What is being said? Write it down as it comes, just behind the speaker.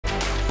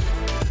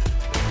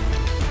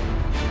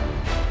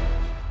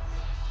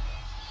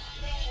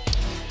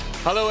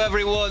Hello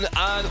everyone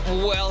and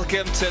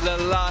welcome to the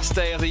last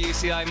day of the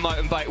UCI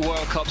Mountain Bike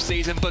World Cup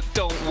season, but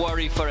don't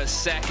worry for a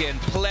second,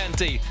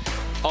 plenty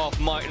of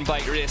mountain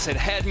bike racing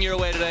heading your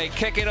way today,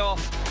 kicking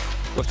off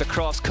with the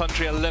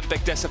cross-country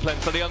Olympic discipline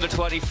for the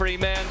under-23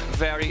 men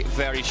very,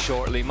 very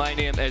shortly. My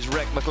name is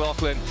Rick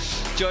McLaughlin.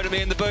 Joining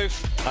me in the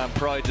booth, I'm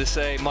proud to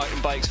say,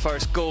 mountain bike's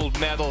first gold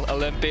medal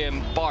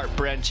Olympian, Bart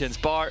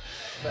Brenchins. Bart,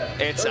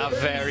 it's a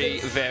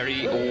very,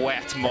 very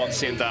wet Mont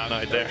Sainte-Anne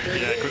out there.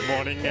 Yeah, good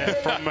morning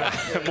from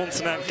Mont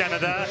Sainte-Anne,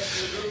 Canada.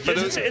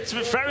 Yes, it's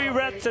very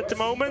wet at the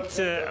moment.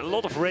 A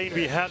lot of rain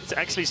we had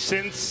actually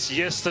since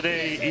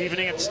yesterday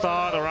evening at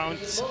start around,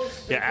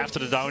 after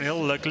the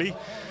downhill, luckily.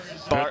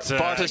 Bart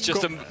has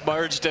just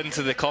emerged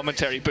into the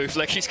commentary booth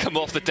like he's come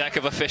off the deck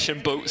of a fishing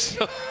boat.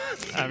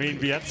 I mean,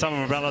 we had some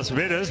umbrellas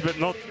with us, but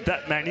not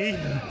that many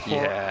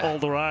for all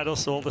the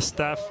riders, all the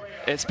staff.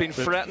 It's been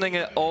threatening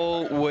it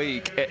all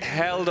week. It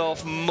held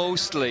off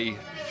mostly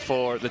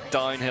for the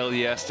downhill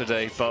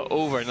yesterday, but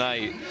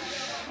overnight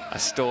a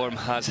storm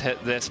has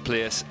hit this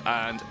place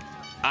and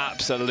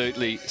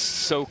absolutely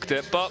soaked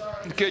it.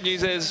 But the good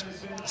news is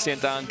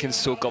Sainte-Anne can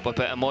soak up a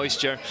bit of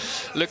moisture.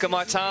 Luca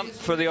Martin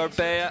for the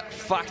Orbea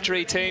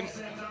factory team.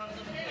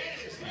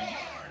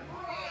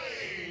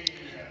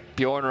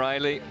 Bjorn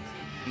Riley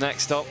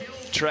next up.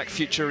 Trek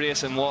Future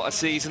Racing, what a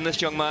season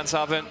this young man's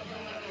having.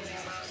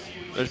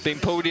 There's been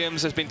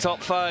podiums, there's been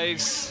top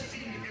fives.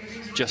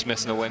 Just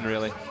missing a win,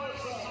 really.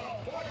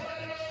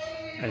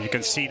 And you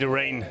can see the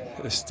rain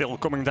is still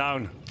coming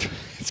down.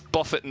 It's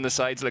buffeting the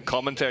sides of the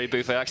commentary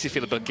booth. I actually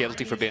feel a bit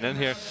guilty for being in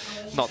here.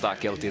 Not that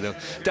guilty, though.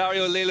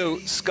 Dario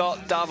Lilu,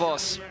 Scott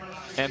Davos,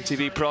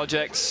 MTV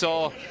Project,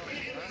 saw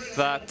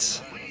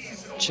that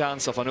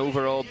chance of an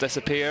overall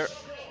disappear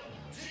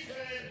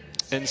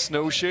in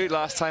snowshoe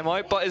last time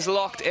out, but is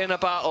locked in a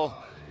battle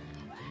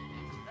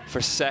for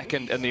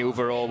second in the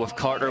overall with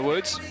Carter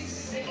Woods.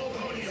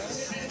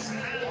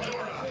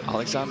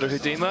 Alexander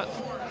Hudima,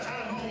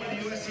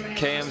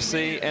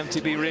 KMC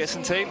MTB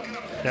Racing team.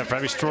 Yeah,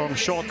 very strong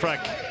short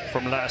track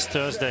from last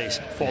Thursday's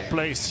fourth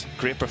place.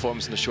 Great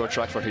performance in the short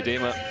track for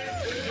Hudima.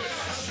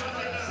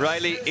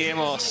 Riley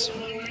Amos,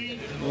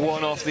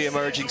 one of the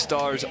emerging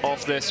stars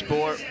of this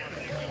sport.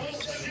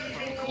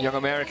 Young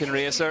American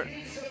racer.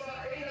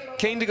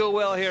 Keen to go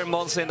well here in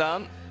Mont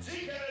Sainte-Anne.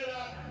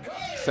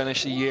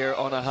 Finish the year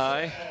on a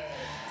high.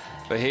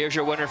 But here's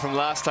your winner from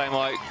last time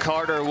out,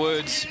 Carter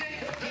Woods.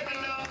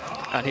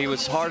 And he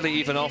was hardly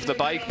even off the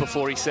bike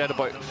before he said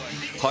about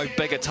how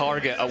big a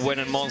target a win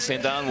in Mont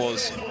Sainte-Anne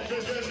was.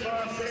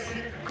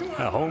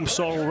 A home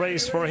soil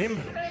race for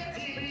him.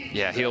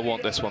 Yeah, he'll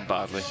want this one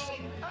badly.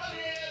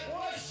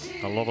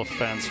 A lot of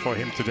fans for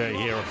him today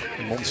here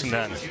in Mont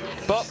Sainte-Anne.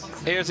 But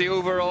here's the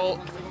overall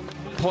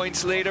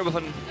points leader with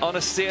an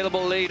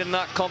unassailable lead in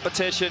that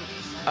competition,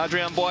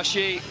 Adrien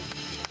Boischy.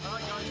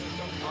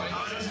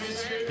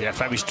 Yeah,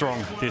 very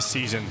strong this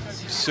season.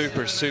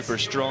 Super, super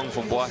strong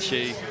from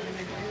Boischy.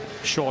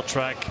 Short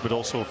track, but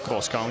also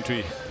cross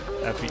country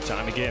every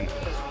time again.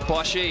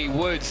 Boischy,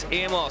 Woods,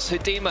 Amos,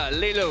 Hudima,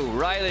 Lilo,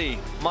 Riley,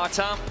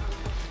 Martin,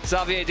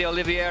 Xavier de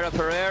Oliveira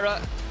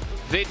Pereira,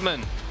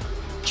 Wiedmann,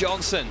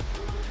 Johnson,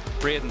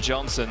 Braden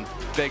Johnson.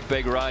 Big,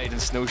 big ride in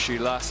snowshoe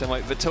last time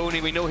out.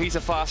 Vitoni, we know he's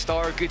a fast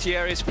star.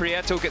 Gutierrez,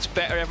 Prieto gets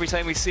better every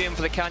time we see him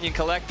for the Canyon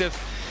Collective.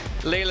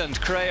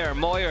 Leyland, Crayer,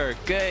 Moyer,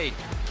 Gay,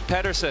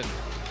 Pedersen,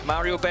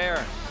 Mario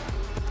Bear,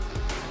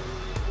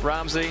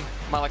 Ramsey,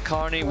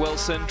 Malacarney,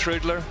 Wilson,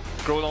 Trudler,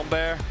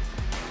 Grolambert,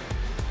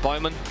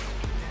 Baumann.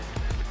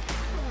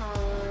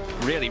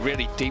 Really,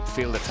 really deep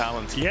field of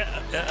talent.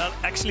 Yeah,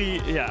 actually,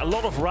 a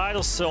lot of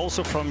riders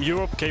also from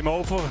Europe came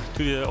over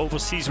to the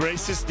overseas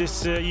races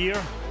this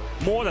year.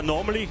 More than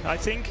normally, I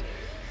think.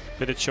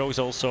 But it shows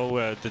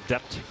also the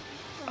depth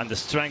and the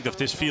strength of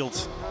this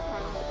field.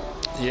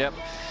 Yep.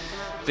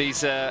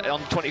 These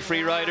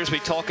under-23 riders, we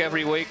talk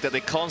every week that they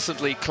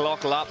constantly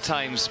clock lap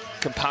times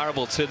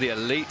comparable to the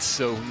elites,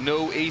 so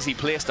no easy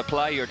place to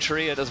ply your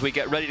trade as we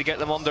get ready to get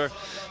them under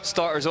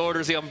starters'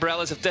 orders. The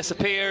umbrellas have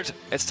disappeared.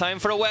 It's time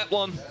for a wet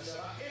one.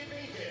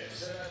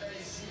 This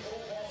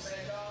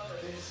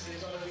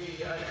is going to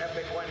be an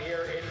epic one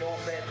here in Mont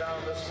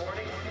Sainte-Anne this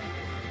morning.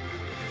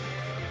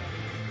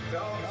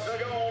 Down to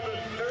go to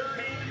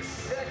 30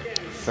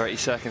 seconds. 30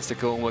 seconds to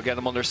go and we'll get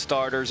them under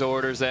starters'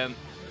 orders then.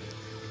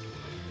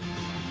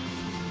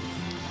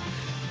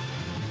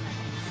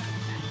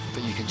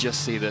 But you can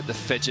just see the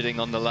fidgeting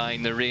on the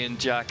line, the rain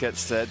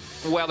jackets. The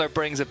weather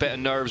brings a bit of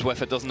nerves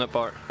with it, doesn't it,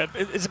 Bart?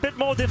 It's a bit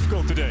more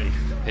difficult today.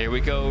 Here we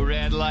go,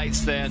 red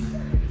lights then.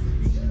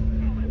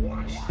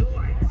 Watch the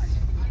lights.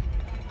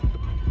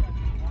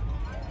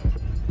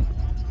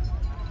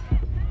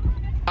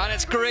 And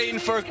it's green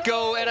for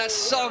go in a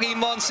soggy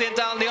Mont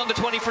Sainte-Anne. The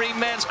under-23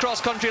 men's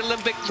cross-country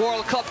Olympic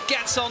World Cup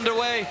gets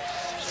underway.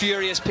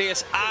 Furious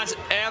pace as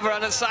ever,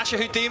 and it's Sasha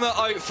Hudima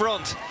out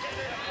front.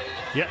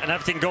 Yeah, and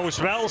everything goes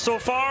well so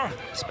far,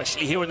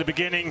 especially here in the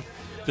beginning.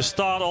 The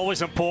start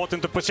always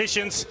important, the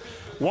positions.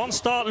 One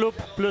start loop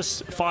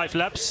plus 5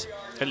 laps.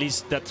 At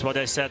least that's what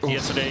I said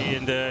yesterday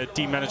in the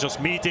team managers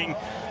meeting.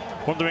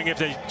 Wondering if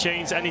they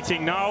change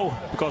anything now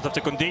because of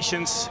the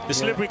conditions, the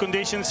slippery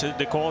conditions.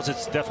 The course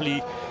is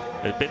definitely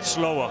a bit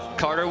slower.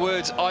 Carter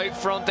Woods out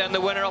front, then the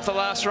winner of the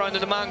last round,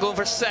 and the man going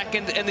for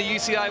second in the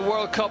UCI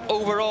World Cup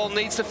overall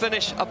needs to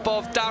finish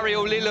above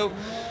Dario Lillo.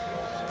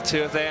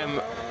 Two of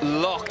them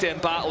locked in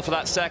battle for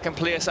that second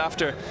place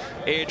after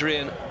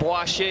Adrien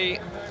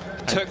Boischet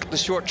took the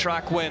short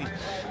track win.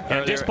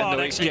 And this part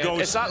actually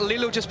goes... Is that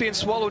Lillo just being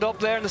swallowed up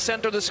there in the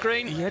center of the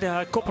screen? Yeah, there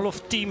are a couple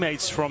of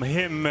teammates from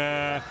him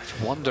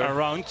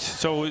around,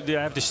 so they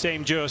have the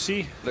same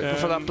jersey. Looking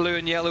for that blue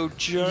and yellow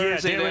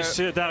jersey. Yeah, there is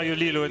Dario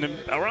Lillo in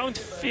around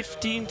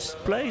 15th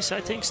place, I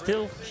think,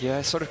 still.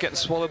 Yeah, sort of getting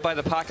swallowed by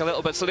the pack a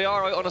little bit. So they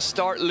are out on a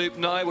start loop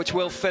now, which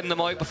will thin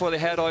them out before they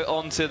head out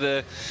onto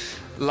the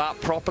lap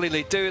properly.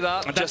 They do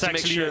that and just to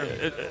make sure.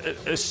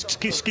 A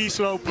ski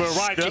slope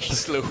ride up. Ski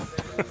slope.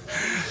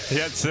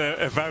 Yeah, it's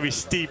a very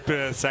steep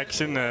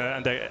section,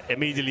 and they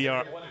immediately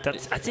are.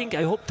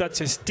 I hope that's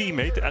his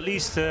teammate. At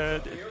least.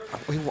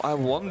 I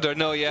wonder.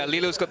 No, yeah,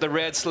 Lillo's got the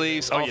red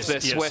sleeves of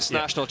the Swiss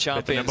national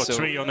champion. Number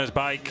 3 on his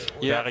bike.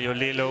 Dario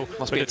Lillo.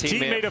 Must be a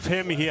teammate of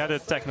him. He had a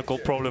technical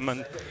problem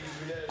and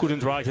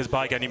couldn't ride his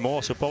bike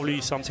anymore, so probably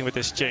something with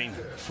his chain.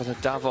 For the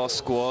Davos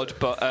squad,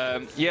 but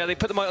yeah, they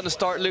put them out on the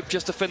start loop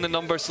just to thin the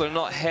numbers, so they're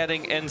not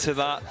heading into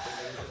that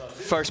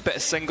first bit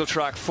of single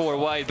track 4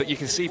 wide, but you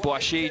can see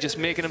Boischet just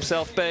making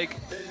himself big,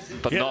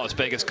 but not as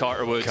big as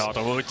Carter Woods.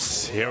 Carter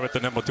Woods here with the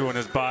number 2 on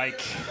his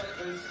bike,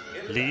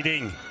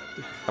 leading.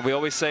 And we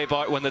always say,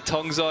 Bart, when the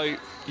tongue's out,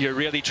 you're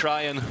really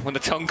trying. When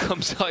the tongue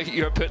comes out,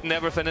 you're putting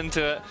everything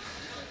into it.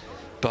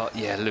 But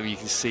yeah, Lou, you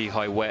can see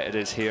how wet it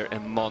is here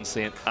in Mont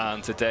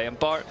Sainte-Anne today. And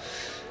Bart,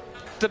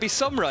 there'll be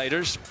some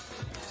riders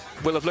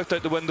will have looked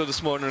out the window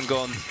this morning and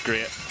gone,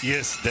 great.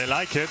 Yes, they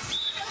like it.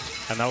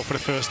 And now for the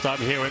first time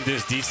here in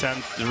this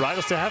descent, the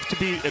riders, they have to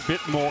be a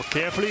bit more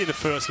carefully in the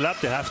first lap.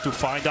 They have to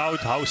find out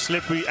how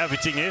slippery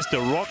everything is. The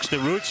rocks, the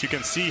roots, you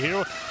can see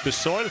here, the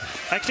soil.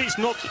 Actually, it's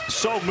not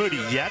so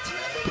muddy yet,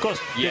 because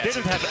they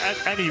didn't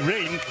have any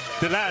rain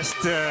the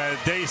last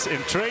days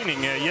in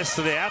training.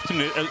 Yesterday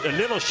afternoon, a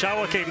little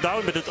shower came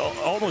down, but it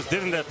almost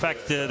didn't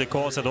affect the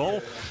course at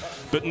all.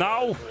 But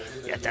now,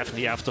 yeah,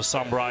 definitely after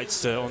some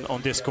rides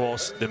on this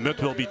course, the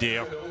mud will be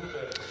there.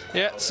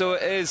 Yeah, so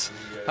it is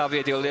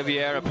Javier de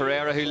Oliveira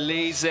Pereira who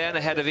leads then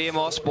ahead of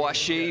Amos,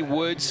 Boischet,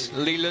 Woods,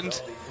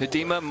 Leland,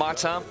 Hudima,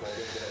 Martin.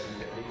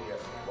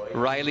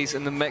 Riley's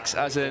in the mix,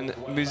 as in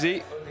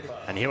Musi.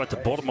 And here at the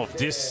bottom of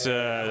this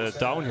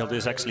downhill,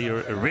 there's actually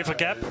a river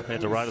gap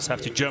and the riders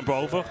have to jump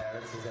over.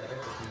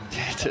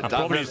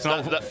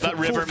 That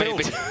river may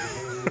be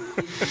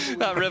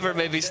that river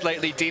may be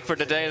slightly deeper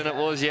today than it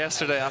was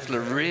yesterday after the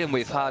rain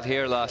we've had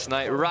here last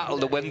night.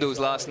 Rattled the windows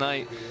last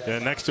night. Yeah,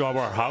 next to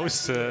our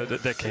house,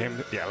 there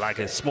came like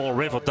a small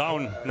river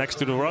down next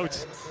to the road.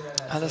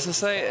 And as I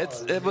say,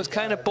 it was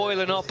kind of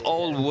boiling up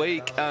all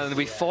week, and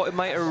we thought it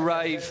might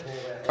arrive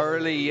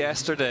early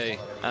yesterday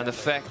and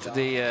affect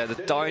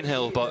the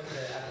downhill, but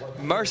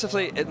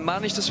mercifully it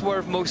managed to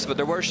swerve most of it.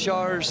 There were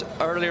showers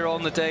earlier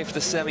on the day for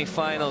the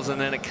semi-finals,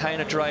 and then it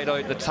kind of dried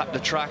out. The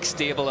track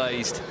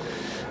stabilised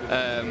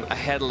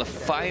ahead of the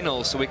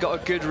final, so we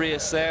got a good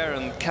race there.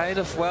 And kind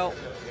of, well,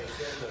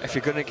 if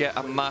you're going to get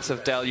a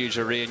massive deluge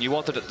of rain, you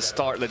want it at the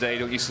start of the day,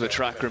 don't you, so the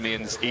track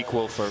remains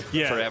equal for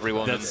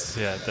everyone. That's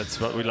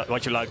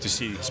what you like to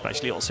see,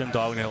 especially also in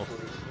downhill.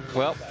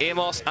 Well,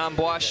 Amos and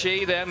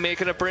Boischet then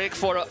making a break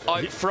for it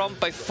out front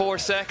by 4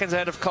 seconds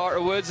ahead of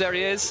Carter Woods. There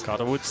he is.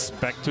 Carter Woods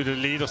back to the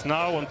leaders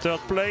now on 3rd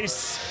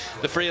place.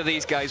 The 3 of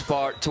these guys,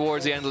 Bart,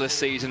 towards the end of the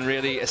season,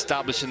 really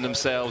establishing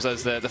themselves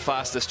as the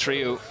fastest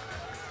trio.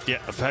 Yeah,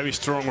 very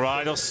strong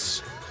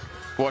riders.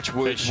 Watch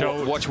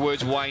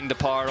Woods wind the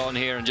power on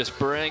here and just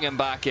bring him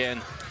back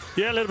in.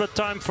 Yeah, a little bit of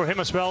time for him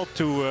as well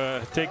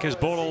to take his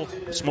bottle,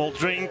 small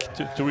drink,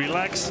 to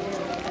relax.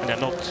 And they're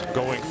not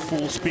going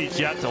full speed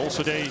yet.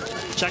 Also, they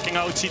checking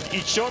out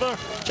each other,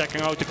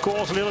 checking out the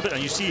course a little bit.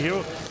 And you see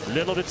here, a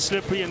little bit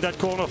slippery in that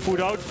corner, foot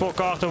out for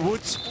Carter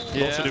Woods.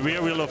 Yeah. Also, the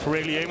rear wheel of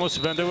Rayleigh Amos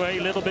went away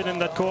a little bit in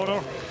that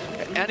corner.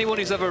 Anyone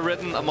who's ever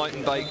ridden a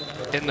mountain bike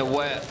in the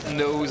wet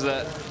knows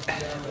that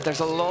there's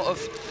a lot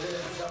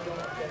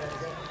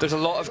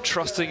of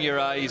trusting your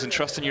eyes and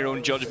trusting your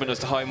own judgment as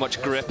to how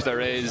much grip there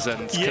is,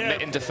 and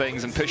committing to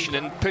things and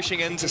pushing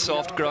into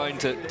soft ground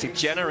to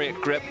generate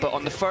grip. But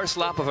on the first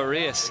lap of a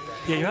race,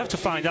 yeah, you have to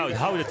find out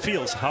how it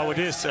feels, how it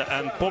is,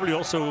 and probably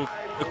also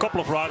a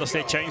couple of riders,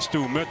 they changed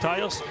to mud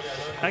tires.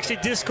 Actually,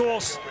 this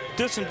course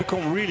doesn't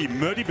become really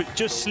muddy, but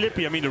just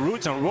slippery. I mean, the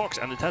roots and rocks,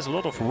 and it has a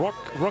lot of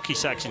rocky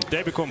sections.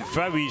 They become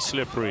very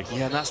slippery.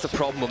 Yeah, and that's the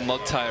problem with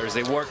mud tires.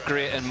 They work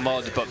great in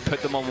mud, but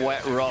put them on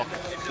wet rock,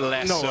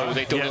 less so.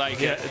 They don't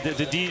like it.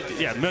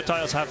 Mud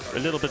tires have a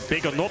little bit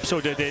bigger knobs,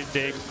 so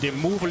they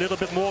move a little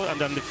bit more,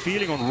 and then the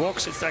feeling on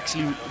rocks, it's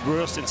actually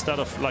worse instead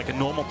of like a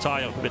normal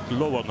tire with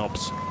lower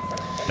knobs.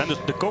 Then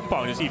the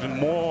compound is even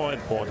more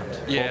important.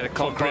 Yeah, the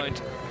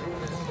compound,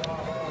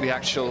 the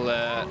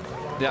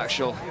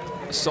actual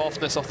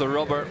softness of the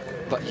rubber.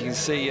 But you can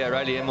see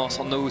Rayleigh Amos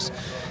on those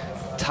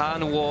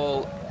tan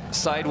wall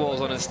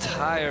sidewalls on his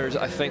tires.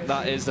 I think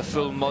that is the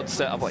full mud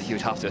setup. Well,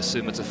 you'd have to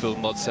assume it's a full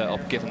mud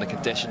setup given the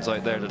conditions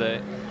out there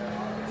today.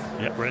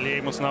 Yeah, really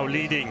Amos now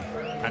leading.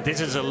 And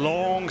this is a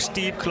long,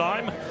 steep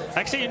climb.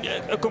 Actually,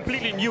 a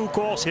completely new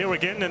course here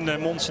again in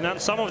Mont Sainte-Anne.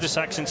 Some of the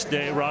sections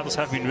the riders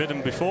have been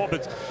ridden before,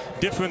 but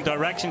different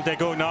directions they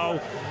go now.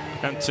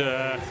 And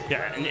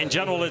yeah, in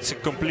general, it's a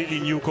completely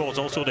new course.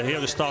 Also,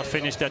 the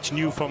start-finish, that's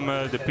new from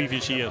the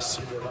previous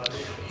years.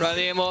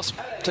 Riley Amos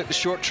took the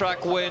short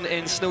track win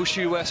in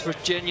Snowshoe, West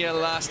Virginia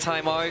last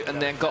time out, and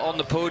then got on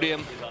the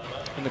podium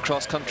in the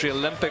cross-country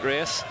Olympic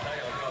race.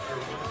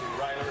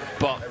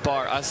 But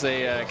Bart, as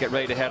they get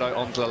ready to head out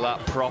onto the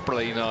lap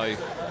properly now,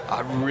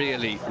 a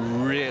really,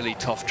 really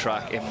tough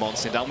track in Mont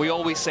Sainte-Anne. We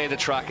always say the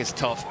track is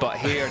tough, but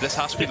here, this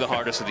has to be the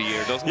hardest of the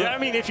year, doesn't it? Yeah, I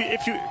mean,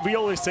 we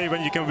always say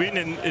when you can win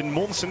in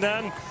Mont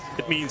Sainte-Anne,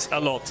 it means a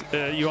lot.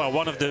 You are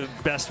one of the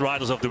best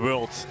riders of the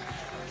world.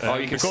 Oh,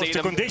 you can because see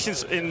the them.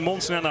 Conditions in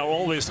Mont Sainte-Anne are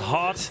always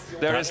hard.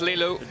 There is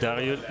Lilo.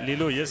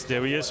 Lilo, yes,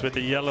 there he is with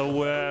the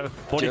yellow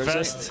body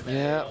vest.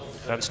 Yeah.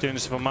 And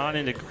Steunus van Maan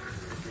in the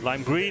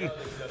lime green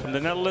from the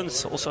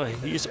Netherlands. Also,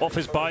 he is off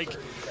his bike.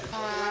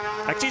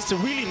 Actually, it's a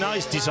really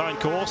nice design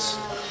course.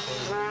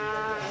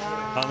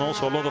 And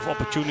also a lot of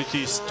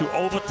opportunities to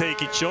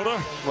overtake each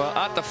other. Well,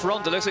 at the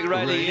front, it looks like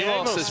Riley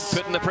Amos is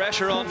putting the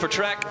pressure on for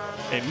Trek.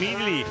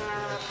 Immediately,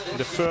 in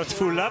the first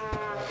full lap,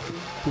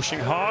 pushing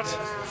hard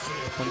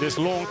on this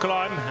long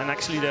climb. And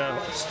actually, they're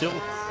still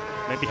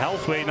maybe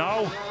halfway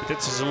now. But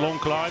this is a long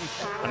climb.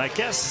 And I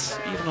guess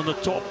even on the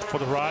top for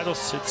the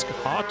riders, it's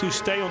hard to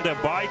stay on their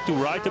bike, to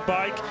ride the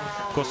bike,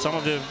 because some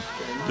of the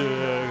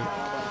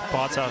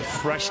parts are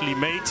freshly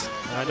made.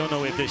 I don't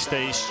know if they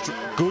stay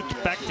good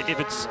packed if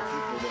it's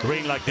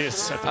rain like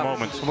this at the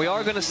moment. We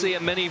are going to see a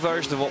mini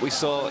version of what we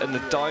saw in the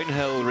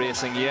downhill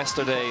racing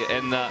yesterday,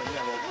 in that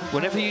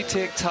whenever you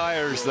take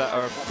tires that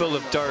are full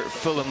of dirt,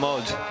 full of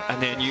mud,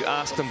 and then you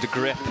ask them to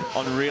grip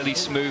on really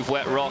smooth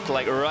wet rock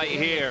like right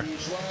here,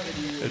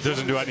 it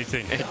doesn't do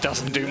anything. It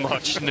doesn't do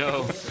much,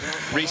 no.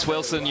 Reese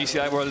Wilson,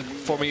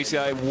 former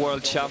UCI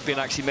world champion,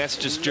 actually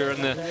messaged us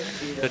during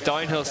the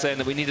downhill saying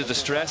that we needed to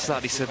stress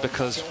that. He said,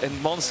 because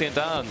in Mont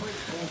Sainte-Anne,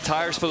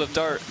 tires full of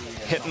dirt,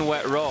 hitting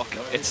wet rock,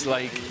 it's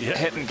like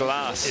hitting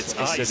glass. It's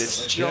ice.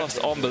 It's just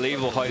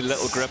unbelievable how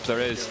little grip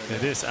there is.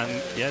 It is, and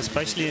yeah,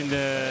 especially in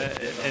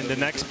the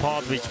next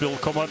part, which will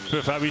come up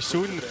very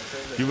soon,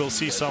 you will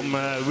see some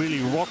really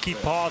rocky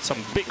parts,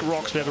 some big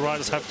rocks where the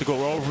riders have to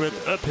go over it,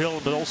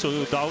 uphill but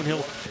also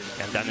downhill,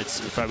 and then it's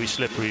very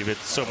slippery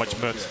with so much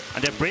mud.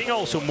 And they bring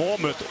also more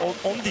mud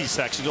on these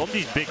sections, on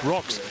these big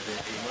rocks.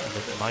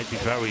 It might be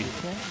very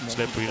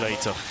slippery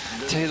later.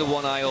 Tell you the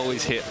one I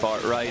always hate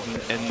about riding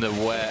in the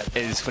wet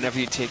is whenever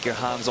you take your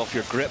hands off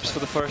your grips for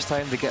the first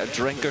time to get a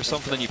drink or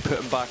something and you put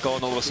them back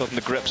on, all of a sudden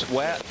the grip's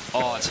wet.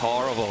 Oh, it's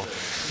horrible.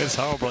 It's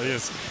horrible,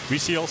 yes. We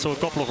see also a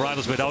couple of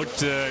riders without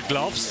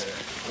gloves.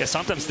 Yeah,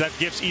 sometimes that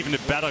gives even a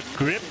better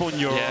grip on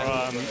your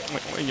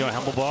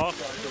handlebar.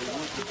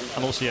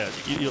 And also, yeah,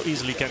 you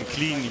easily can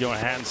clean your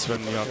hands when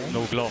you have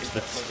no gloves.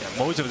 But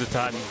yeah, most of the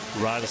time,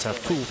 riders have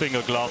full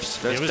finger gloves.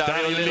 There's Here is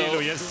Daniel Lilo.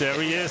 Yes,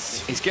 there he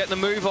is. He's getting a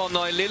move on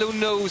now. Lilo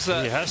knows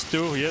that he has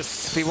to,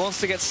 yes. If he wants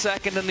to get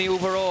second in the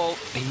overall,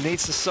 he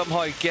needs to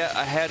somehow get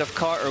ahead of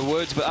Carter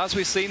Woods. But as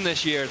we've seen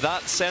this year,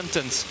 that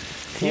sentence,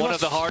 one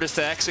of the hardest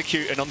to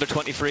execute in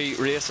under-23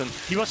 racing.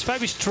 He was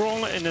very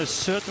strong in a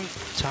certain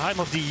time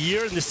of the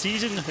year in the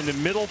season, in the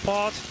middle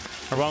part,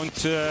 around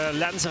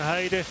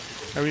Lenzerheide,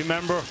 I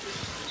remember.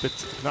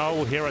 But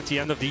now here at the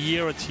end of the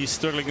year, he's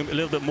struggling a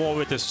little bit more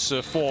with his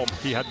form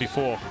he had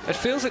before. It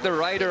feels like the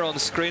rider on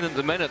screen at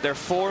the minute, their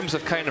forms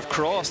have kind of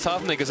crossed,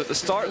 haven't they? Because at the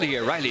start of the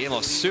year, Riley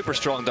Amos super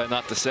strong down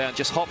that descent,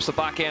 just hops the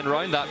back end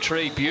round that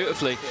tree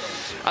beautifully.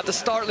 At the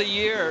start of the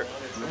year,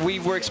 we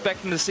were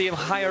expecting to see him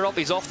higher up.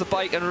 He's off the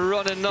bike and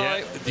running now.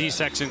 Yeah, these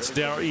sections,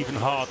 they are even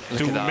hard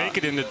to make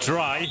it in the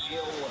dry.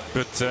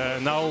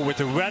 But now with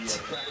the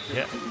wet,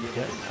 yeah,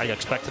 I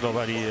expected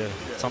already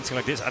something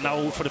like this. And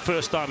now for the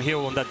first time here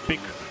on that big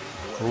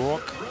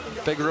rock.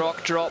 Big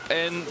rock drop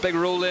in, big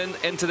roll in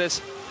into this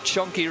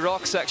chunky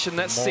rock section.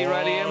 Let's see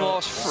Riley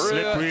Amos through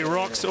slippery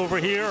rocks over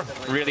here.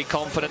 Really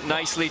confident,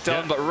 nicely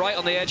done, but right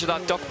on the edge of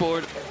that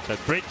duckboard.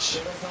 That bridge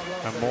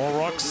and more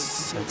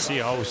rocks. And see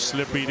how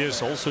slippery it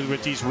is also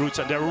with these roots,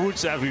 and there are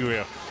roots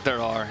everywhere. There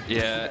are,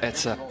 yeah,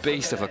 it's a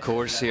beast of a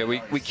course here.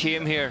 We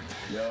came here,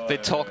 they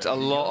talked a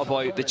lot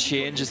about the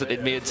changes that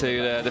they'd made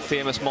to the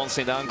famous Mont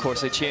Sainte-Anne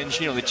course. They change,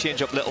 you know, they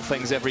change up little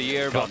things every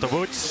year. Got the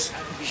woods.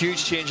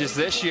 Huge changes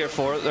this year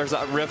for it. There's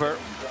that river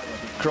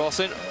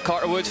crossing.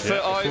 Carter Woods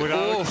foot out.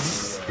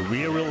 The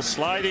rear wheel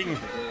sliding.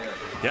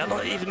 Yeah,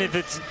 not even if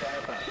it's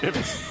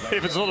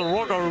if it's not a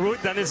rock or a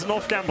root, then it's an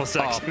off-camber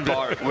section. Oh,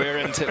 Bart, we're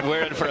in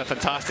for a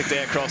fantastic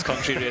day of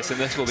cross-country racing.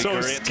 This will be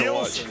great to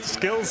watch.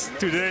 Skills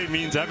today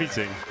means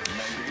everything.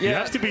 Yeah. You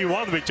have to be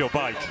one with your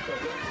bike.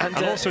 And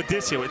also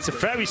this year, it's a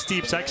very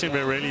steep section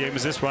where Riley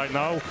Amos is right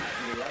now.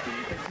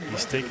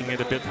 He's taking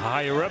it a bit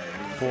higher up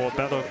for a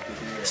better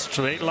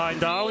straight line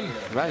down.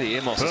 Riley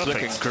Amos is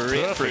looking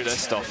great through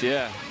this stuff,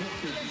 yeah.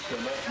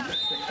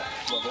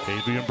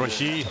 Adrian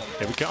Brachy,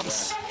 here he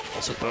comes.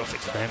 Also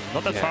perfect for him.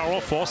 Not that far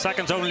off, 4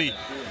 seconds only.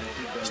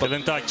 Still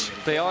in touch.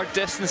 They are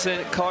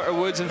distancing Carter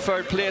Woods in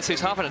third place. He's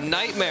having a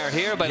nightmare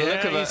here by the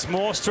look of it. He's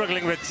more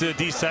struggling with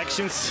these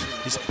sections.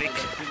 He's big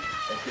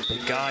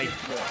guy.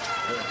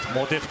 It's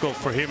more difficult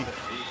for him.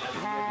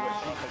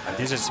 And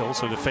this is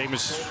also the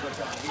famous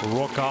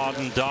rock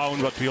garden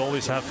down what we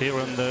always have here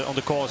on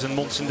the course in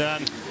Mont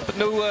Sainte-Anne. But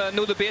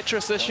no the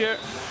Beatrice this year?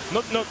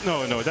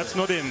 No, that's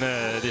not in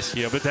this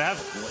year. But they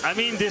have, I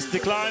mean, the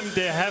climb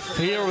they have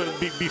here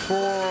before,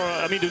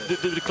 I mean,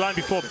 the climb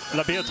before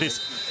La Beatrice,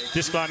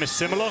 this climb is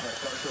similar.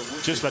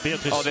 Just La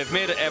Beatrice. Oh, they've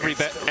made it every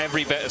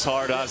bit as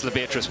hard as La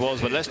Beatrice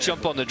was. But let's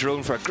jump on the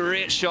drone for a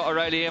great shot of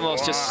Riley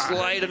Amos just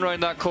sliding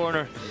around that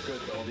corner.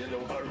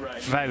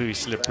 Very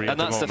slippery. And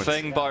that's the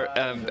thing, Bart.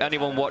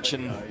 Anyone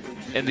watching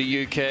in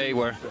the UK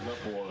where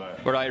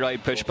I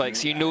ride push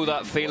bikes, you know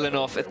that feeling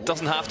of it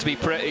doesn't have to be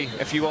pretty.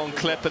 If you on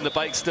clip and the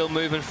bike's still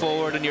moving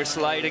forward and you're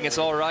sliding, it's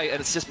all right. And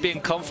it's just being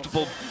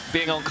comfortable,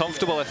 being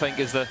uncomfortable, I think,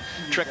 is the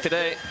trick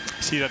today.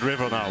 See that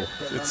river now?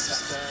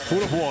 It's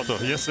full of water.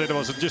 Yesterday there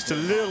was just a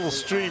little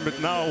stream, but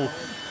now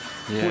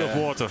full of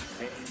water.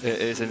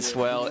 It is in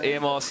swell.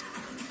 Amos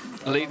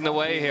leading the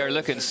way here,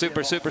 looking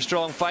super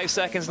strong. 5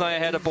 seconds now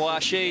ahead of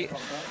Boischi.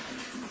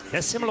 Yeah,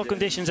 similar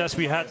conditions as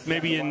we had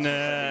maybe in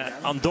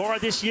Andorra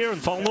this year in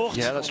Val Noord.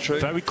 Yeah, that's true.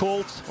 Very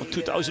cold, on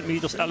 2,000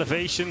 meters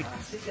elevation.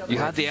 You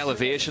had the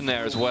elevation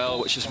there as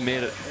well, which just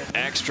made it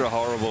extra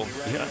horrible.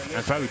 Yeah,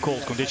 and very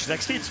cold conditions.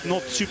 Actually, it's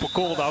not super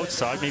cold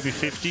outside, maybe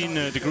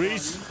 15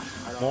 degrees,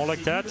 more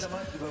like that.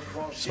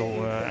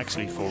 So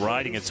actually for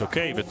riding it's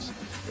okay, but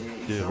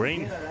the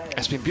rain.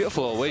 It's been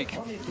beautiful all week.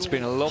 It's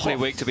been a lovely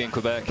week to be in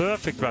Quebec.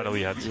 Perfect weather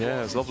we had.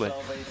 Yeah, it's lovely.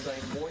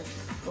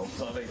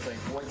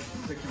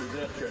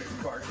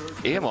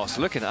 Amos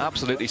looking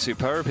absolutely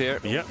superb here.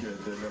 Yeah,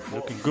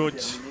 looking good.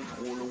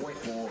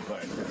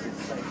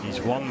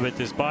 He's won with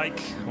his bike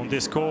on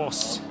this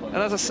course. And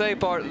as I say,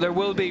 Bart, there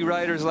will be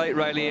riders like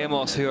Riley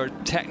Amos who are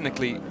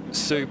technically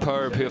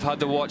superb, who have had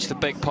to watch the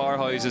big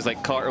powerhouses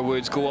like Carter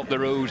Woods go up the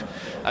road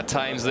at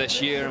times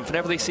this year. And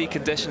whenever they see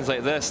conditions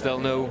like this, they'll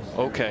know,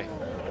 okay,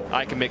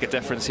 I can make a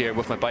difference here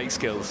with my bike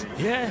skills.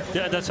 Yeah,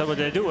 that's what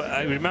they do.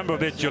 I remember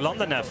with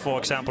Jolanda Neff, for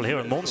example, here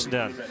in Mont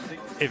Sainte-Anne.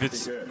 If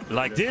it's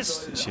like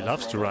this, she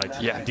loves to ride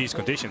in these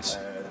conditions.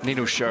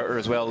 Nino Schurter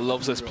as well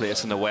loves this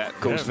place in the wet.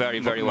 Goes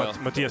very well.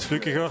 Matthias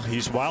Flukiger,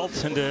 he's wild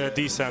in the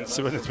descents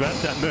when it's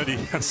wet and muddy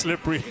and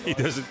slippery. He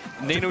doesn't.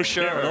 Nino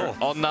Schurter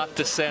on that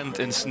descent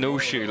in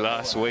snowshoe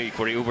last week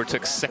where he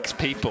overtook 6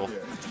 people.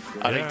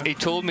 And he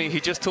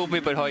just told me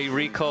about how he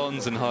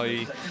recons and how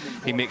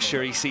he makes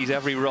sure he sees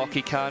every rock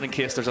he can in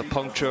case there's a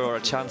puncture or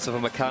a chance of a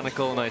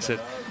mechanical. And I said,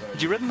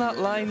 had you ridden that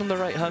line on the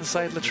right hand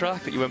side of the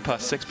track that you went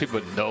past 6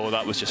 people? But no,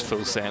 that was just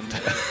full send.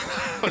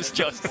 It was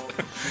just.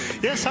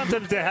 Yeah,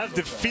 sometimes they have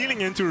the feeling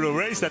into the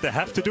race that they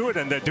have to do it,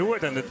 and they do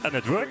it, and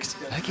it works.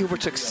 I think he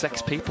overtook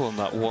 6 people in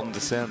that one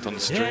descent on the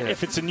straight. Yeah,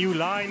 if it's a new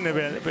line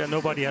where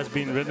nobody has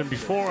been ridden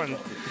before and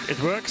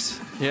it works.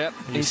 Yeah,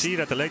 you see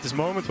it at the latest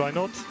moment, why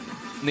not?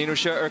 Nino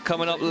Schurter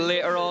coming up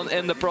later on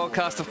in the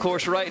broadcast, of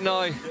course. Right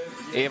now,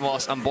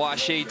 Amos and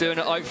Boischi doing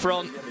it out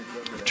front.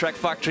 Trek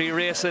Factory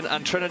Racing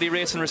and Trinity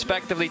Racing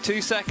respectively.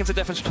 2 seconds of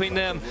difference between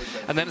them,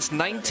 and then it's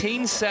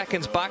 19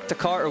 seconds back to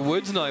Carter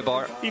Woods now,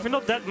 Bart. Even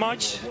not that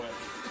much.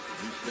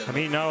 I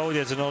mean, now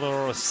there's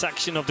another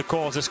section of the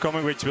course is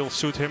coming which will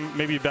suit him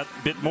maybe a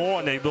bit more,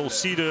 and they will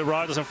see the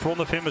riders in front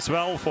of him as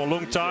well for a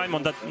long time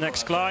on that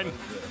next climb.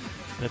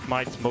 That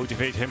might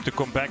motivate him to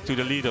come back to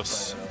the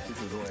leaders.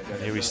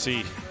 And here we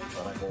see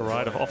a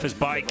rider off his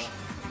bike.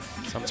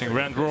 Something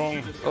went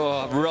wrong.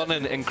 Oh,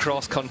 running in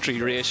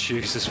cross-country race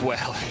shoes as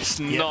well. It's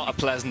not a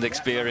pleasant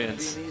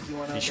experience.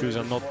 These shoes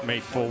are not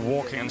made for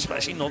walking, and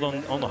especially not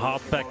on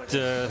hard-packed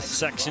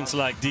sections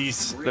like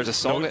these. There's a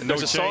song.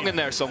 There's a song in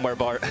there somewhere,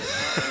 Bart.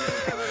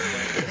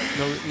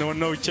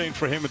 No chain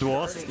for him. It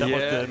was. That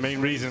was the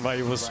main reason why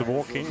he was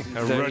walking,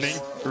 running.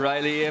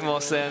 Riley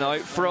Amos then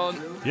out front.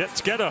 Yeah,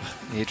 together.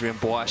 Adrian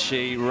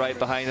Boischi right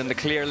behind, and the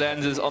clear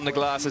lenses on the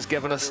glasses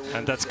giving us.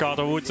 And that's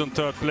Carter Woods on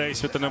 3rd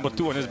place with the number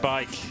 2 on his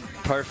bike.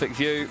 Perfect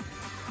view.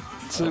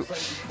 So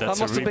that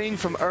must have been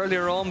from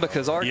earlier on,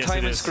 because our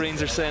timing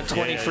screens are saying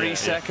 23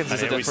 seconds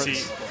is the difference. We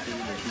see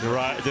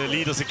the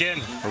leaders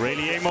again.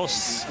 Riley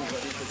Amos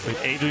with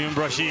Adrian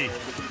Brachy.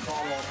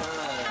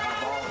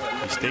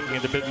 He's taking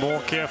it a bit more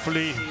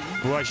carefully.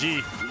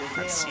 Brachy.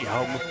 Let's see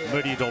how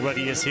muddy it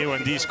already is here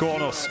in these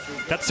corners.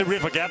 That's the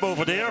river gap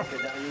over there,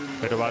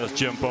 where the riders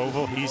jump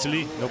over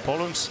easily, no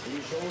problems.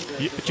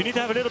 But you need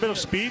to have a little bit of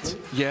speed.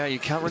 Yeah, you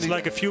can't really. It's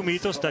like a few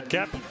meters, that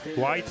gap,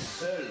 wide.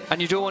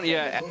 And you don't want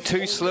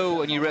too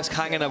slow, and you risk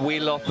hanging a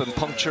wheel up and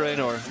puncturing.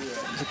 Or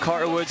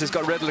Carter Woods has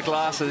got rid of the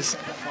glasses.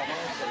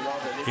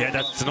 Yeah,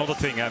 that's another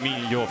thing. I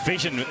mean, your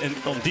vision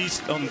on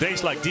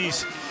days like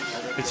these,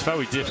 it's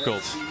very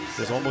difficult.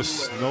 There's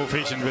almost no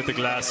vision with the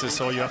glasses,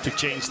 so you have to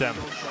change them.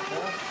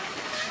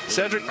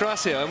 Cedric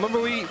Gracia, I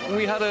remember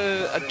we had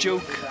a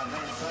joke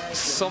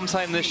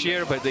sometime this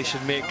year about they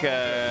should make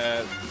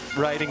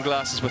riding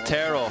glasses with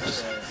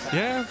tear-offs.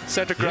 Yeah.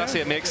 Cedric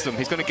Gracia makes them.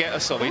 He's going to get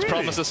us some. Really? He's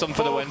promised us some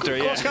for the winter.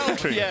 Cross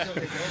country. Yeah.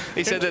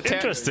 He said the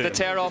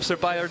tear-offs are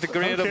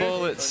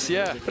biodegradable. Okay. It's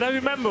But I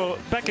remember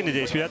back in the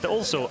days we had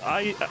also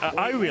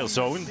I-wheel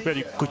zone where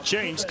you could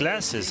change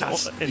glasses.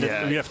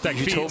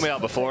 You told me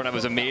that before, and I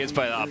was amazed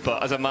by that.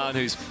 But as a man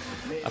who's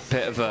a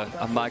bit of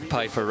a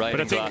magpie for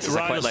riding glasses,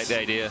 I quite like the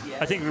idea.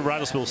 I think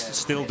riders will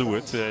still do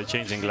it,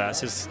 changing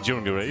glasses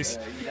during the race.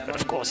 But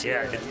of course,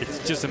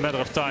 it's just a matter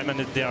of time, and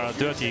they are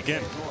dirty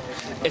again.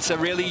 It's a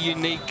really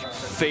unique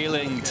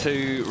feeling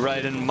to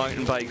riding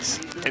mountain bikes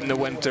in the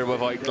winter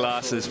without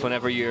glasses.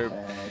 Whenever you're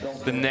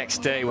the next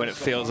day, when it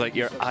feels like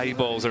your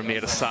eyeballs are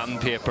made of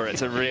sandpaper,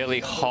 it's a really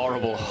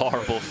horrible,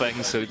 horrible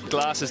thing. So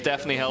glasses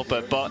definitely help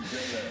it. But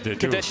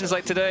conditions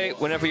like today,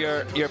 whenever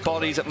your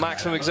body's at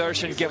maximum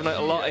exertion, giving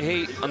out a lot of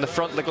heat, and the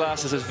front of the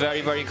glasses is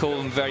very, very cold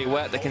and very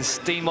wet, they can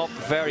steam up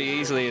very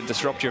easily and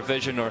disrupt your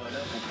vision, or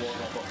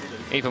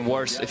even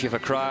worse, if you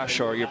have a crash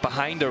or you're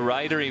behind a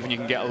rider, even, you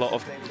can get a lot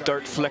of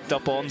dirt flicked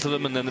up onto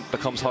them, and then it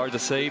becomes hard to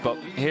see. But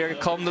here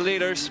come the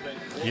leaders.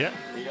 Yeah,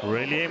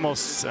 Riley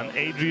Amos and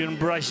Adrian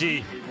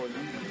Brachy.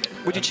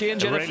 Would you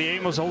change it? Riley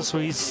Amos also,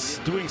 he's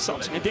doing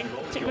something, I think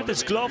with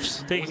his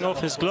gloves, taking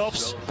off his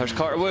gloves. There's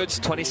Carter Woods,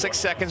 26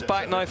 seconds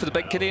back now for the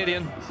big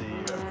Canadian.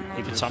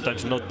 Even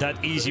sometimes not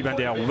that easy when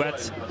they are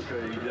wet.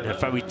 They're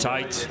very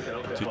tight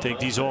to take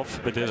these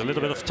off, but there's a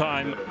little bit of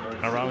time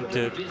around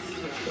the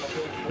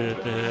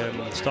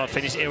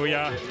start-finish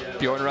area.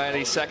 Bjorn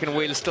Riley's second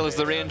wheel still has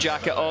the rain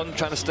jacket on,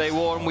 trying to stay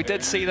warm. We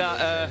did see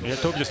that.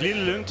 Tobias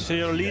Lillelund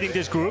here leading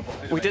this group.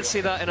 We did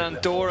see that in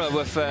Andorra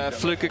with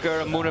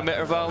Flukiger and Mona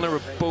Mitterwallner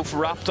were both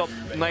wrapped up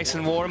nice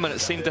and warm, and it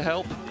seemed to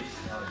help.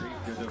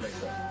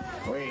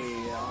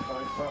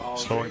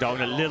 Slowing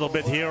down a little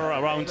bit here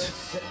around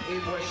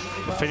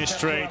the finish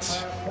straight.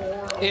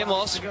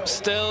 Amos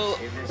still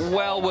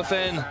well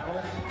within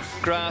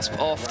grasp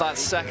of that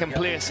second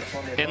place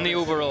in the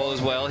overall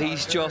as well.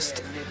 He's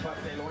just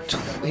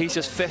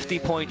 50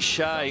 points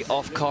shy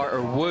of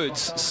Carter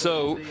Woods,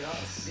 so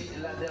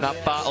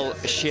that battle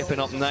is shaping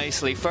up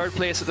nicely. Third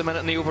place at the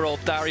minute in the overall,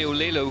 Dario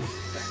Lilo.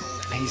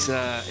 He's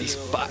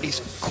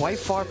quite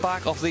far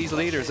back off these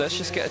leaders. Let's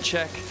just get a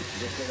check.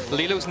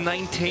 Lilo's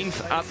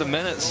 19th at the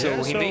minute,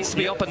 so he needs to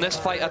be up in this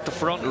fight at the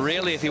front,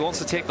 really, if he wants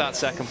to take that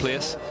second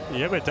place.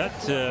 Yeah, with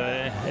that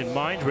in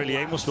mind, Riley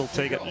Amos will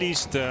take at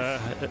least a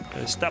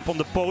step on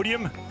the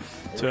podium,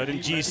 third in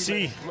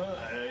GC.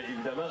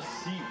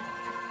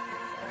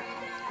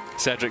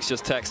 Cedric's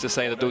just texted to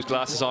say that those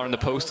glasses are in the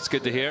post. It's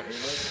good to hear.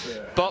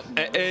 But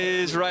it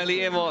is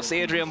Riley Amos,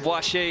 Adrian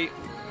Brachy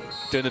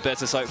doing the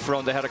business out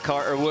front ahead of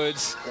Carter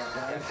Woods.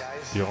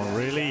 Bjorn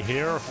Riley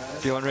here.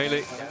 Bjorn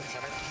Riley.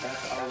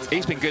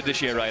 He's been good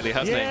this year, Riley,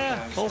 hasn't he?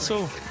 Yeah,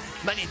 also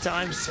many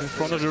times in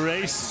front of the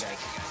race.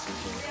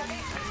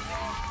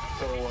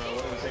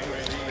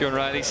 Bjorn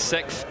Riley,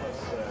 6th.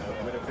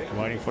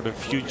 Riding for the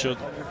future,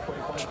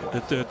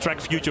 the Track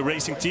Future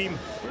Racing team.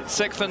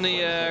 6th in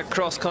the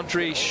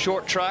cross-country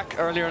short track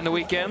earlier in the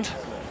weekend.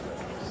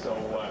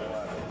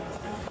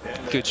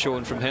 Good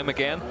showing from him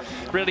again.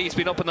 Really, he's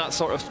been up in that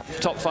sort of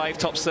top 5,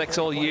 top 6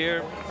 all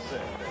year.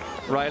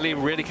 Riley,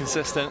 really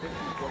consistent.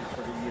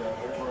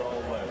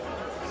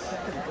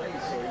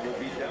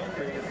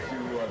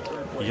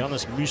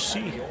 Yannis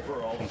Mussy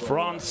from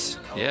France.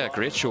 Yeah,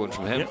 great showing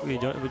from him.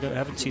 Yeah, we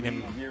haven't seen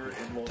him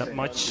that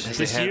much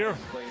this year.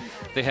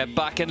 They head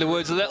back in the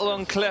woods, a little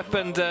on clip,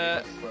 and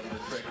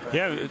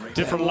yeah,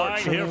 different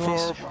line here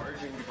for.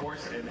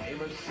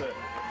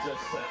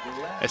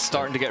 It's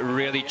starting to get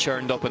really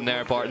churned up in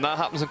there, Bart, and that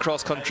happens in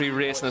cross-country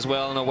racing as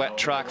well on a wet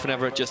track.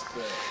 Whenever it just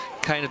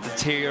kind of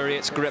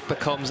deteriorates, grip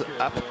becomes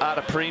at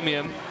a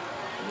premium.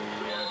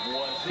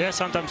 Yeah,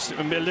 sometimes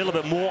a little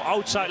bit more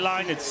outside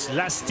line, it's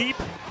less steep.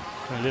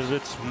 A little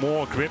bit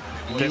more grip.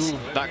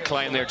 That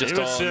climb there just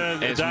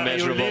is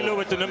miserable. Lilo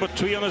with the number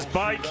 3 on his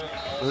bike.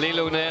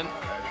 Lilo then.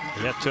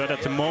 Yeah, third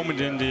at the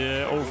moment in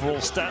the overall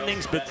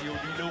standings,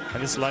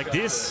 and it's like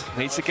this.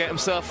 Needs to get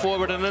himself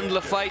forward and into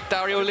the fight,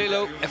 Dario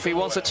Lilo, if he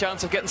wants a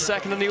chance of getting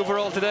second in the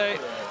overall today.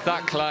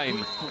 That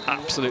climb,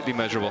 absolutely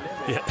miserable.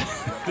 Yeah,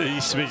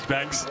 these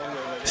switchbacks,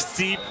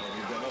 steep,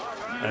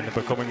 and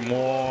becoming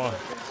more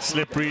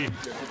slippery.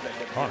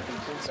 Oh,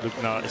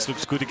 it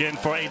looks good again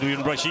for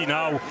Adrian Brachy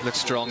now. Looks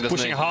strong, doesn't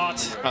he? Pushing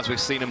hard. As we've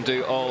seen him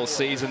do all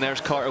season.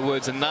 There's Carter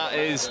Woods, and that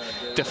is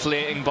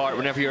deflating, Bart,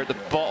 whenever you're at the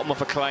bottom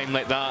of a climb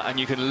like that and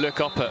you can look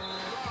up it.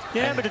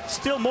 Yeah, but it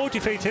still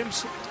motivates him.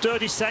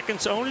 30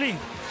 seconds only.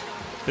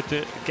 But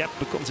the gap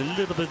becomes a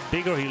little bit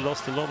bigger. He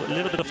lost a little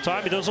bit of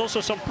time. But there's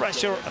also some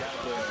pressure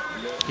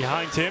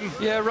behind him.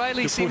 Yeah,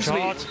 Riley seems to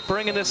be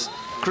bringing this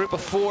group of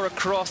 4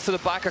 across to the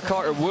back of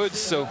Carter Woods,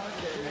 so.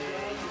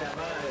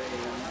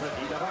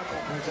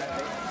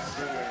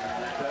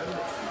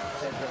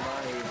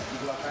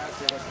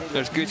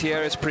 There's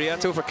Gutierrez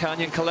Prieto for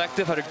Canyon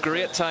Collective. Had a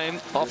great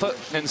time off it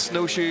in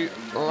Snowshoe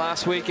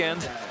last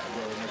weekend.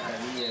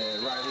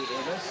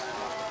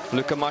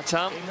 Luca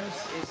Martin.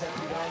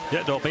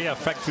 Yeah, there'll be a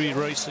factory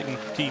racing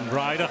team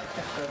rider.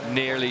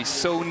 Nearly,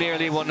 so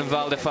nearly won in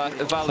Val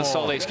di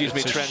Sole, excuse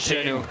me,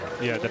 Trentino.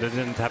 Yeah, that it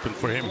didn't happen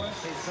for him.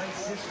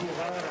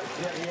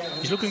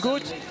 He's looking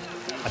good.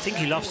 I think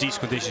he loves these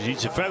conditions.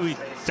 He's a very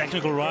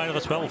technical rider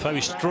as well,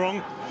 very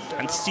strong.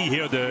 And see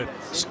here the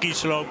ski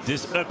slope,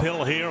 this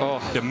uphill here.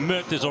 Oh. The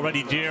mud is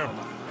already there.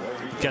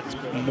 It gets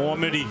more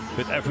muddy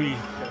with every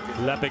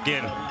lap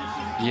again.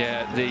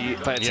 Yeah,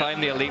 by the time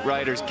the elite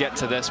riders get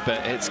to this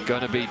bit, it's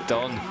going to be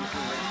done.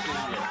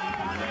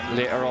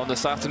 Later on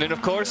this afternoon,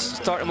 of course,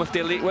 starting with the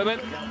elite women.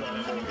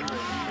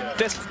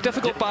 This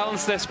difficult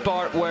balance, this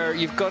part where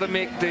you've got to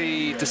make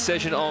the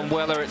decision on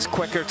whether it's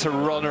quicker to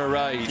run or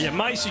ride. Yeah,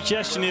 my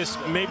suggestion is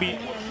maybe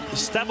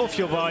step off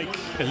your bike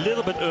a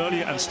little bit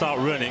earlier and start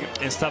running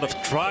instead of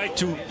try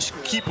to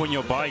keep on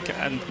your bike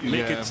and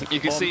make it. You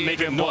can see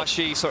Adrian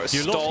Boishy sort of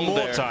stalled more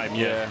there. Time,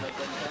 yeah.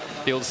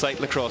 The old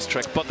cyclocross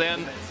trick, but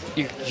then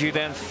you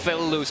then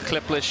fill those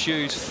clipless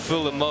shoes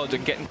full of mud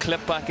and getting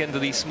clipped back into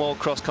these small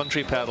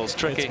cross-country pedals.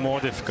 Tricky. It's more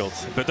difficult.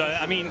 But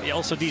I mean,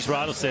 also these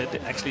riders, they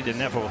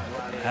never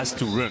has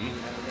to run.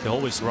 They're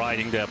always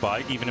riding their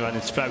bike, even when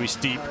it's very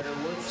steep.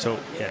 So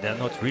yeah, they're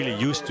not really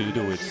used to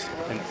do it.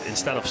 And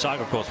instead of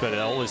cyclocross, where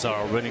there always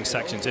are running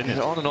sections in it.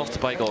 They're on and off the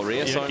bike all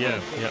race, aren't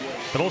they? Yeah.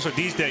 But also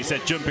these days, they're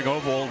jumping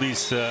over all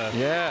these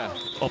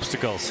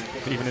obstacles.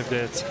 Even if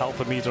it's half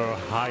a meter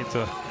height,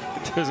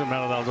 it doesn't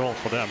matter at all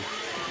for them.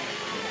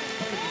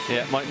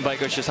 Yeah, mountain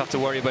bikers just have to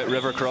worry about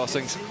river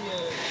crossings.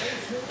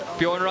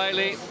 Bjorn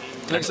Riley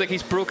looks like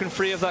he's broken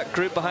free of that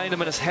group behind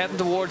him and is heading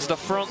towards the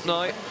front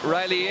now.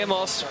 Riley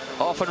Amos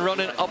off and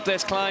running up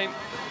this climb.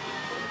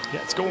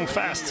 Yeah, it's going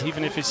fast,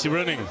 even if it's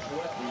running.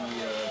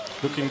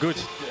 Looking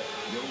good.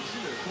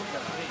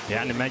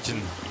 Yeah, and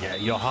imagine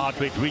your heart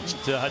rate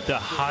reached the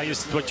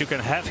highest what you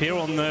can have here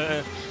on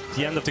the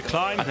end of the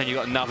climb. And then you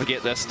got to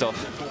navigate this stuff.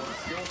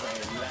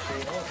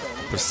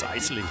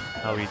 Precisely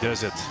how he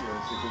does it.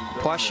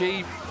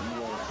 Boishy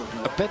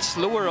a bit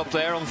slower up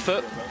there on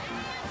foot.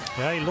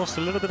 Yeah, he lost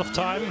a little bit of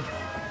time.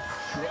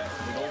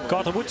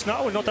 Carter Woods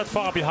now, not that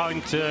far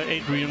behind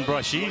Adrian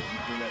Boishy.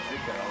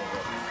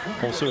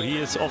 Also, he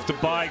is off the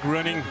bike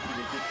running.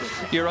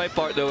 You're right,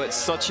 Bart, though. It's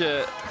such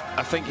a...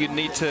 I think you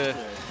need to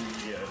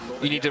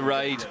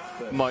ride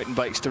mountain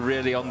bikes to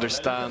really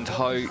understand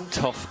how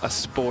tough a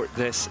sport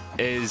this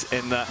is,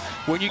 in that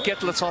when you get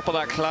to the top of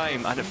that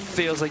climb and it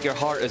feels like your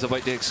heart is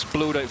about to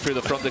explode out through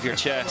the front of your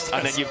chest,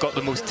 and then you've got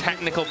the most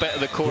technical bit of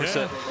the course.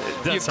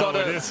 That's how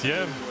it is,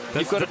 yeah.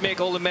 You've got to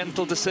make all the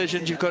mental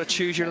decisions, you've got to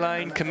choose your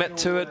line, commit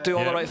to it, do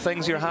all the right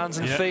things, your hands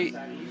and feet.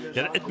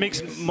 Yeah, it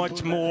makes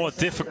much more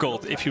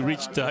difficult if you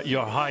reach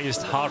your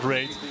highest heart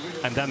rate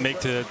and then make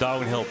the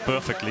downhill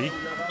perfectly.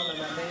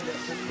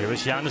 Here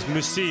is Janus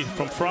Mussy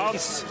from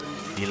France.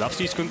 He loves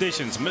these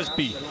conditions, must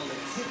be.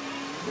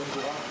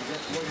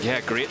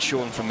 Yeah, great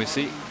showing from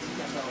Mussy.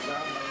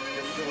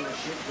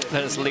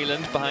 There's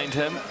Leland behind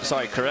him.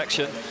 Sorry,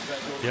 correction.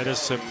 Yeah,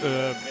 there's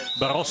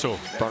Barroso.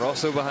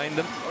 Barroso behind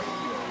him.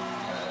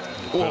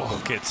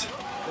 Oh, kid.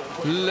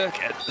 Look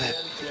at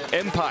the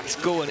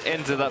impact going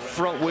into that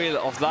front wheel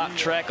of that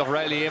Trek of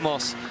Riley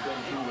Amos.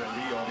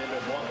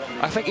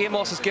 I think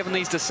Amos has given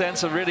these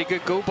descents a really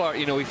good go, Bart.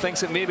 You know, he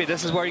thinks that maybe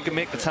this is where he can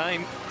make the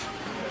time.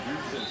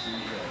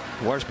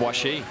 Where's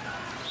Boishy?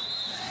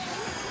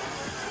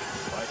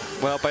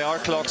 Well, by our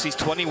clocks, he's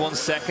 21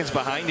 seconds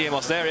behind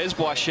Amos. There is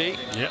Boishy.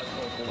 Yeah,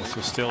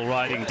 also still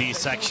riding these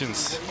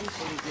sections,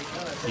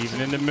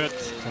 even in the mud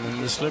and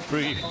in the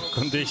slippery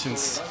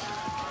conditions.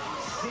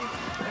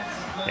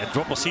 Yeah,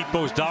 dropper seat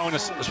goes down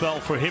as well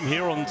for him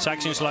here on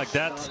sections like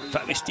that.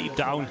 Very steep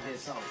down.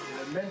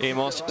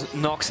 Amos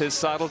knocks his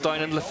saddle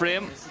down into the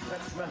frame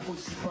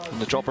on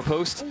the dropper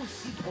post.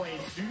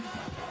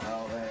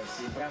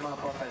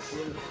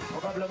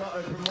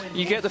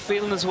 You get the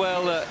feeling as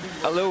well that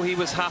although he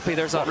was happy,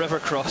 there's that river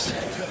cross.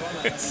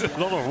 It's a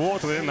lot of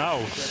water in now.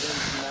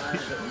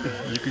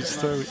 You could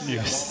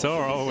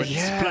sorrow and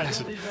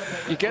splash.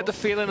 You get the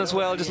feeling as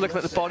well, just looking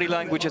at the body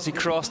language as he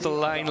crossed the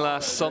line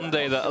last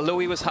Sunday, that although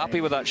he was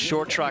happy with that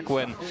short track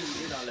win,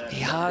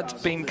 he had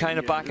been kind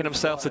of backing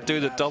himself to do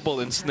the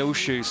double in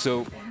snowshoe.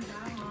 So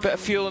a bit of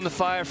fuel in the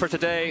fire for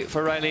today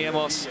for Riley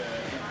Amos.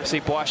 See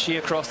Boishy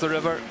across the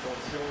river.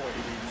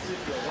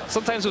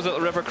 Sometimes with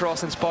little river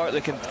crossings, Bart,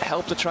 they can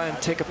help to try and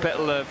take a bit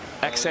of the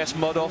excess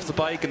mud off the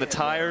bike and the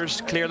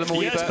tires, clear them a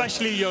wee bit.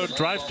 Especially your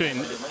drivetrain,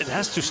 it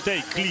has to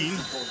stay clean.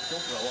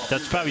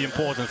 That's very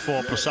important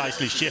for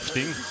precisely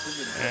shifting.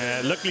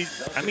 Luckily,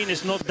 I mean,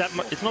 it's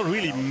not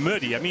really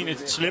muddy. I mean,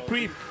 it's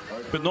slippery,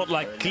 but not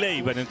like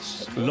clay when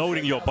it's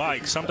loading your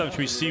bike. Sometimes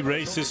we see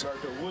races,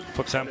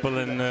 for example,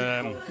 in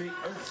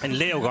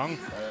Leogang.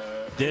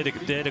 There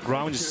the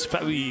ground is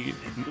very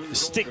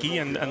sticky,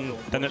 and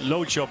then it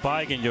loads your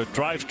bike and your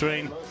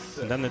drivetrain,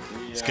 and then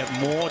it's get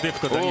more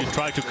difficult when you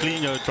try to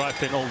clean your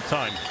drivetrain all the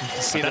time.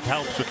 See that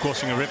helps with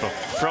crossing a river.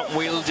 Front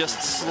wheel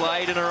just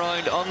sliding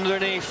around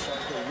underneath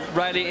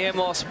Riley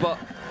Amos, but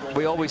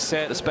we always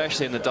say it,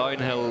 especially in the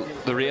downhill,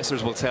 the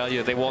racers will tell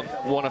you they want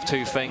one of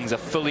two things: a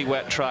fully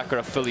wet track or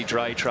a fully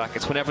dry track.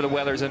 It's whenever the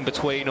weather's in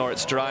between or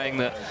it's drying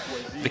that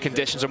the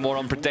conditions are more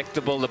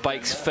unpredictable. The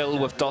bikes fill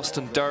with dust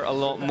and dirt a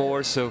lot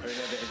more. So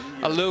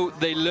although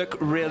they look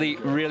really,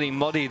 really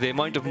muddy, the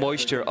amount of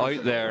moisture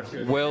out there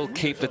will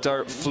keep the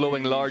dirt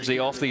flowing largely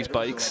off these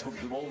bikes.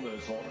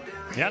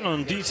 Yeah, and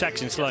on these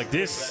sections like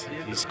this,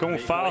 he's going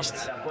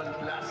fast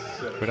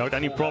without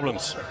any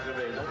problems.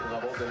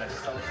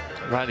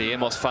 Randy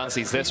Amos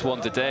fancies this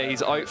one today.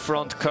 He's out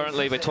front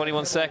currently by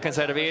 21 seconds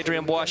ahead of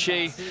Adrien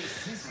Boissy.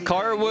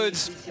 Carter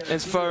Woods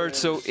is third,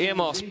 so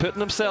Amos putting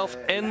himself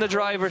in the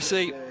driver's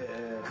seat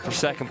for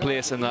second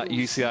place in that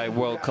UCI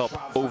World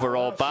Cup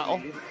overall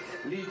battle.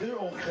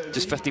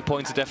 Just 50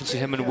 points of difference to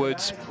him and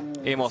Woods.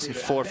 Amos in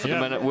fourth for the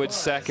minute, Woods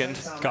second.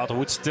 Carter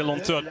Woods still on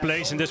third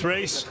place in this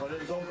race.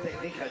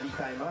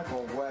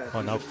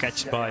 Oh, now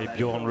catched by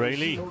Bjorn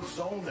Rayleigh.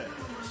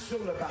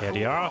 Here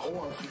they are.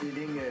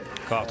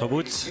 Carter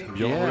Woods,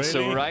 Bjorn Rayleigh.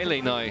 So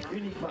Riley now.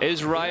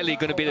 Is Riley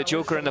going to be the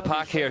joker in the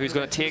pack here, who's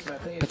going to take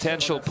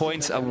potential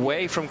points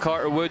away from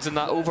Carter Woods in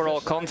that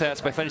overall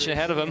contest by finishing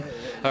ahead of him?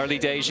 Early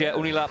days yet,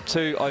 only lap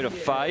 2 out of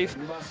 5.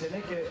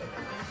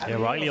 Yeah,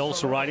 Riley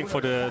also riding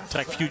for the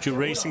Track Future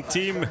Racing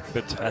team,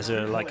 but as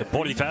like a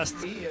body vest,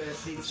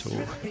 so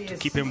to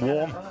keep him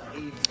warm.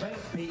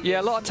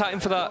 Yeah, a lot of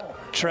time for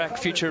that Track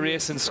Future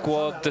Racing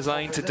squad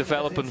designed to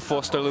develop and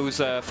foster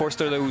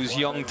those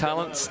young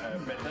talents.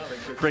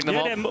 Bring them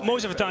up.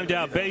 Most of the time they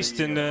are based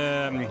in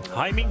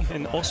Heiming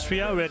in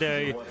Austria, where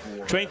they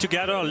train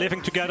together,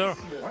 living together,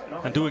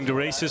 and doing the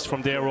races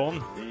from there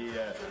on.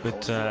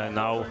 But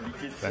now,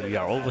 when we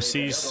are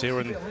overseas,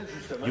 here in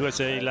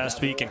USA last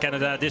week and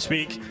Canada this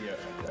week,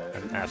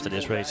 and after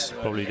this race,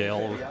 probably they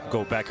all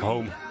go back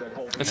home.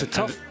 It's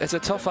a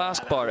tough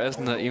ask, Bart,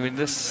 isn't it? I mean,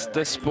 this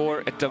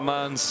sport, it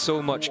demands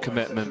so much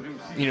commitment,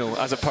 you know,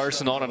 as a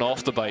person on and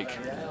off the bike.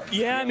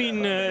 Yeah, I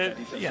mean,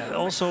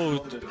 also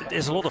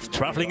there's a lot of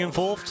traveling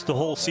involved the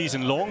whole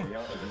season long.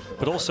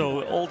 But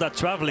also all that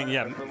traveling,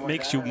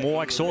 makes you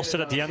more exhausted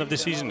at the end of the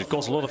season. It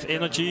costs a lot of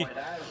energy,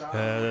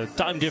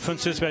 time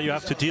differences where you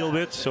have to deal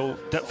with. So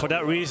for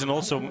that reason,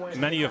 also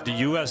many of the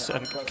US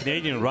and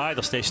Canadian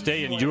riders, they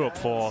stay in Europe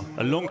for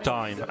a long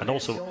time. And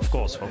also, of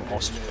course, from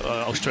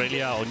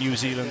Australia or New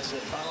Zealand.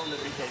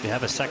 They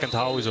have a second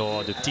house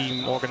or the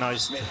team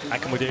organized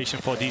accommodation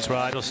for these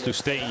riders to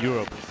stay in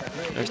Europe.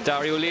 There's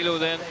Dario Lillo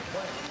then.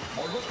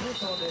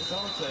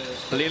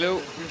 Lillo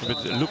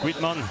with Luke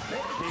Whitman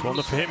in front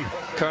of him.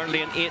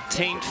 Currently in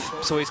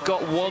 18th, so he's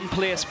got one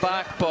place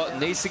back, but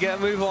needs to get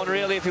a move on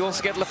really if he wants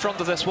to get to the front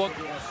of this one.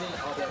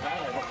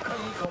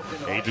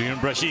 Adrien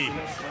Boissy,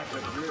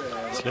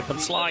 slip and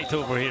slide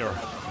over here.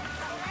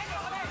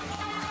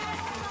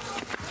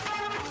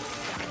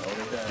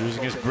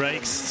 Using his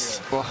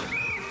brakes. Oh.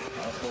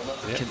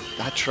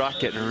 That track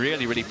getting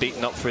really, really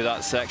beaten up through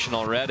that section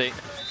already.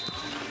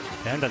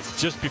 And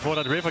that's just before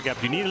that river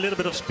gap. You need a little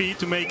bit of speed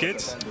to make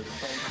it.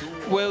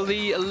 Will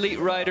the elite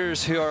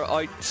riders who are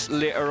out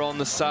later on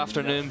this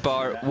afternoon,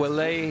 Bart, will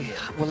they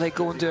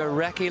go and do a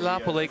recce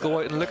lap? Will they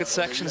go out and look at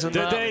sections and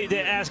that? They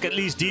ask at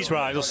least these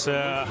riders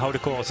how the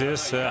course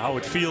is, how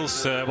it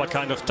feels, what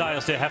kind of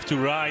tires they have to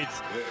ride.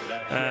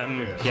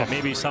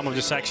 Maybe some of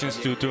the sections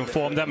to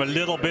inform them a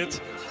little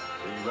bit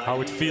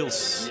how it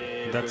feels.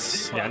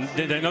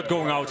 They're not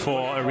going out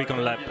for a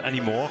recon lap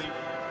anymore.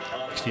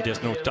 Actually,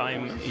 there's no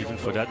time even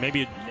for that.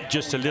 Maybe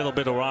just a little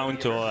bit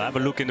around or have a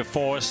look in the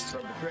forest.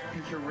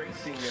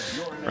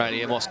 Right,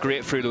 Amos,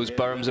 great through those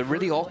berms. They're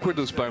really awkward,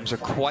 those berms. They're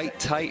quite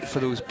tight for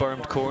those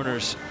bermed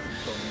corners.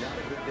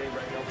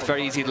 It's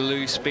very easy to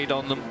lose speed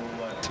on them,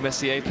 to miss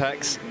the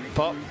apex.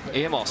 But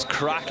Amos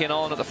cracking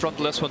on at the front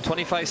of this one.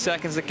 25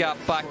 seconds the gap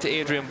back to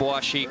Adrien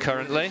Boissy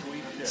currently.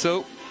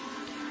 So,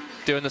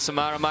 doing the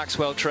Samara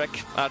Maxwell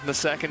trick, adding a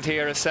second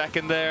here, a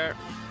second there.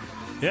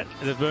 Yeah,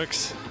 it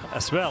works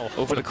as well.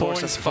 Over the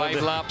course of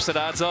 5 laps, it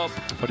adds up.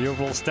 For the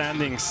overall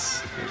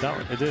standings,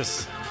 it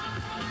is.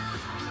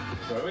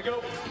 There we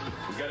go.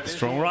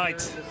 Strong ride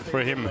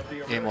for him.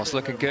 Amos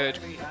looking good.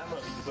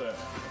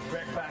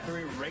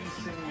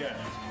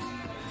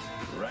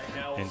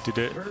 Into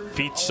the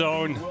feed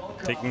zone,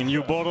 taking a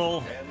new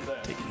bottle,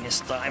 taking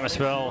his time as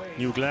well.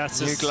 New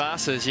glasses. New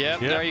glasses, yeah.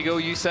 There you go.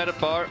 You said it,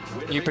 Bart.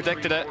 You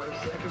predicted it.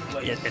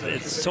 Yeah,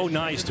 it's so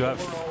nice to have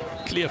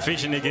clear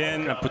vision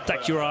again and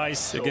protect your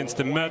eyes against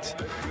the mud.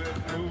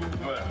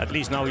 At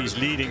least now he's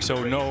leading,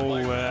 so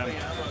no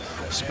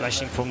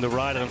splashing from the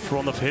rider in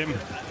front of him.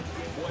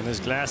 And his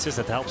glasses,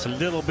 that helps a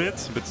little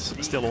bit, but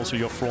still also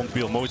your front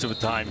wheel most of the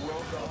time.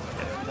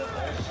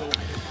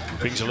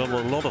 Brings a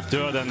lot of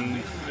dirt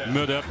and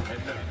mud up.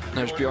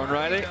 There's Bjorn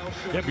Riley.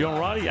 Yeah, Bjorn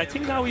Riley. I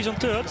think now he's on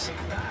third.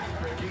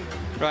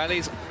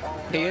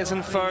 He is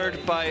in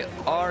third by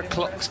our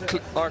clocks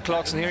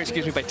in here,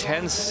 excuse me, by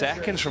 10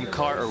 seconds from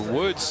Carter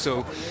Woods.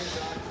 So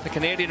the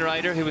Canadian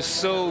rider who was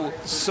so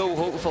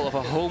hopeful of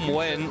a home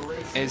win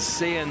is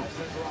seeing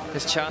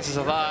his chances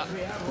of that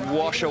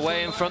wash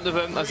away in front of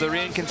him as the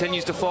rain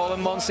continues to fall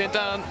in Mont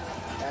Sainte-Anne.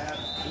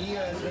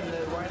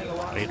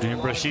 Adrian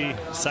Brachy,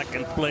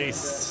 second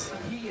place.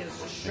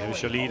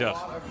 Here's your leader.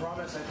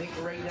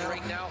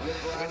 Right now,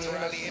 with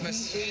Riley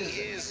Amos, he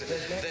is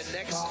the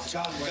next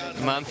top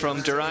gun. Man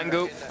from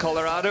Durango,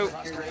 Colorado.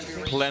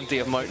 Plenty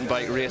of mountain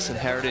bike racing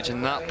heritage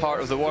in that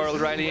part of the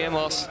world, Riley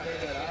Amos.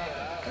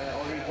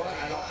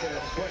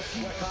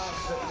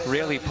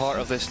 Really part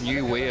of this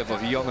new wave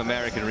of young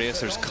American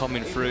racers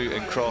coming through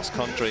in cross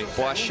country.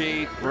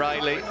 Boishy,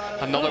 Riley,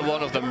 another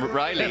one of them.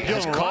 Riley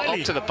has caught up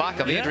to the back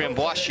of Adrian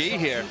Boishy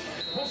here.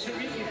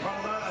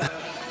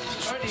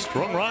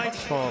 Strong ride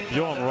for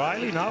Bjorn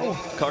Riley now.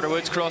 Carter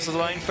Woods crosses the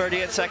line,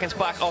 38 seconds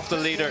back off the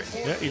leader.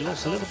 Yeah, he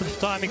lost a little bit of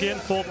time again,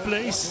 4th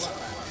place.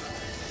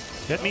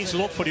 That means a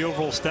lot for the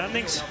overall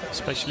standings,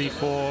 especially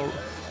for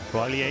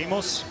Riley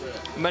Amos.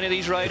 Many of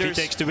these riders, if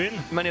he takes the win.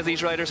 Many of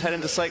these riders head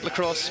into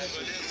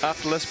cyclocross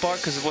after this part,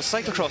 because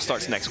cyclocross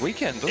starts next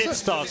weekend, doesn't it? It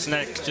starts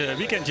next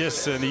weekend,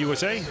 just in the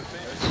USA.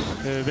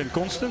 Win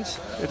Constant.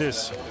 It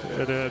is.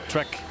 The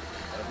track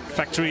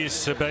factory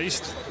is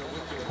based.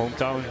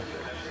 Hometown.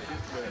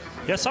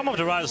 Yeah, some of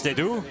the riders they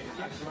do.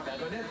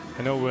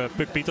 I know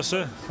Puk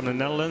Pietersen from the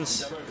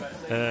Netherlands.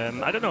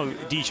 I don't know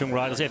these young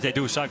riders if they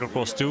do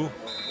cyclocross too.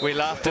 We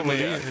laughed at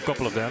a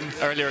couple of them.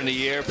 Earlier in the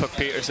year, Puk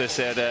Pietersen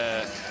said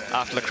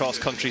after the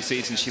cross-country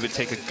season she would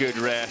take a good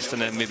rest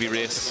and then maybe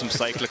race some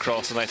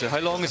cyclocross. And I said, how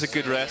long is a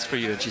good rest for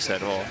you? And she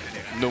said, oh,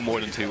 no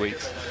more than 2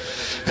 weeks.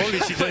 Only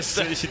she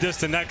does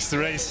the next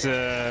race, she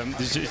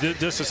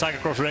does the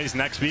cyclocross race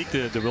next week,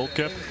 the World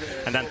Cup,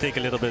 and then take a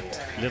little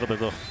bit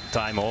of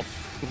time off.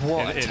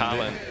 What a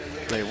talent!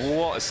 Like,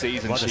 what a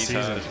season she's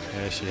had.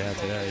 Yeah, she had.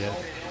 Yeah.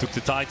 Took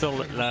the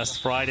title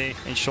last Friday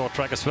in short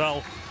track as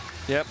well.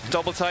 Yep,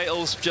 double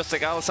titles, just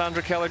like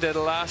Alessandra Keller did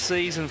last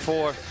season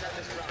for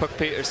Puk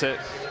Pietersen.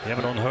 Yeah,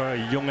 but on her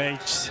young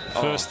age,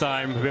 first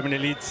time Women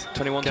Elite.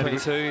 21,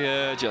 22,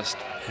 yeah, just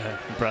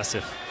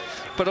impressive.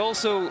 But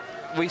also,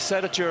 we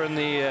said it during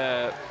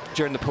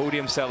the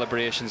podium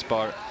celebrations,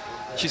 Bart.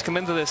 She's come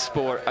into this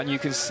sport, and you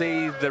can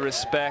see the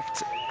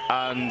respect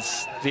and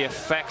the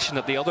affection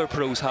that the other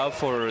pros have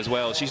for her as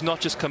well. She's not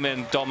just come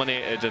in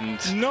dominated and...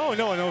 No.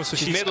 So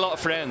she's made a lot of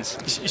friends.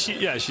 She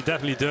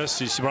definitely does.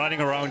 She's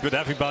riding around with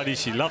everybody.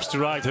 She loves to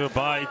ride her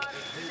bike.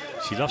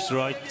 She loves to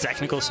ride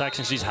technical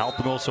sections. She's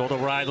helping also other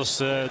riders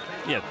to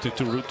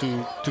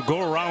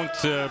go around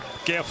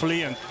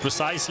carefully and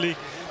precisely.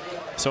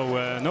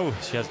 So, no,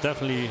 she has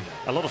definitely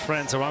a lot of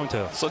friends around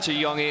her. Such a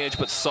young age,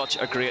 but such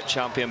a great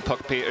champion,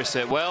 Puk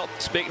Pietersen. Well,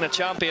 speaking of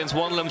champions,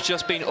 one of them's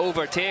just been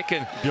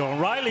overtaken. Bjorn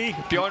Riley.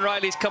 Bjorn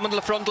Riley's coming to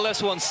the front of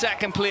this one,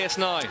 2nd place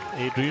now.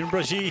 Adrian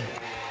Brachy.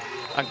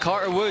 And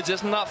Carter Woods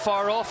isn't that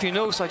far off, you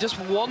know, so I just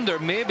wonder,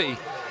 maybe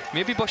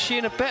Brachy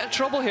in a bit of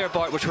trouble here,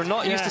 Bart, which we're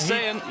not used to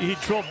saying. He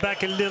dropped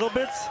back a little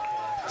bit.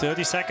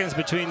 30 seconds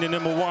between the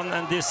 #1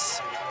 and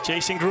this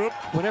chasing group.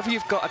 Whenever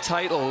you've got a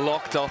title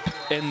locked up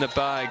in the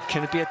bag,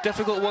 can it be a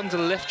difficult one to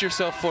lift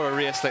yourself for a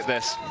race like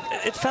this?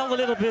 It felt a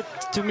little bit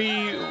to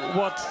me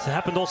what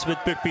happened also with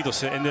Puk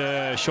Pietersen in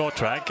the short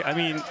track. I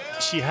mean,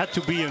 she had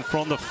to be in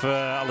front of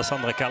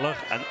Alessandra Keller,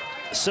 and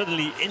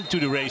suddenly into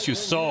the race you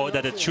saw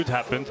that it should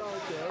happen,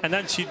 and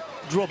then she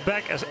dropped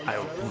back as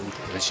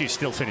she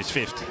still finished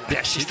 5th.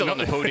 Yeah, she's still on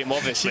the podium,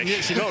 obviously.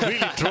 she not really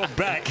dropped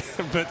back,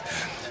 but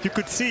you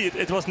could see it.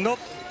 It was not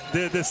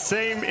the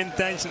same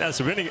intention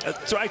as winning,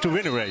 try to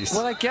win a race.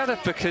 Well, I get it,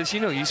 because, you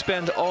know, you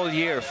spend all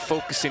year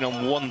focusing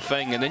on one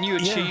thing, and then you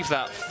achieve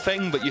that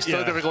thing, but you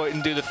still got to go out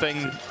and do the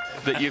thing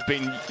that you've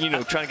been, you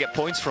know, trying to get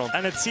points from.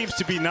 And it seems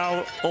to be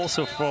now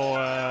also for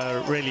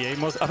Riley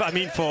Amos,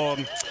 for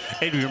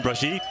Adrian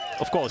Brachy.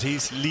 Of course,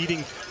 he's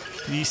leading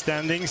these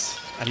standings,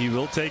 and he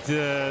will take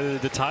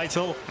the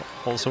title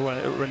also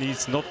when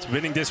he's not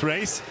winning this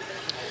race.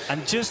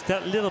 And just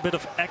that little bit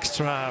of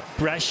extra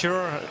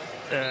pressure,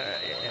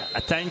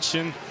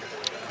 attention.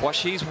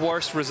 Boishy's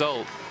worst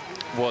result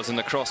was in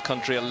the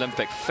cross-country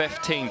Olympic,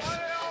 15th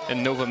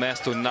in Novo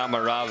Mesto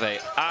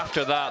Namarave.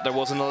 After that, there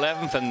was an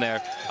 11th in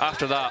there.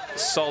 After that,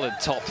 solid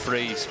top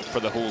 3s for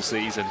the whole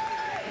season,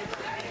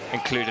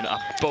 including a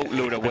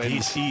boatload of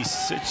wins. He's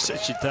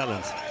such a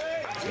talent.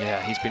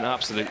 Yeah, he's been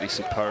absolutely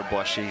superb,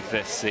 Boishy,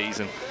 this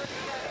season.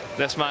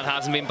 This man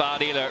hasn't been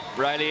bad either.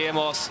 Riley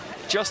Amos,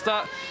 just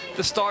that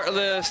the start of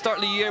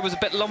the year was a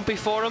bit lumpy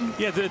for him.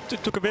 Yeah, it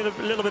took a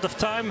little bit of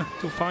time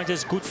to find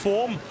his good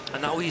form,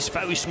 and now he's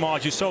very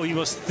smart. You saw he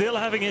was still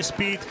having his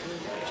speed,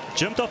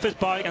 jumped off his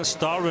bike and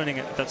start running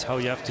it. That's how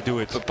you have to do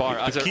it. But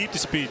Bart, to keep the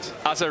speed.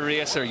 As a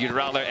racer, you'd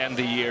rather end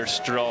the year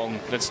strong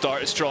than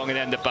start it strong and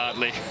end it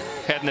badly,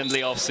 heading into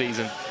the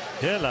off-season.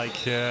 Yeah,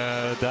 like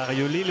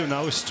Dario Lilu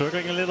now is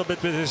struggling a little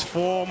bit with his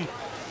form.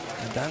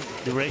 And then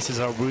the races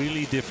are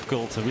really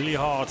difficult, really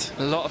hard.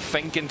 A lot of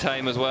thinking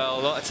time as well,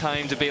 a lot of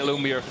time to be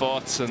alone with your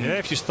thoughts. And yeah,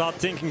 if you start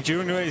thinking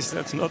during the race,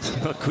 that's not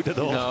good at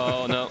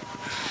all. No.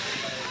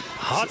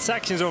 Hard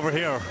sections over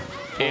here.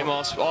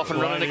 Amos off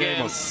and running again.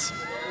 Amos.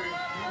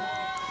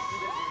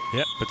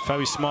 Yeah, but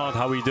very smart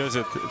how he does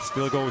it. It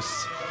still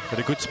goes with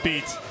a good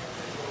speed.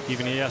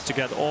 Even he has to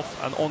get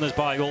off and on his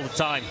bike all the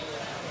time.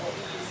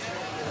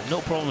 And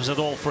no problems at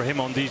all for him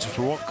on these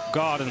rock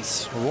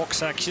gardens, rock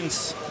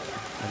sections.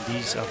 And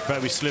these are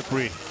very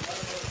slippery.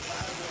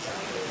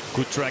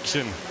 Good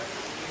traction.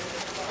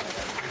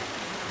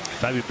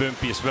 Very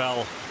bumpy as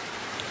well.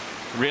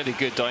 Really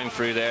good down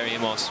through there,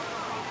 Amos.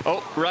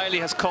 Oh, Riley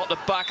has caught the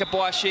back of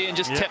Boischet and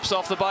just tips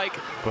off the bike.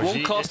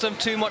 Won't cost him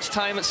too much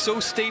time. It's so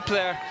steep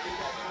there.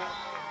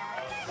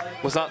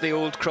 Was that the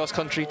old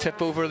cross-country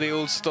tip over the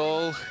old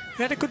stall?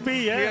 Yeah, it could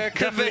be, yeah. Yeah, it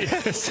could be.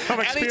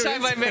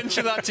 Anytime I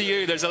mention that to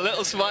you, there's a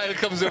little smile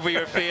comes over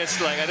your face.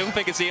 Like, I don't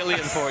think it's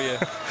alien for you.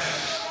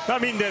 I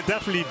mean, they're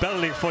definitely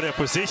battling for their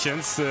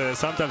positions.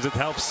 Sometimes it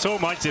helps so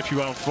much if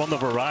you are in front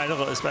of a rider,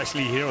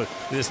 especially here.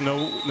 There's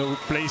no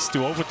place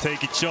to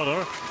overtake each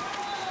other.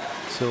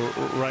 So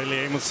Riley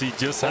Amos, he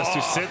just has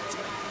to sit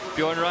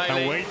Bjorn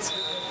Riley and wait.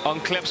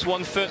 Unclips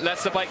one foot,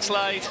 lets the bike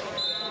slide.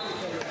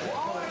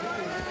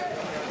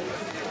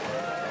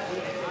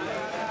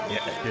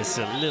 Yeah, there's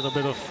a little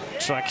bit of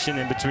traction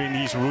in between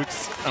these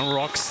roots and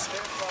rocks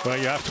where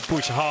you have to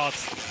push hard.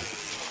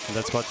 And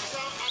that's what...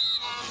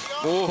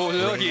 Oh,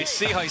 look, you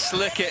see how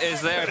slick it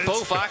is there.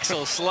 Both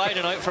axles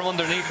sliding out from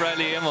underneath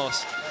Riley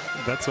Amos.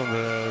 That's on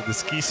the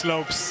ski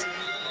slopes,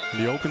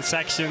 the open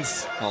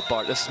sections. Oh,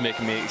 Bart, this is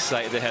making me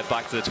excited to head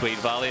back to the Tweed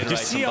Valley and ride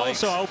some bikes. You see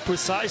also how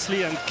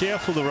precisely and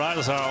careful the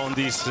riders are on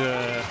these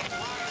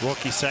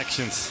rocky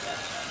sections.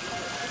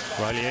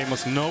 Riley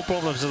Amos, no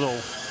problems at all.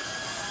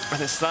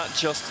 And it's that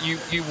just,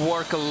 you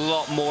work a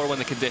lot more when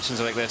the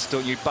conditions are like this,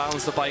 don't you?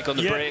 Balance the bike on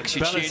the brakes,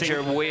 you change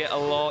your weight a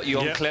lot, you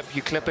unclip,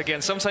 you clip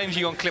again. Sometimes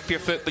you unclip your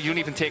foot, but you don't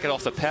even take it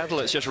off the pedal.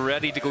 It's just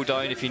ready to go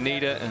down if you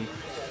need it. And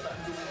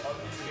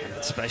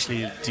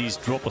especially these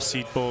dropper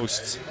seat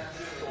posts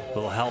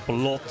will help a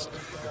lot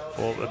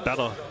for a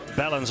better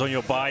balance on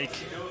your bike.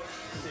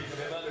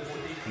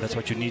 And that's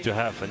what you need to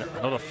have. And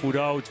another foot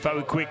out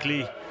very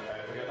quickly,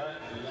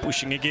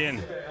 pushing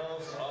again,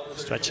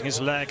 stretching his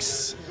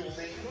legs.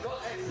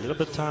 A little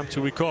bit of time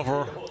to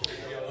recover.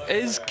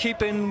 Is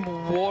keeping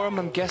warm,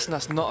 I'm guessing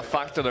that's not a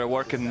factor. They're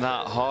working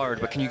that hard,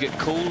 but can you get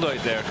cold out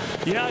there?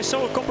 Yeah, I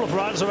saw a couple of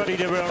riders already.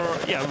 They were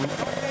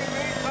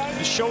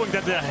showing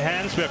that their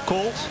hands were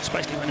cold,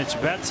 especially when it's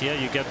wet. Yeah,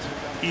 you get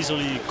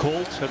easily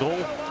cold at all.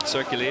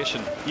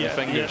 Circulation, your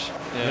fingers.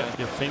 Yeah,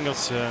 your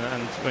fingers,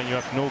 and when you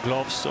have no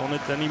gloves on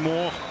it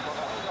anymore,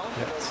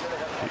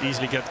 you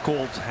easily get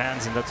cold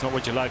hands, and that's not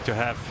what you like to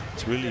have.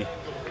 It's really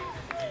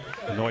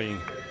annoying.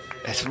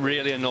 It's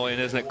really annoying,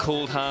 isn't it?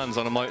 Cold hands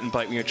on a mountain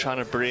bike when you're trying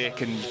to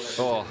brake, and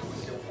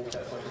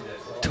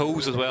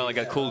toes as well. I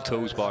get cold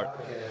toes, Bart.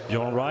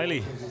 Bjorn Riley,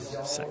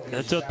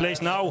 third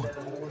place now,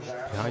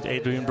 behind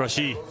Adrian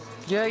Brachy.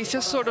 Yeah, he's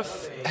just sort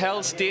of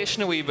held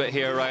station a wee bit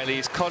here, Riley.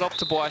 He's caught up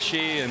to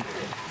Boischet, and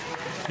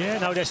yeah,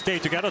 now they stay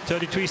together,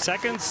 33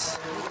 seconds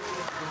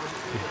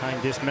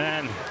behind this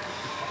man.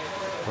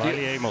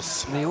 Riley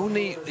Amos. The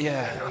only,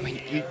 I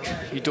mean,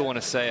 you don't want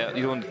to say it,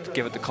 you don't want to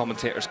give it the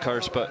commentator's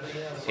curse, but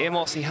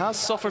Amos, he has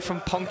suffered from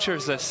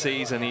punctures this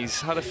season.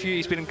 He's had a few,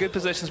 he's been in good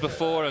positions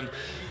before, and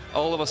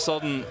all of a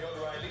sudden,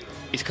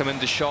 he's come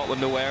into shot with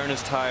no air in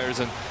his tyres,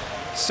 and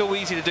so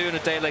easy to do in a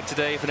day like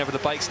today whenever the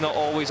bike's not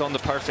always on the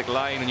perfect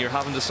line and you're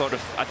having to sort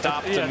of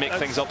adapt and make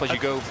things up as you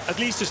go. At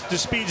least the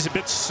speed is a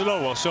bit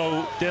slower,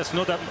 so there's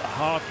not that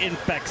hard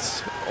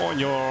impacts on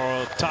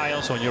your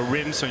tires, on your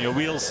rims, on your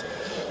wheels.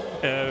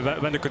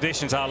 When the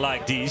conditions are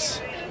like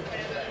these.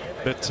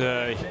 But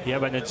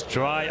when it's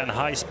dry and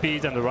high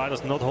speed and the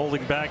rider's not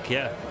holding back,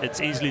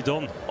 it's easily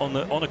done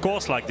on a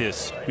course like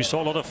this. We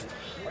saw a lot of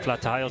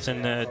flat tires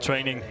in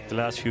training the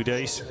last few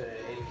days.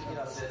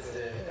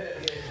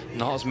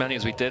 Not as many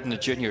as we did in the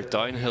junior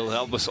downhill.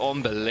 That was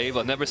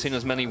unbelievable. I've never seen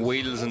as many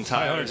wheels and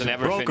tires and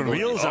everything. Broken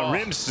wheels and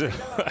rims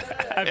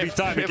every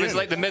time. It was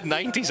like the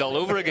mid-90s all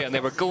over again. They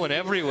were going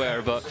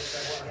everywhere. But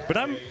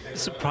I'm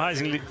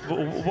surprisingly,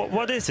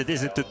 what is it?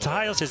 Is it the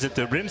tires? Is it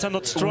the rims are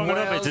not strong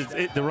enough? Is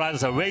it the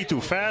riders are way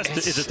too fast?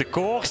 Is it the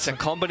course? It's a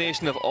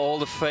combination of all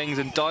the things.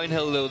 And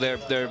downhill, though,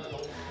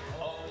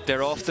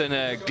 they're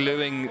often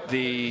gluing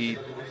the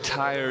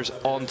tires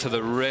onto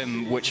the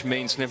rim, which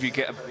means whenever you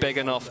get a big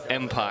enough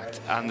impact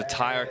and the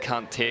tire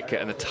can't take it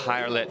and the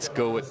tire lets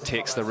go, it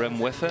takes the rim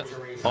with it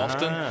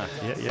often.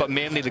 But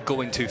mainly the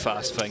going too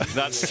fast thing.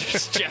 That's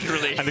just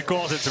generally. And of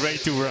course it's way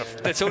too rough.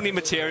 It's only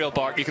material,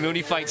 Bart. You can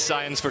only fight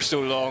science for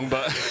so long,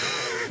 but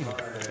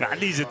at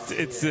least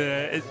it's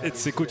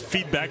a good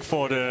feedback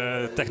for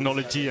the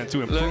technology and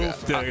to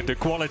improve the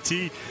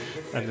quality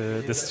and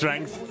the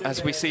strength.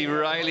 As we see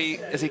Riley,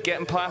 is he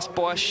getting past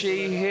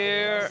Boischet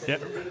here?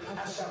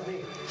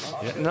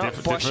 No,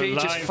 Boischet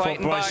just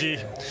fighting back.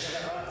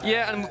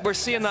 Yeah, and we're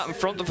seeing that in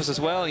front of us as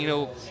well. You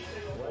know,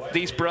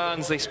 these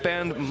brands, they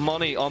spend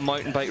money on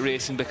mountain bike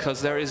racing because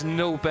there is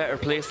no better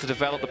place to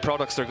develop the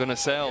products they're going to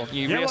sell.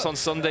 You race on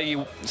Sunday,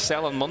 you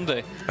sell on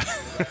Monday.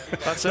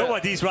 That's it.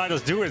 What these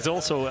riders do is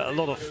also a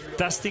lot of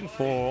testing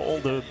for all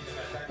the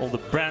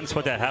brands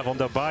what they have on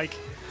their bike,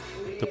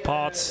 the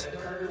parts.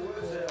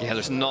 Yeah,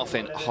 there's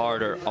nothing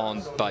harder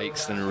on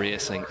bikes than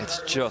racing.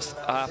 It's just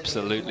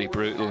absolutely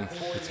brutal.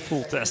 It's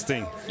full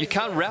testing. You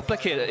can't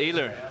replicate it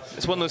either.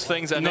 It's one of those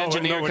things that an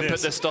engineer can put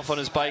this stuff on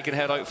his bike and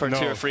head out for a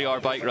 2 or 3 hour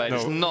bike ride.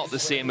 It's not the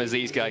same as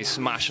these guys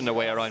smashing their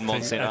way around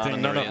Mont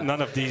Sainte-Anne. I think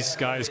none of these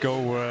guys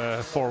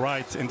go for a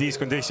ride in these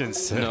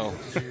conditions. No,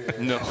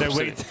 no. They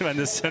wait when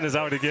the sun is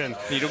out again.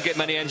 You don't get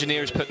many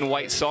engineers putting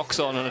white socks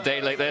on a day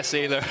like this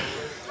either.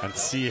 And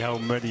see how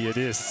muddy it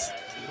is.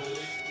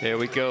 Here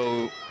we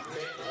go.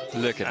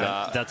 Look at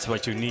that. That's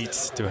what you need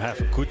to have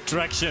good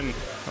traction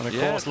on a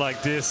course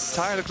like this.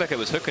 Tyre looked like it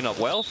was hooking up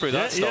well through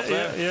that stuff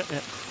there.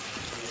 Yeah.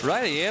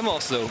 Riley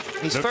Amos, though,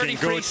 he's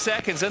 33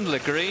 seconds into the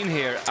green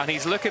here, and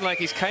he's looking like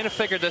he's kind of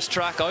figured this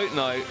track out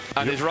now,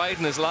 and he's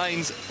riding his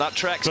lines. That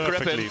track's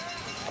gripping.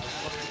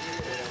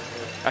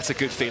 That's a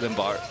good feeling,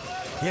 Bart.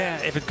 Yeah,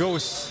 if it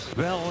goes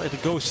well, if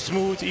it goes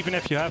smooth, even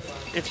if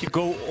you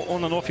go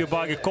on and off your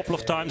bike a couple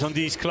of times on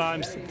these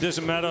climbs,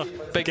 doesn't matter.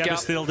 Big gap gap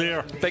is still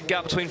there. Big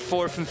gap between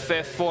 4th and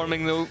 5th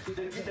forming, though.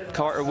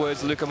 Carter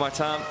Woods, Luca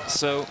Martin.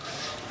 So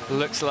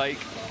looks like,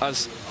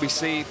 as we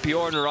see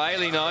Bjorn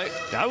Riley now.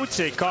 I would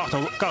say Carter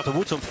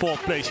Woods on 4th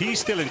place. He's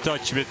still in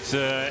touch with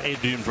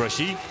Adrian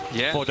Brachy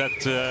for that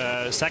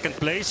 2nd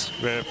place,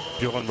 where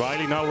Bjorn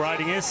Riley now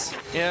riding is.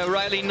 Yeah,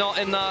 Riley not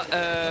in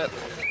that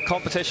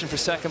competition for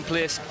 2nd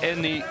place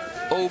in the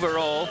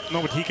overall.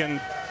 No, but he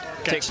can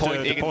take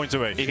points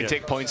away. He can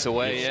take points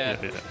away,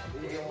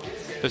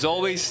 There's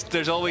always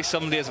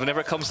some days, whenever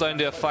it comes down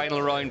to a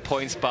final round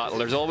points battle,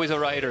 there's always a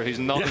rider who's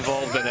not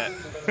involved in it,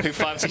 who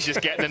fancies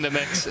just getting in the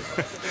mix.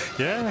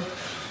 Yeah.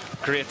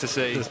 Great to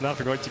see. There's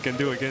nothing what you can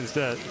do against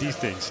these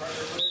things.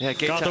 Yeah,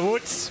 Carter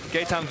Woods.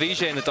 Gaetan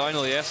Vijay in the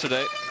downhill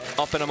yesterday,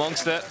 up in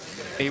amongst it.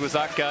 He was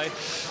that guy.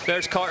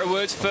 There's Carter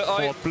Woods, foot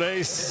out. 4th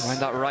place. When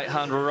that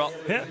right-hand rut.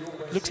 Yeah,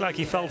 looks like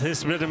he felt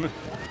his rhythm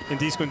in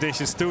these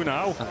conditions too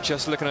now. I'm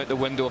just looking out the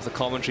window of the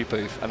commentary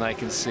booth, and we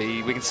can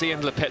see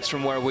into the pits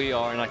from where we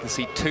are, and I can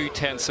see 2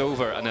 tenths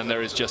over, and then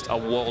there is just a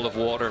wall of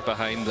water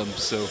behind them.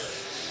 So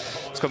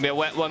it's going to be a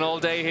wet one all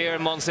day here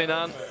in Mont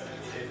Sainte-Anne.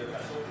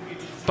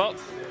 But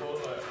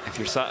if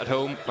you're sat at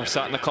home or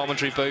sat in the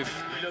commentary booth,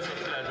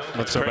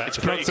 it's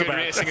pretty good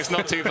racing. It's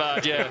not too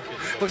bad, yeah.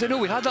 Well, I know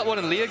we had that one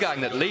in Leogang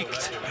that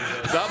leaked.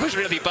 That was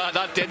really bad.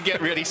 That did get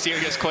really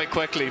serious quite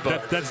quickly.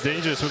 But that's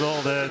dangerous with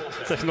all the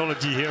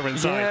technology here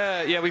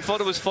inside. Yeah, we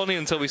thought it was funny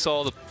until we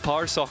saw the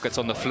power sockets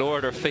on the floor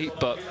at our feet.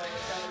 But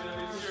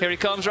here he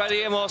comes,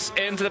 Riley Amos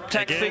into the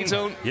tech-free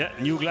zone. Yeah,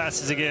 new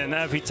glasses again,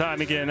 every time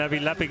again, every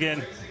lap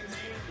again.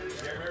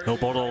 No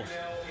bottle.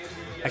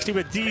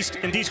 Actually,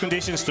 in these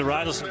conditions, the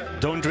riders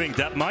don't drink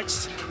that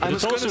much. I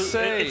was going to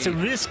say, it's a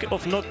risk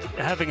of not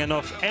having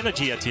enough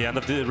energy at the end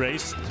of the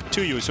race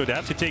to use, so they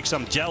have to take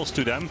some gels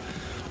to them.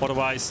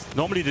 Otherwise,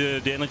 normally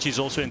the energy is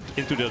also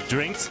into their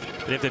drinks,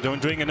 but if they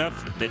don't drink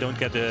enough, they don't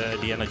get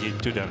the energy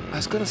to them. I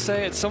was going to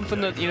say, it's something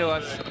that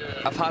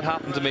I've had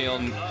happen to me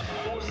on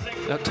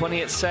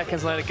 28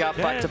 seconds now to gap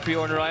back to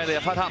Bjorn Riley.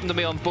 I've had happen to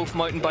me on both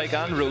mountain bike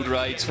and road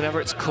rides. Whenever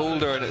it's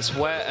colder and it's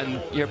wet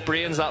and your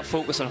brain's that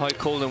focused on how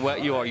cold and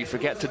wet you are, you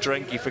forget to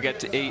drink, you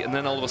forget to eat, and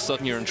then all of a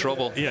sudden you're in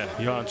trouble. Yeah,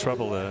 you are in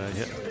trouble.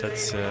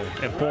 That's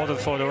important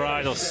for the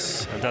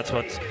riders, and that's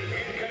what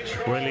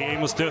Riley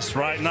Amos does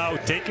right now,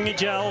 taking a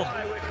gel.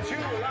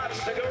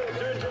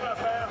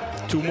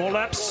 2 more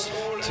laps.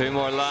 2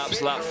 more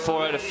laps, lap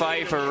 4 out of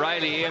 5 for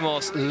Riley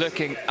Amos,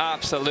 looking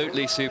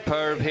absolutely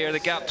superb here. The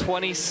gap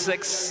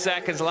 26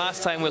 seconds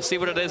last time. We'll see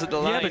what it is at the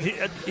line.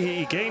 Yeah, but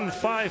he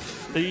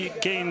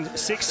gained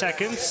 6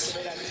 seconds.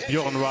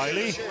 Bjorn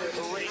Riley.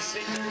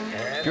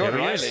 Bjorn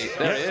Riley,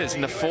 there it is,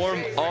 in the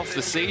form of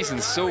the season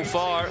so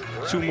far.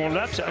 2 more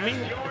laps. I mean,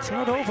 it's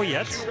not over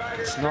yet.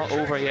 It's not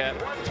over yet.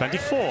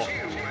 24.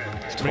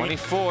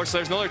 24, so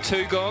there's another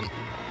 2 gone.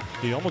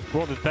 He almost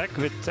brought it back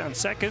with 10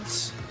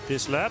 seconds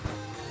this lap.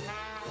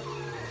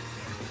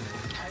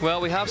 Well,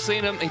 we have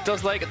seen him. He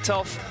does like it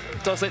tough,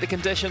 does like the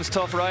conditions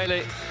tough,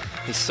 Riley.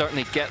 He's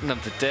certainly getting them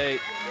today.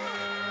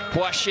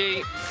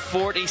 Boishy,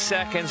 40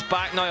 seconds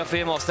back now of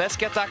Amos. Let's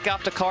get that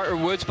gap to Carter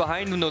Woods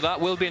behind him, though. That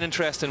will be an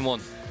interesting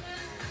one.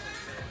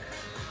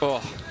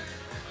 Oh,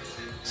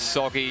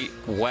 soggy,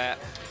 wet.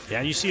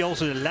 Yeah, you see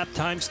also the lap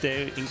times,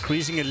 they're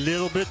increasing a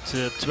little bit.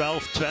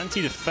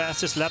 12:20, the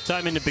fastest lap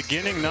time in the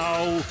beginning.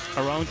 Now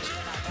around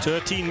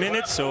 13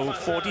 minutes, so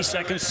 40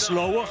 seconds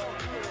slower.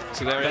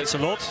 So that's a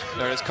lot.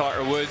 There is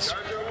Carter Woods.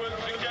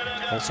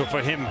 Also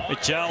for him, a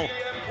gel.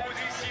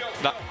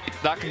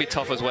 That can be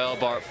tough as well,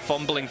 Bart.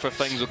 Fumbling for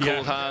things with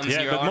cold hands.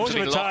 Yeah, your but arms most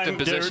of the time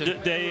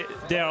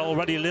they are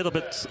already a little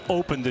bit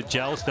open, the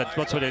gels. That's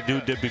what they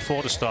do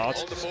before the start,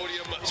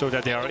 so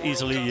that they are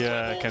easily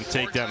can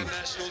take them.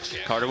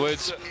 Carter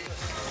Woods,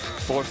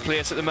 4th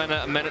place at the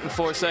minute, 1 minute and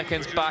 4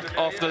 seconds back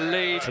off the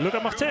lead. Look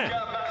at Martin.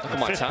 Look at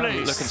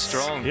Martin, looking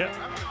strong. Yeah,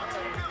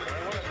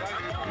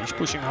 he's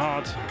pushing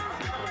hard.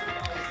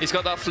 He's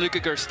got that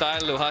Flukiger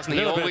style, though, hasn't he?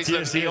 He always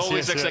looks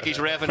like he's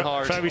revving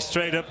hard. Very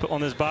straight up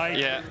on his bike,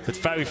 yeah, but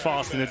very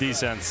fast in the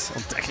descents,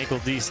 on technical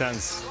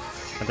descents.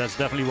 And that's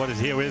definitely what it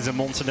here is in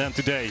Mont Sainte-Anne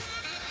today.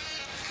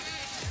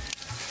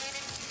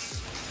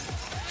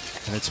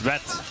 And it's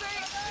wet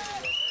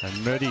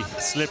and muddy,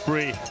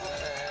 slippery.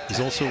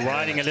 He's also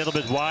riding a little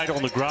bit wider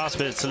on the grass,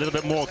 but it's a little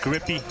bit more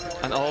grippy.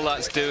 And all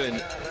that's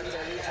doing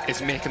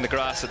is making the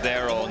grass that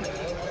they're on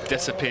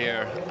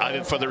disappear.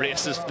 And for the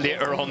races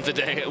later on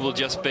today, it will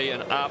just be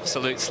an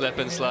absolute slip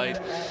and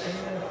slide.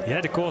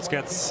 Yeah, the course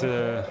gets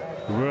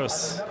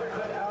worse.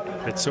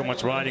 With so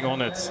much riding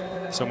on it,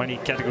 so many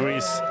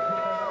categories.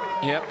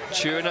 Yep,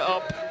 chewing it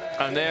up.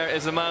 And there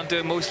is the man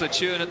doing most of the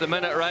chewing at the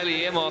minute,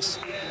 Riley Amos.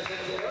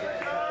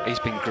 He's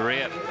been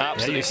great,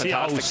 absolutely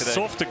fantastic today. See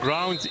how soft the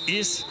ground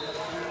is,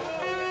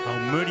 how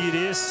muddy it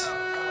is.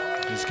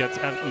 It's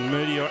getting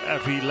muddier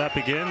every lap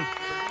again.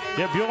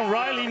 Yeah, Bjorn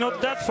Riley not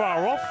that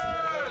far off.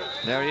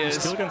 There he is.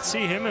 You still can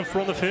see him in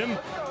front of him.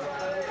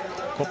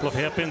 A couple of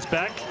hairpins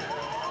back.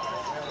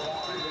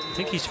 I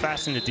think he's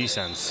fast in the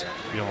descents,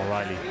 Bjorn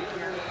Riley.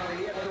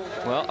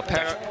 Well, a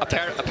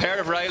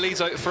pair of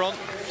Rileys out front.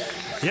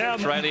 Yeah,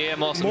 Riley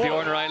Amos and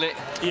Bjorn Riley.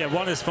 Yeah,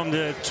 one is from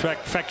the Track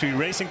Factory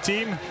Racing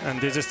team,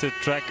 and this is the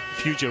Track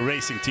Future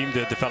Racing team,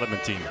 the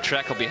development team.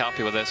 Trek will be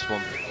happy with this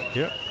one.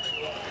 Yeah.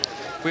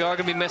 We are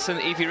going to be missing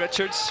Evie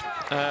Richards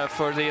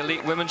for the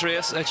elite women's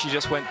race, and she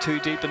just went too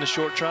deep in the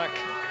short track.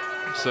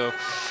 So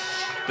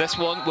this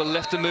one will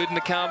lift the mood in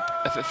the camp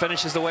if it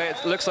finishes the way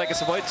it looks like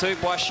it's about to.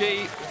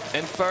 Boishy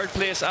in third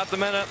place at the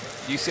minute.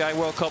 UCI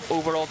World Cup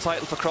overall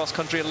title for cross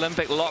country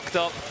Olympic locked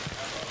up.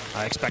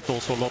 I expect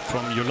also a lot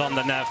from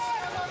Jolanda Neff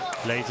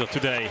later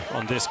today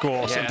on this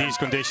course in these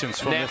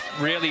conditions. Neff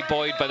really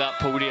buoyed by that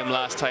podium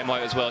last time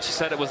out as well. She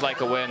said it was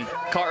like a win.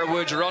 Carter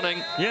Woods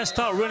running. Yeah,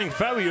 start running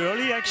very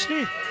early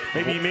actually.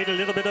 Maybe he made a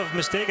little bit of a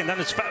mistake, and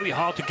then it's very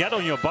hard to get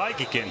on your bike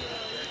again.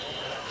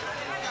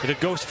 But it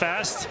goes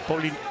fast,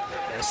 probably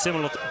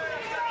similar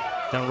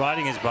than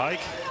riding his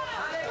bike.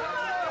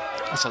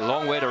 That's a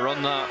long way to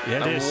run that.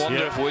 Yeah, I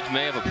wonder if Woods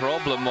may have a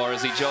problem, or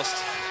is he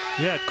just...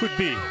 Yeah, it could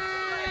be.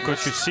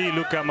 Because you see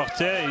Luca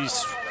Martin,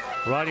 he's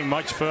riding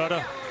much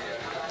further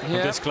on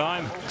this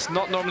climb. It's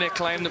not normally a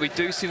climb that we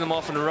do see them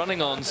often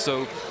running on,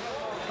 so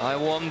I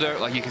wonder,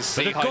 like you can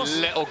see how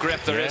little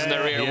grip there is in the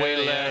rear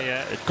wheel there.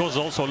 Yeah, it costs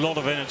also a lot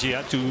of energy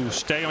to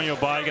stay on your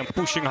bike and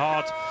pushing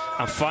hard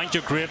and find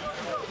your grip.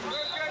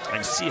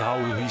 And see how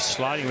he's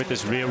sliding with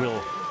this rear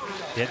wheel.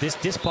 Yeah,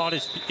 this part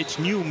it's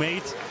new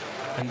made,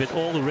 and with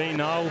all the rain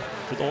now,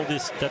 with all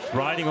that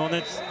riding on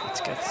it,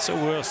 it gets so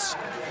worse.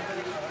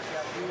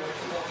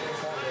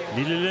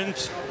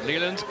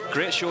 Lilleland,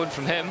 great showing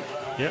from him.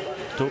 Yeah,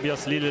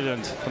 Tobias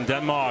Lilleland from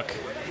Denmark,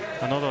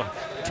 another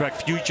Track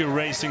Future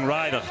Racing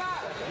rider.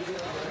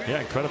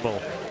 Yeah,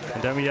 incredible.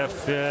 And then we have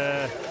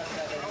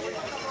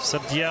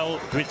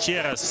Sabdiel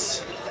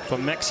Gutierrez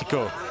from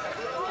Mexico.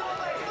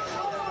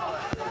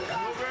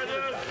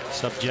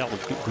 Sabdiel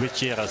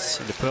Gutierrez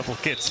in the purple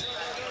kit.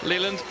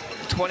 Leland,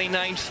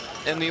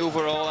 29th in the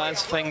overall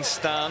as things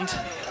stand.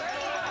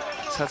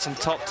 He's had some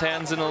top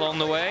 10s in along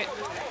the way.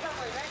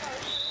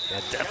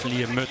 Yeah,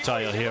 definitely a mud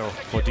tire here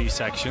for these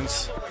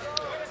sections.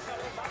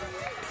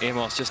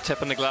 Amos just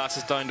tipping the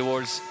glasses down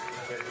towards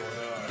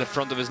the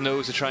front of his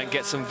nose to try and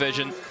get some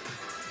vision.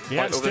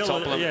 Yeah, right over the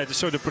top of him. Yeah,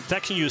 so the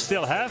protection you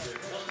still have,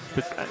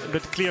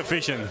 but clear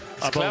vision.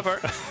 It's clever.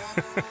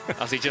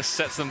 As he just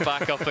sets them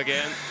back up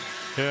again.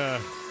 Yeah.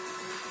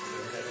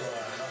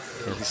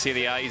 You can see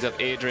the eyes of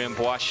Adrian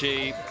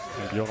Boishy.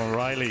 And Bjorn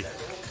Riley.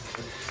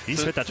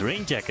 He's with that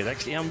rain jacket.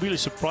 Actually, I'm really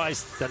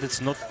surprised that it's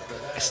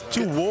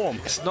too warm.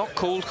 It's not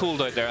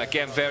cold out there.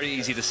 Again, very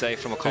easy to say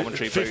from a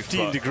commentary booth.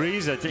 15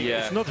 degrees, I think.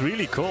 Yeah. It's not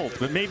really cold,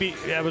 but maybe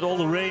with all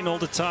the rain all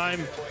the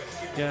time.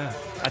 Yeah,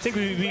 I think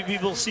we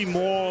will see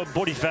more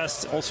body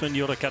vests also in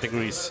the other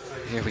categories.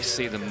 Here we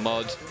see the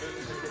mud.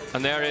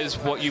 And there is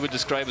what you would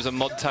describe as a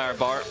mud tire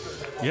bar.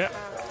 Yeah,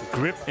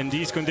 grip in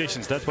these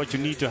conditions. That's what you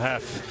need to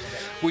have.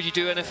 Would you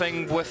do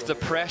anything with the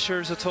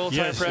pressures at all,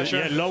 yes, tire pressure?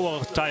 Yeah,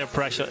 lower tire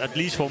pressure, at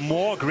least for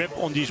more grip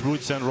on these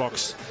roots and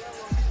rocks.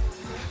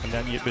 And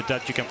then with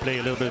that you can play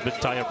a little bit with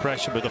tire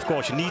pressure, but of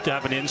course you need to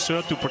have an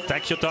insert to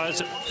protect your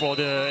tires for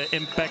the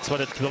impacts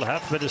what it will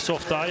have with a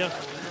soft tire.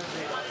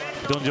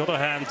 But on the other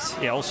hand,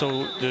 yeah,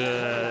 also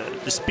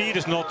the speed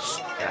is not,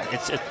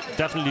 it's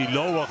definitely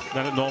lower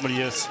than it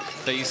normally is.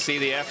 There you see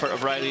the effort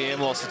of Riley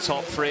Amos. The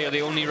top three are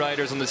the only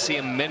riders on the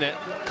same minute.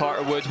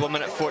 Carter Woods 1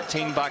 minute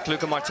 14 back,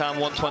 Luca Martin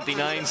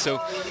 1:29.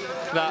 So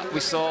that we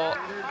saw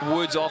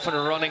Woods often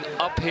running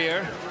up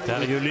here.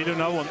 Dario Lilo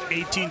now on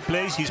 18th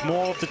place. He's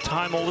more of the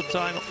time all the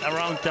time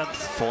around that.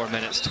 4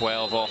 minutes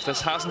 12 off.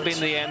 This hasn't been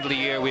the end of the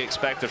year we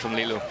expected from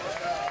Lilo.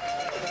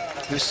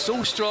 He was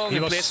so strong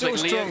in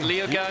places like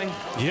Leogang.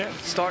 Yeah.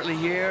 Start of the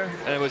year,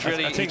 and it was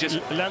really. I think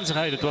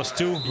Lenzerheide it was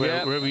too,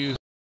 where we were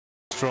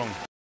strong.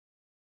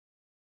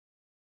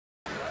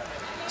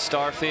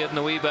 Star fading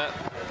a wee bit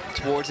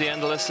towards the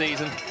end of the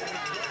season.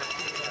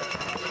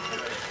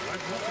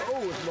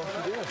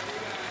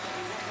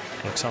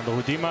 Alexander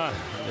Houdima,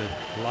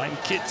 the line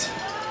kit.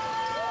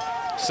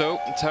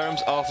 So, in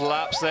terms of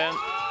laps then,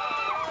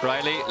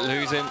 Riley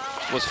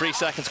was 3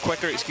 seconds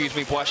quicker, excuse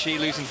me, Boishy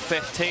losing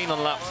 15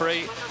 on lap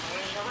 3.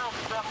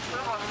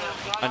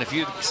 And if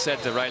you'd said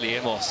to Riley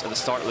Amos at the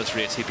start of this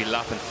race he'd be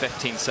lapping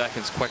 15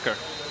 seconds quicker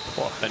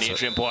than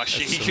Adrian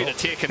Boischi, you'd have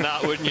taken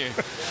that, wouldn't you?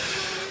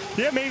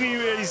 Yeah, maybe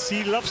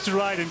he loves to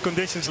ride in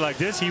conditions like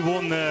this. He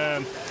won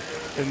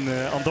in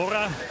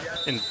Andorra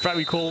in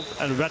very cold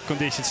and wet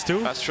conditions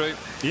too. That's true.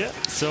 Yeah,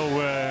 so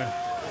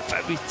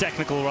very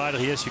technical rider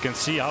he is. You can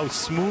see how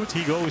smooth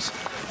he goes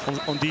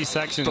on these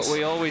sections. But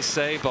we always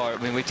say, Bart,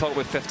 I mean, we talk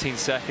about 15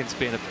 seconds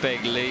being a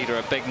big lead or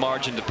a big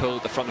margin to pull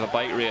at the front of a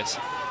bike race.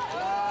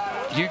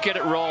 You get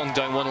it wrong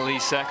down one of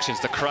these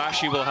sections, the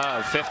crash you will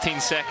have, 15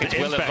 seconds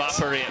will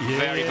evaporate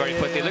very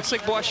quickly. It looks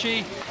like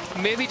Boischi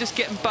maybe just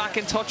getting back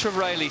in touch with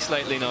Riley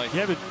slightly now.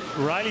 Yeah, but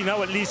Riley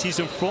now at least he's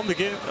in front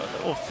again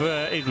of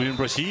Adrian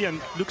Boischi and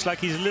looks like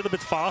he's a little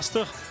bit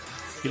faster.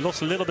 He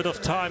lost a little bit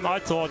of time, I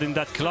thought, in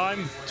that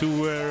climb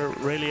to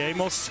Riley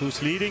Amos,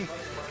 who's leading.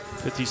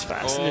 But he's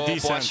fast in the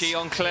descent. Boischi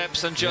on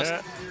clips and just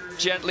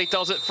gently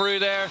does it through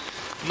there.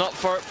 Not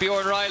for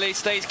Bjorn Riley,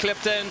 stays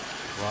clipped in.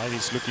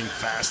 Riley's looking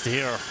fast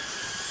here.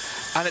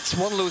 And it's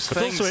one of those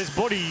things. But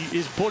also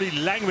his body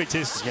language,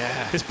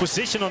 his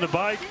position on the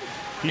bike.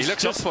 He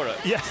looks up for it.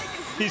 Yeah,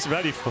 he's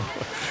ready for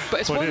it.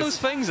 But it's one of those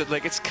things that,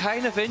 like, it's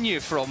kind of in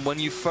you from when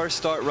you first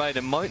start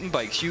riding mountain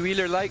bikes. You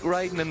either like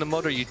riding in the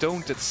mud or you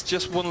don't. It's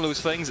just one of those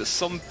things that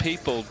some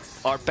people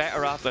are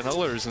better at than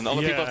others, and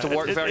other people have to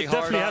work very hard at.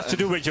 It definitely has to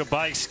do with your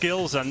bike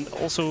skills and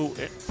also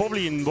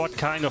probably in what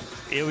kind of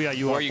area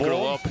you are born. Where you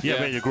grow up. Yeah,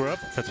 where you grew up.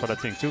 That's what I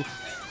think too.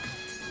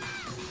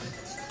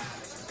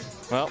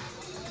 Well,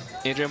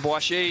 Adrian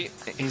Boischi,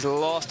 he's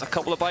lost a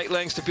couple of bike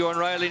lengths to Bjorn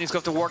Riley and he's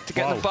got to work to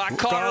get them back.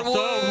 Carter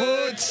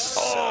Woods!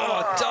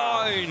 Oh,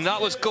 down!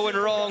 That was going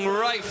wrong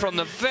right from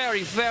the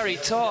very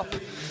top.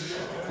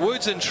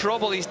 Woods in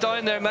trouble, he's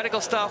down there. Medical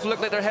staff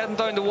look like they're heading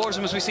down towards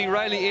him as we see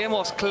Riley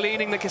Amos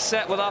cleaning the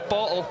cassette with that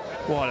bottle.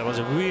 Wow, that was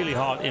a really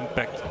hard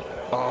impact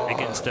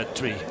against that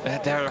tree.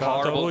 They're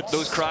horrible. Woods.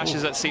 Those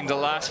crashes that seem to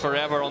last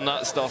forever on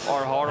that stuff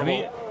are horrible.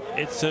 I mean,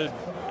 it's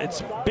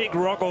a big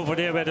rock over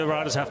there where the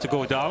riders have to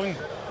go down.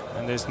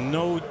 And there's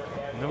no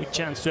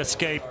chance to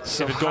escape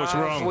if it goes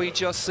wrong. Have we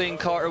just seen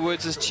Carter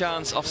Woods'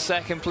 chance of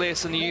second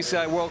place in the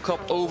UCI World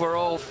Cup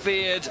overall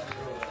fade?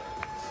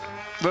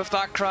 With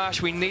that crash,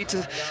 we need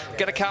to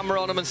get a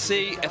camera on him and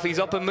see if he's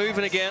up and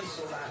moving again.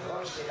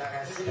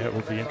 Yeah, it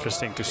would be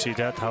interesting to see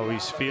that, how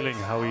he's feeling,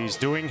 how he's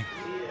doing.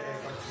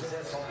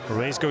 The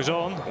race goes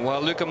on.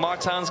 Well, Luca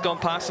Martin's gone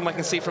past him, I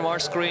can see from our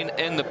screen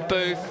in the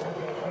booth.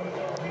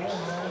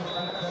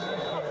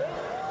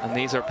 And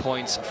these are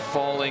points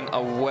falling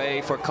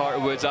away for Carter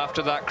Woods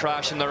after that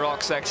crash in the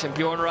rock section.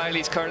 Bjorn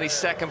Riley's currently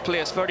second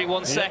place,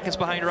 31 seconds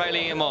behind Riley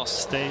Amos.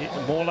 Stay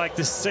more like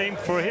the same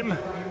for him.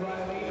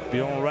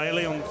 Bjorn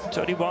Riley on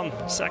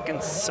 31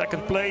 seconds,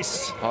 second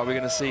place. Are we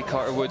going to see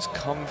Carter Woods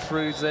come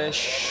through this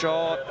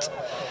shot?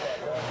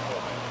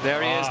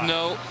 There he is,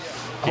 no.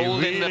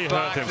 Holding the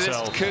back,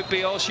 this could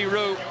be all she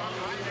wrote.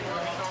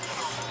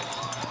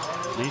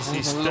 At least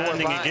he's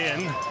standing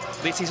again.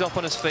 At least he's up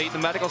on his feet. The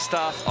medical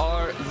staff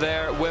are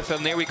there with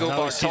him. There we go,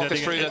 Bart. Talk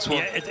us through this one.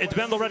 Yeah, it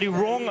went already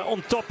wrong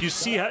on top. You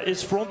see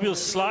his front wheel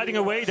sliding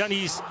away. Then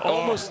he's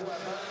almost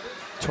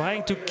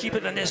trying to keep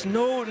it, and there's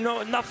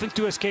nothing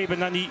to escape. And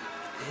then he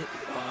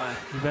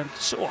went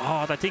so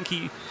hard. I think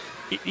he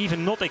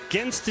even not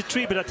against the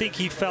tree, but I think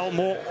he fell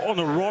more on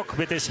a rock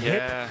with his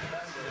hip.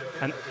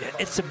 And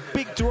it's a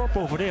big drop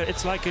over there.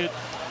 It's like a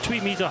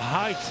 3-meter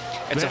height.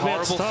 It's a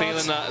horrible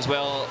feeling that as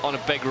well on a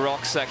big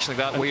rock section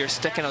like that, where you're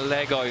sticking a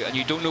leg out and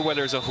you don't know where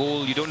there's a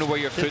hole, you don't know where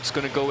your foot's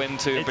going to go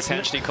into and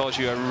potentially cause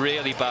you a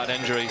really bad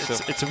injury.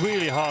 It's a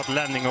really hard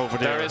landing over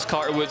there. There is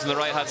Carter Woods on the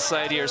right-hand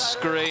side of your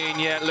screen.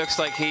 Yeah, it looks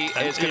like he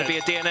is going to be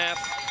a DNF.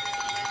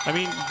 I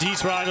mean,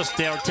 these riders,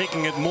 they are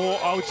taking it more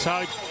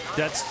outside.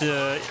 That's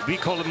we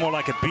call it more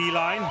like a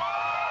beeline.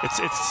 It's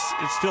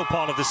still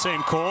part of the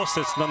same course.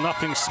 It's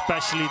nothing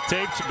specially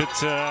taped, but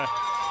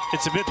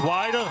it's a bit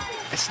wider.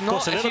 It's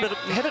not. If you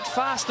hit it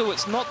fast, though,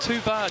 it's not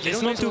too bad.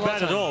 It's not too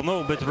bad at all.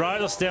 No, but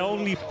riders, they're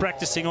only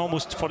practicing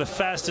almost for the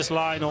fastest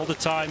line all the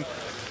time.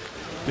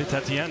 But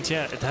at the end,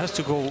 yeah, it has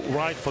to go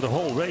right for the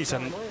whole race,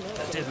 and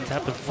that didn't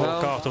happen for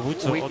Carter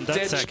Woods on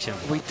that section.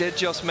 We did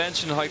just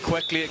mention how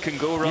quickly it can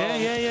go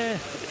wrong. Yeah.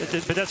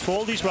 But that's for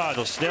all these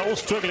riders. They're all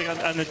struggling,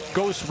 and it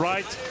goes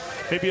right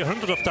maybe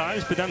 100 of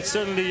times, but then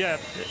suddenly, a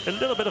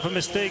little bit of a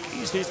mistake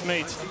easily is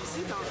made.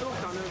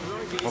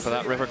 Over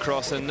that river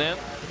crossing then.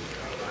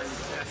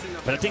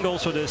 But I think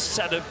also the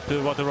setup,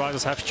 what the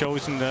riders have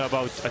chosen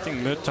about, I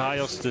think, mud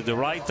tires, the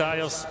right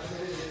tires,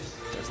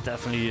 that's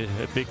definitely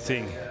a big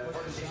thing.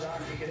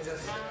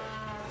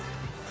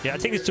 Yeah, I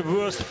think it's the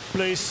worst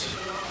place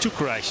to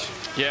crash,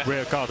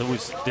 where Carter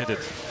Woods did it.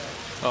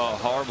 Oh,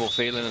 horrible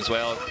feeling as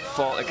well.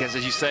 Because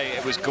as you say,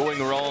 it was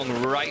going wrong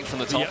right from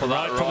the top of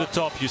that rock. Right from the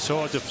top, you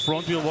saw the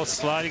front wheel was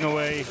sliding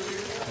away.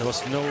 There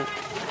was no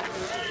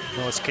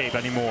escape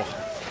anymore.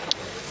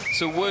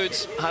 So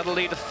Woods had a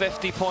lead of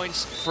 50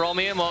 points from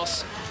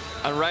Amos,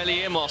 and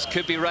Riley Amos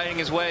could be riding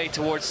his way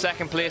towards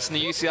second place in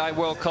the UCI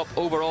World Cup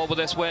overall with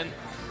this win.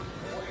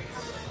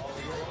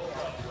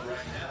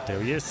 There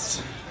he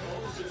is.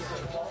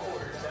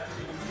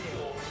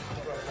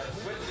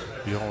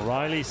 Bjorn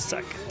Riley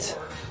second.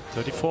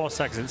 34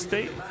 seconds.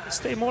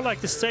 Stay more like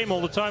the same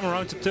all the time,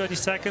 around to 30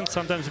 seconds,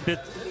 sometimes a bit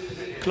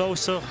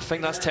closer. I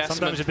think that's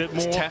sometimes a bit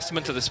more. It's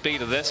testament to the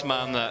speed of this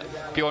man that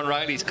Bjorn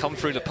Riley's come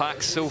through the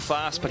pack so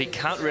fast, but he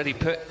can't really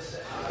put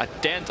a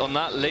dent on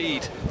that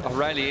lead of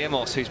Riley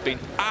Amos, who's been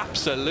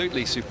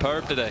absolutely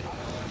superb today.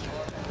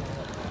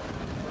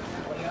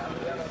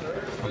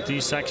 On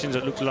these sections,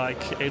 it looks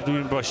like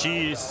Adrian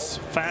Brachy is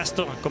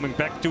faster, coming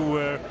back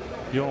to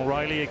Bjorn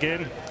Riley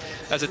again.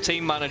 As a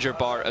team manager,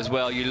 Bart, as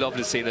well, you love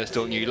to see this,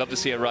 don't you? You love to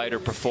see a rider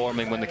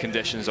performing when the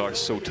conditions are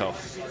so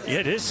tough. Yeah,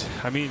 it is.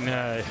 I mean,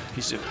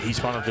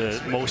 he's one of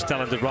the most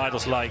talented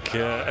riders, like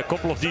a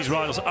couple of these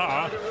riders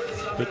are.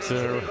 But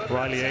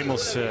Riley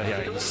Amos,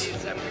 yeah, he's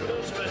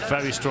a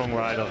very strong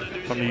rider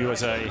from the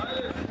USA.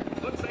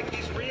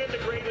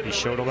 He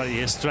showed already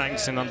his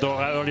strengths in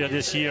Andorra earlier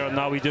this year, and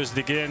now he does it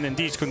again in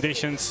these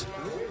conditions.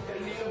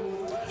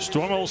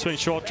 Strong also in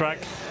short track.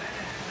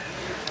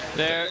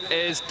 There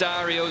is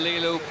Dario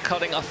Lillo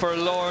cutting a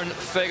forlorn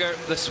figure.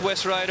 The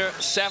Swiss rider,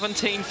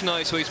 17th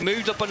now, so he's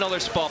moved up another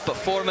spot, but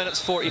 4 minutes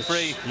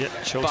 43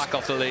 back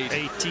off the lead.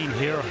 18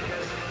 here.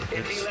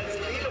 It's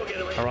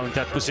around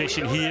that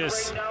position he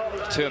is.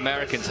 Two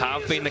Americans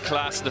have been the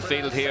class of the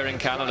field here in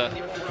Canada.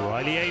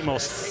 Riley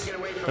Amos.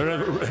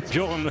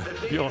 Bjorn.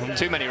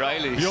 Too many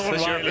Rileys.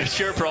 It's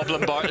your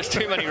problem, Bart. There's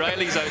too many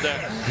Rileys out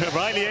there.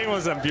 Riley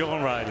Amos and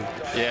Bjorn Riley.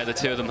 Yeah, the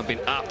two of them have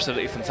been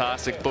absolutely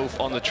fantastic, both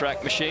on the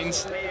track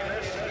machines.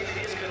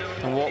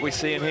 And what we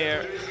see in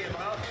here,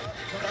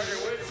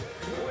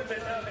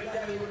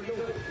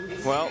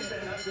 well,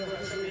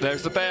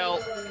 there's the bell.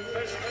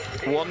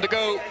 1 to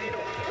go.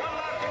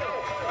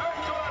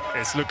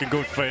 It's looking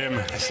good for him.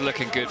 It's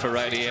looking good for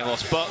Riley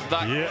Amos, but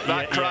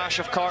that crash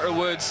of Carter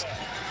Woods.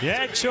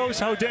 Yeah, it shows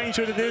how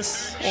dangerous it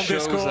is on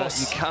this course. That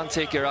you can't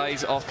take your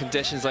eyes off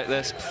conditions like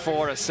this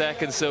for a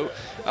second. So,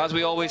 as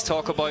we always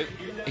talk about,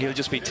 he'll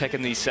just be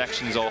ticking these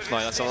sections off now.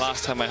 That's the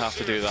last time I have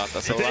to do that.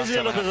 That's the last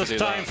time I have to do that. There's a little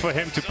bit of time for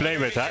him to play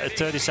with.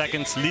 30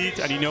 seconds lead,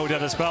 and you know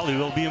that as well. He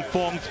will be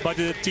informed by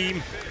the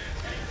team.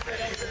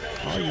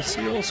 Oh, you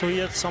see also he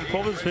had some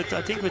problems with,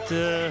 I think, with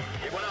the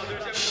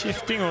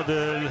shifting or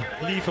the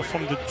lever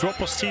from the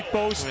dropper seat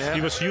post. Yeah. He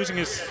was using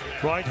his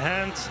right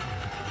hand.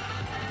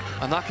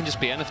 And that can just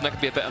be anything. That could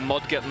be a bit of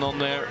mud getting on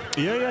there.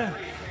 Yeah.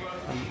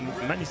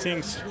 And many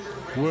things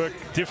work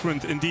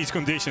different in these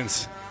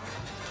conditions.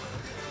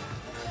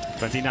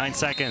 29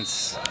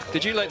 seconds.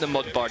 Did you like the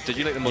mud, Bart? Did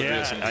you like the mud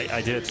racing? Yeah,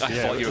 I did. I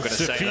thought you were going to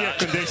say that. Severe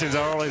conditions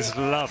I always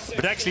love.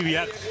 But actually we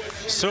had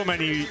so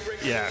many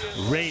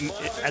rain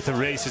at the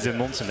races in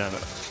Mont Sainte-Anne.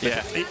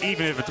 Yeah.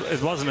 Even if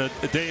it wasn't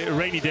a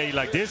rainy day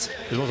like this,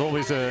 it was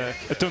always a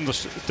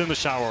thunder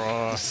shower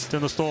or a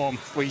thunderstorm.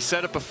 We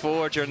said it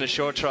before during the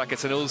short track.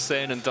 It's an old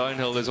saying in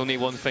downhill. There's only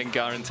one thing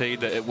guaranteed,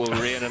 that it will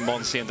rain in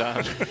Mont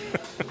Sainte-Anne.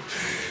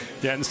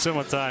 Yeah, in the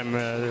summertime,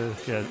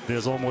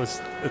 there's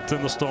almost a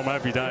thunderstorm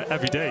every day.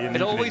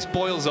 It always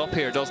boils up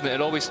here, doesn't it?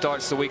 It always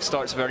starts, the week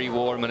starts very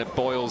warm, and it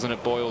boils and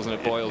it boils and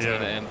it boils, and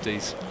then it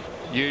empties.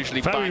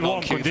 Usually very bang warm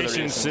on cue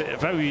conditions,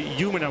 very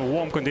humid and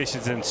warm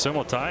conditions in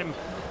summertime.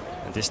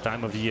 And this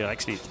time of the year,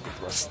 actually, it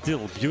was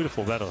still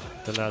beautiful weather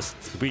the last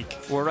week.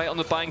 We're right on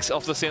the banks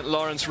of the St.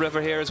 Lawrence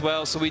River here as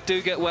well, so we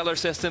do get weather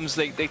systems.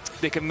 They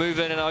can move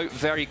in and out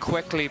very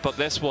quickly, but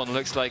this one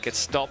looks like it's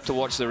stopped to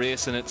watch the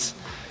race, and it's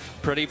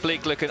pretty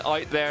bleak looking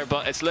out there,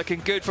 but it's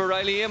looking good for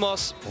Riley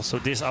Amos. Also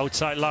this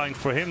outside line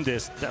for him,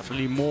 there's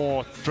definitely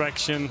more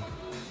traction,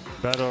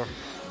 better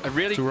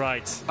to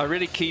ride. A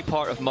really key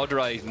part of mud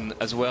riding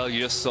as well,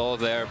 you just saw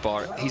there,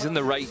 Bart. He's in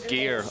the right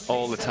gear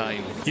all the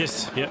time.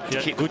 Yes,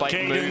 to keep the bike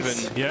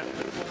moving. Yeah.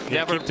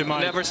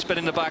 Never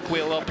spinning the back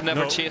wheel up,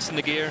 never chasing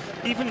the gear.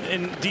 Even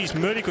in these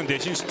muddy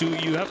conditions,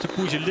 you have to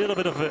push a little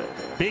bit of a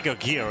bigger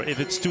gear. If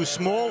it's too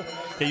small,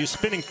 you're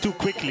spinning too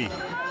quickly.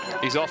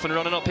 He's off and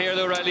running up here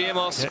though, Riley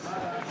Amos.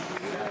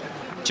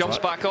 Jumps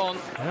back on.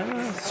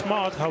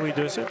 Smart how he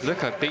does it. Look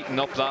how beaten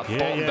up that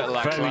bottom bit of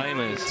that climb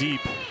is. Deep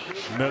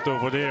mud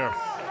over there.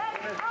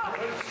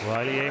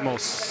 Riley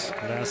Amos,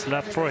 last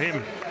lap for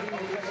him.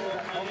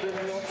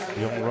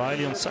 Young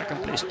Riley on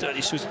second place,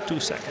 32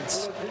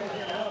 seconds.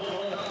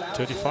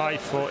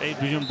 35 for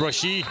Adrian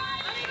Brachy.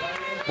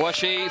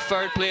 Brachy,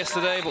 third place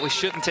today, but we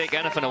shouldn't take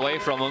anything away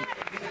from him.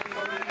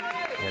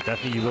 Yeah,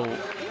 definitely he will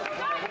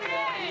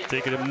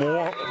take it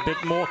a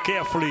bit more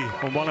carefully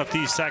on one of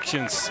these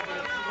sections.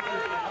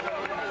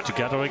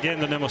 Together again,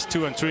 the numbers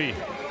 2 and 3.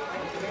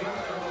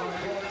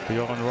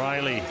 Bjorn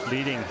Riley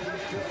leading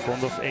in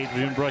front of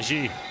Adrian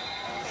Brachy.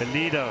 The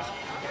leader,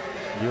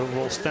 the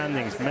overall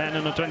standings, man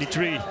number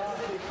 23.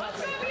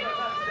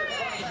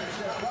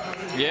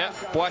 Yeah,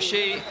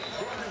 Brachy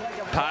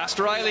past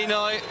Riley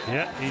now.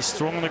 Yeah, he's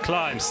strong on the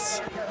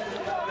climbs.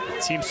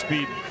 It seems to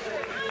be.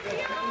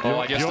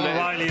 Bjorn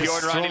Riley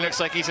looks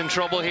like he's in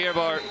trouble here,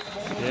 Bart.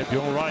 Yeah,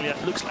 Bjorn Riley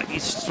looks like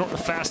he's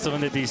faster in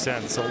the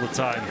descents all the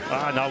time.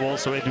 Now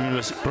also Adrian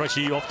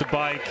Brachy off the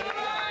bike.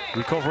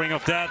 Recovering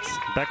of that,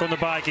 back on the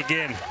bike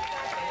again.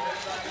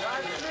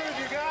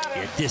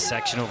 Yeah, this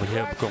section over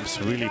here becomes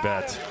really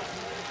bad.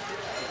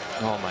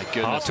 Oh my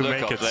goodness, hard to look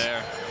make up it.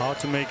 there. Hard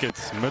to make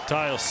it. Mud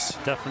tires,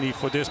 definitely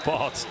for this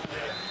part.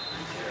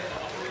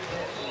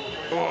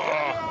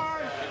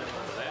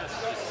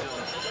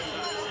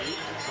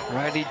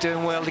 Riley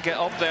doing well to get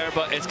up there,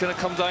 but it's going to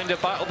come down to a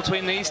battle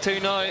between these two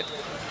now.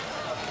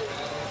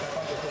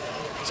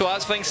 So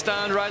as things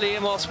stand, Riley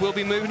Amos will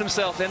be moving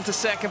himself into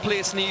second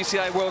place in the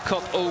UCI World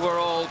Cup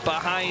overall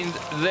behind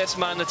this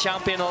man, the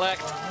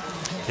champion-elect.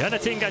 Yeah, and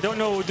I don't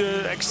know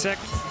the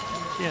exact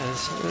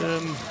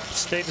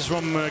status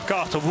from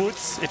Carter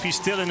Woods, if he's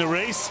still in the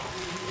race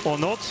or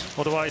not.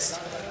 Otherwise,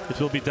 it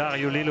will be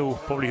Dario Lillo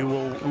probably who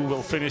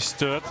will finish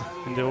third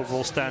in the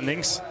overall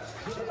standings.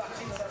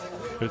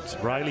 But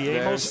Riley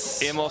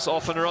Amos, Amos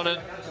off and running.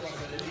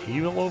 He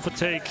will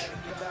overtake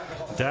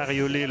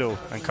Dario Lillo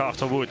and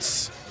Carter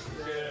Woods.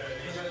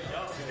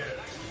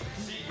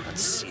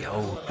 Let's see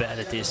how bad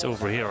it is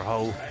over here,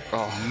 how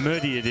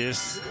muddy it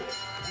is.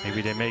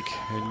 Maybe they make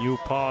a new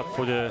part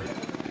for the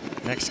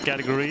next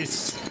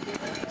categories.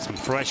 Some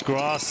fresh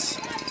grass.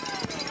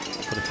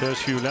 For the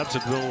first few laps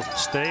it will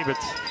stay, but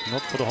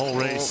not for the whole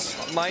race.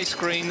 Well, my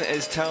screen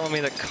is telling me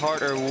that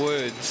Carter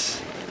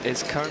Woods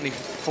is currently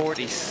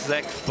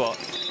 46th, but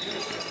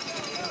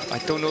I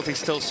don't know if he's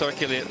still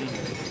circulating.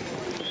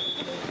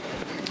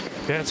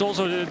 Yeah, it's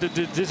also the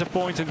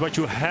disappointment what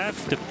you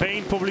have, the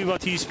pain probably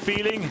what he's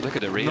feeling. Look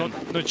at the rain.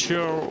 Not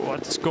sure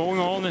what's going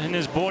on in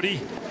his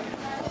body.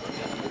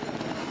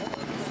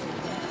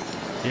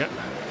 Yeah,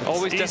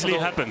 always easily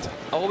difficult. happened.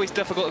 Always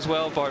difficult as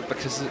well, Bart,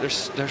 because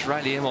there's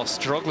Riley Amos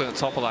struggling at the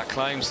top of that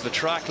climb. So the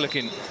track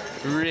looking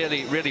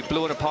really, really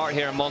blowing apart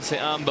here in Mont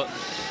Sainte-Anne, but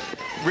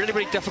really,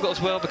 really difficult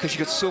as well because you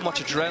get so much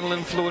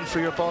adrenaline flowing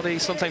through your body.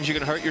 Sometimes you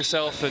can hurt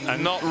yourself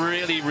and not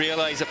really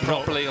realize it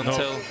properly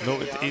until... No,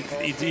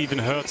 it even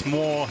hurts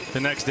more the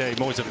next day,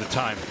 most of the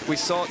time. We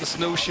saw it in the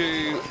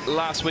snowshoe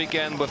last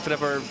weekend with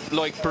whenever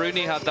Loic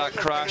Bruni had that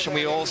crash, and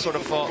we all sort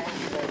of thought,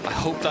 I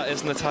hope that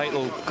isn't the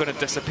title going to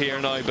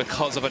disappear now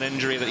because of an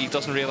injury that he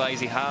doesn't realize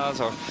he has.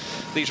 Or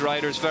these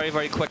riders very,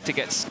 very quick to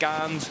get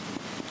scanned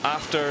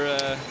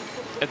after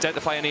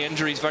identifying any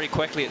injuries very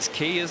quickly. It's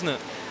key, isn't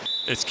it?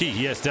 It's key,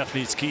 yes,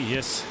 definitely it's key,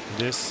 yes,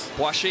 it is.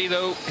 Boishy,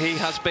 though, he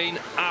has been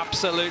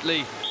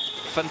absolutely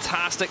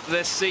fantastic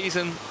this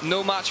season.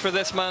 No match for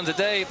this man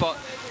today, but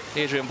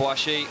Adrien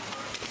Boishy.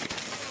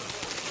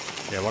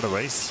 Yeah, what a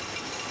race.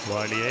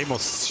 Riley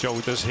Amos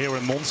showed us here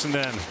in Mont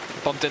Sainte-Anne.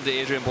 Bumped into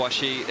Adrien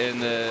Boishy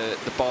in the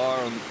bar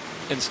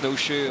in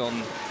Snowshoe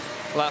on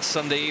last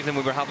Sunday evening.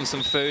 We were having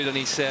some food, and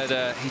he said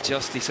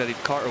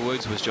Carter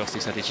Woods was just, he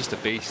said, he's just a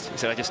beast. He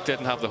said, I just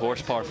didn't have the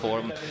horsepower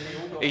for him.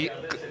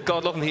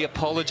 God love him, he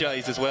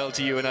apologised as well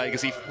to you and I,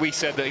 because we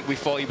said that we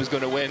thought he was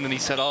going to win, and he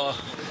said, oh,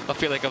 I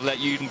feel like I've let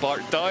you and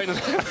Bart down.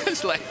 And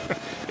it's like,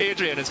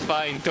 Adrien, it's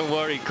fine, don't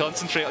worry,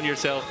 concentrate on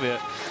yourself, mate.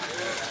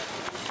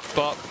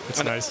 But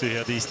it's nice to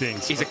hear these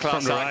things. He's a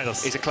class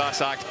act. He's a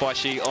class act,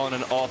 Boishy, on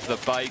and off the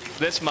bike.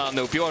 This man,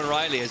 though, Bjorn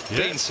Riley, has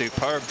been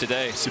superb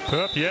today.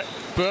 Superb, yeah,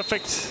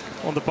 perfect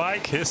on the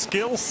bike. His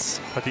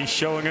skills, but he's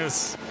showing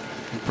us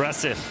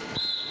impressive.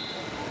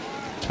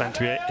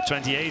 28,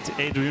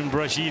 Adrien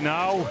Boishy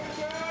now.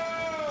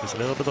 There's a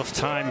little bit of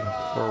time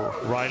for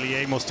Riley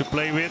Amos to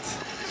play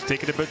with.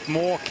 Take it a bit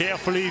more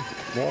carefully,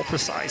 more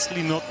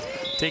precisely, not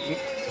taking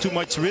too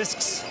much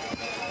risks.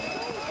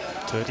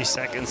 30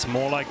 seconds,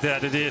 more like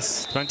that it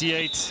is.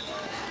 28.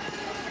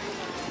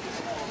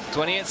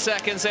 28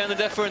 seconds and the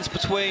difference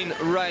between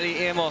Riley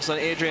Amos and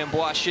Adrien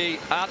Boishy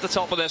at the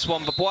top of this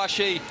one. But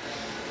Boishy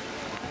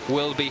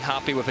will be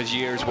happy with his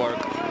year's work.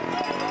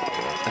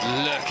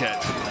 Look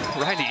at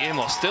Riley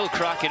Amos still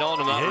cracking on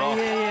that rock.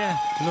 Yeah.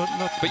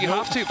 But you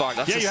have to, Bart.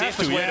 That's the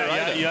safest way to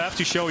ride it. You have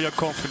to show your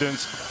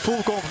confidence,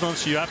 full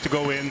confidence. You have to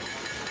go in.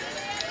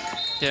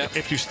 Yeah.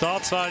 If you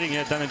start sliding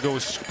it, then it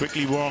goes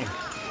quickly wrong.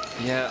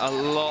 Yeah, a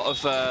lot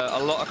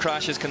of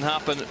crashes can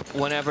happen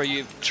whenever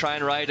you try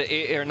and ride at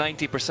 80 or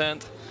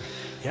 90%.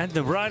 Yeah, and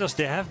the riders,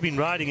 they have been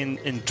riding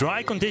in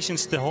dry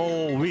conditions the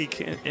whole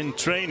week in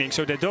training,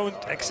 so they don't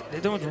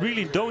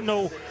really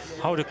know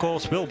how the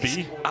course will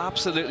be. It's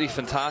absolutely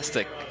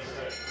fantastic,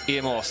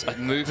 Amos, at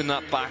moving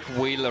that back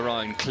wheel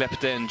around,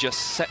 clipped in,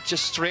 just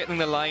straightening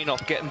the line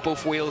up, getting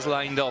both wheels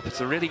lined up.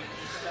 It's a really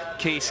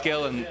key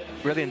skill and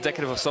really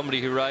indicative of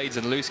somebody who rides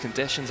in loose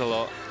conditions a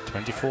lot.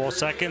 24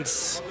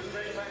 seconds.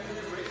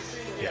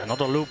 Yeah,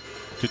 another loop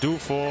to do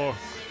for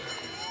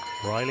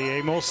Riley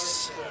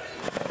Amos.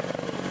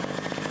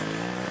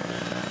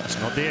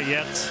 He's not there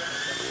yet.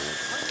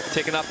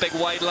 Taking that big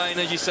wide line,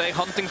 as you say,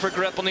 hunting for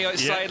grip on the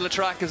outside of the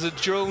track as a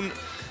drone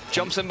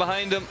jumps in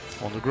behind him.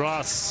 On the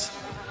grass.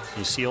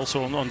 You see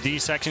also on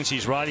these sections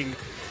he's riding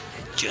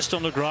just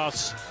on the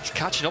grass. He's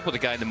catching up with the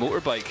guy in the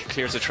motorbike,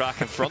 clears the track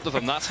in front of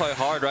him. That's how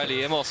hard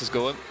Riley Amos is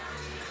going.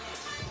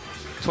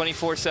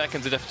 24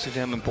 seconds the difference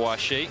between him and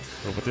Boishy.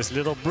 Over this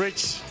little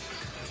bridge.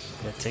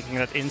 Yeah, taking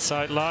that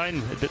inside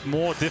line, a bit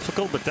more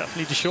difficult, but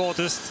definitely the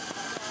shortest.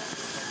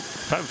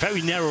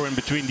 Very narrow in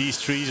between these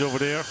trees over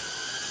there.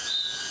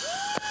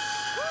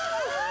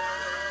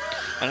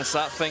 And it's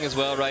that thing as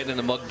well, riding in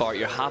the mud, Bart.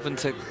 You're having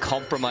to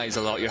compromise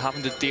a lot. You're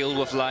having to deal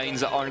with lines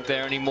that aren't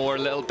there anymore,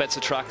 little bits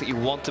of track that you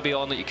want to be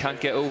on that you can't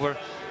get over.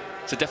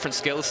 It's a different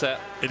skill set.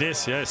 It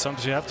is, yeah.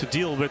 Sometimes you have to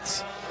deal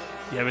with,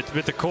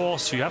 with the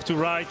course. You have to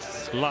ride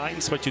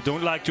lines, but you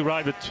don't like to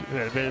ride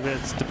where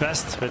it's the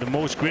best, where the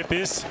most grip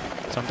is.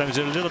 Sometimes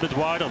a little bit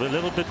wider, a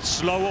little bit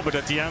slower, but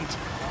at the end,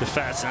 the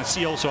fast. And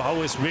see also how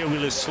his rear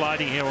wheel is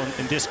sliding here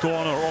in this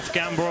corner, off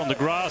camber on the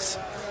grass.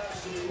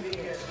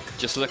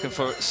 Just looking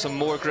for some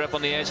more grip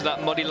on the edge of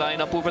that muddy line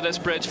up over this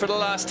bridge for the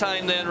last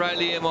time then.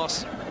 Riley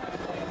Amos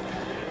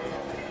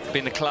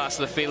being the class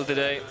of the field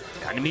today.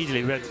 And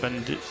immediately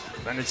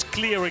when it's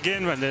clear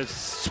again, when it's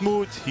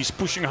smooth, he's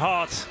pushing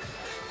hard.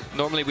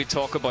 Normally we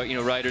talk about, you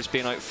know, riders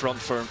being out front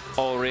for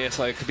all race.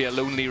 It could be a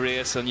lonely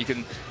race and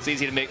it's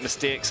easy to make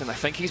mistakes. And I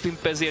think he's been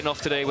busy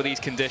enough today with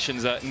these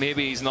conditions that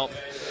maybe he's not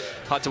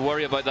had to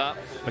worry about that.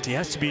 But he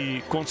has to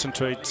be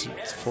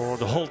concentrated for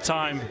the whole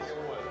time.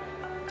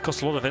 It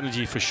costs a lot of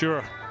energy for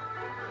sure.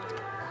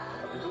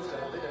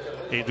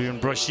 Adrian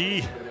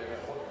Brachy.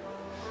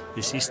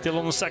 Is he still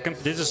on the second?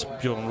 This is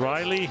Bjorn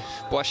Riley.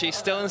 Brachy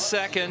still in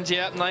second,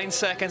 yeah, 9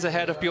 seconds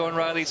ahead of Bjorn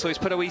Riley, so he's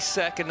put a wee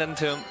second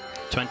into him.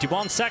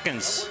 21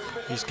 seconds.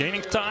 He's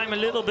gaining time a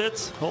little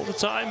bit all the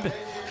time.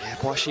 Yeah,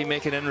 Brachy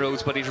making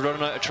inroads, but he's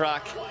running out of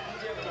track.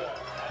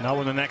 Now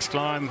on the next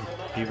climb,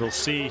 he will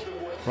see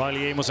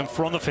Riley Amos in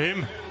front of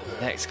him.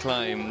 Next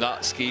climb,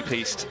 that ski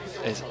piste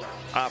is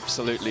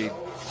absolutely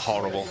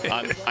horrible.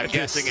 I'm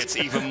guessing it's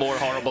even more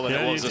horrible than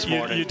it was this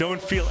morning. You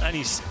don't feel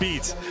any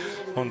speed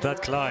on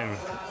that climb,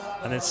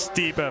 and it's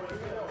steep up.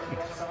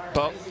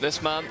 But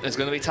this man is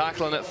going to be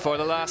tackling it for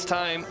the last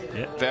time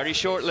very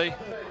shortly.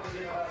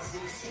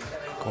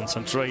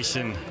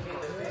 Concentration.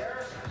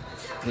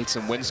 Need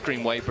some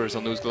windscreen wipers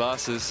on those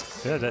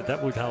glasses. Yeah,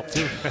 that would help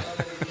too.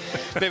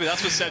 Maybe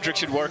that's what Cedric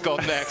should work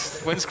on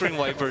next, windscreen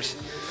wipers.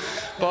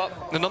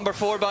 But the number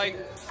 4 bike.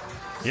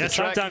 Yeah,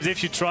 sometimes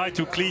if you try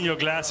to clean your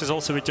glasses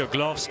also with your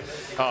gloves,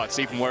 oh, it's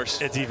even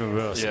worse. It's even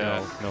worse.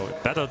 Yeah. No,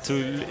 better to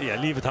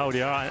leave it how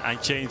they are and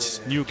change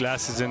new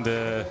glasses in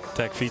the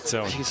tech feed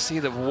zone. You see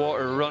the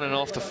water running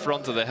off the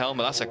front of the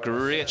helmet. That's a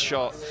great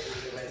shot.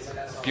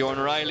 Bjorn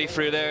Riley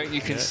through there.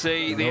 You can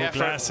see the effort.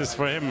 No glasses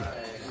for him.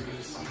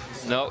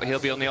 No, he'll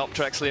be on the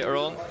Optrex later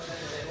on.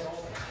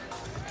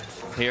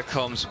 Here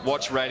comes,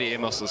 watch Riley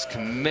Amos's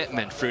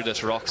commitment through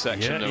this rock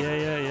section.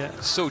 Yeah.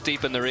 So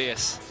deep in the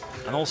race.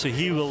 And also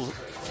he will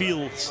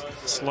feel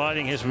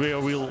sliding his rear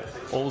wheel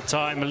all the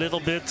time a little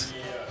bit.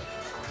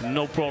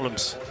 No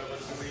problems.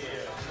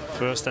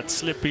 First that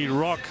slippery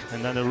rock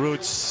and then the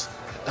roots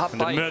and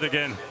the mud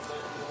again.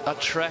 That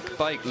Trek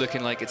bike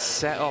looking like it's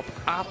set up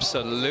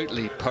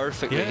absolutely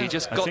perfectly. Yeah, he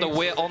just got the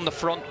weight on the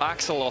front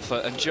axle off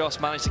it and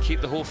just managed to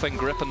keep the whole thing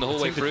gripping the whole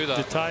way through that.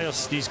 The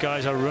tires these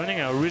guys are running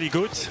are really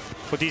good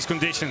for these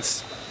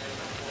conditions.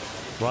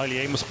 Riley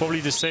Amos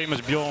probably the same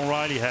as Bjorn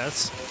Riley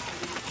has.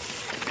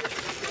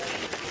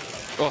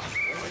 Oh.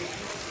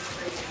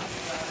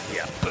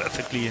 Yeah,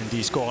 perfectly in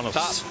these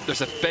corners.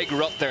 There's a big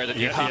rut there that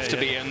you have to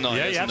be in now.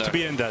 Yeah, you have to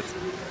be in that.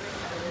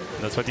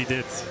 That's what he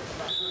did.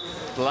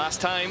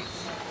 Last time.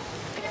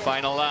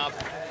 Final lap.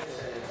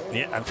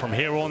 Yeah, and from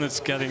here on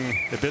it's getting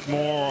a bit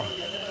more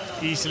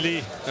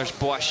easily. There's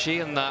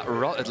Brachy in that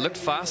rut. It looked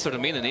faster to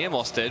me than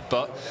Amos did,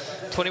 but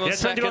 21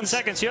 seconds. 21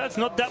 seconds, yeah, it's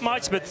not that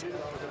much, but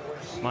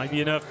might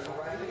be enough.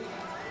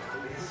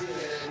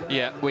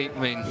 Yeah, I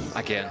mean,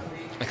 again,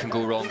 it can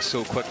go wrong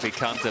so quickly,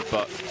 can't it?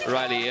 But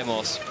Riley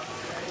Amos,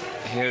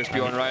 here's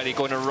Bjorn Riley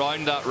going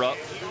around that rut,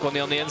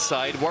 going on the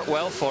inside, worked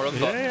well for him.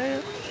 But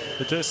yeah.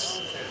 It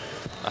is.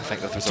 I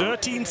think that was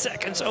 13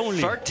 seconds only.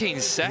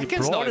 13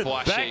 seconds now,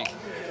 Brachy.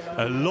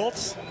 A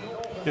lot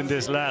in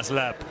this last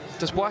lap.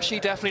 Does Brachy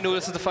definitely know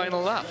this is the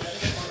final lap?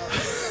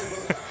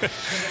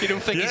 You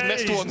don't think he's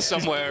missed one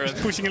somewhere? He's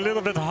pushing a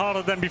little bit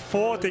harder than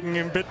before, taking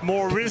a bit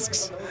more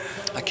risks.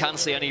 I can't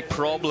see any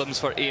problems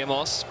for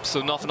Amos,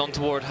 so nothing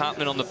untoward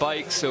happening on the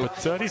bike. So but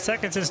 30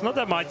 seconds is not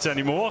that much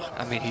anymore.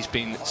 I mean, he's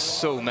been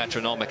so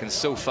metronomic and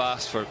so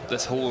fast for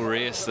this whole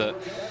race that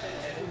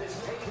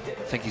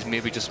I think he's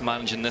maybe just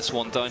managing this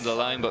one down the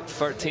line, but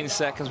 13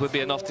 seconds would be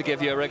enough to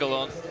give you a wriggle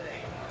on.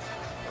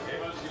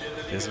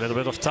 There's a little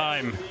bit of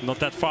time, not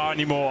that far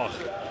anymore.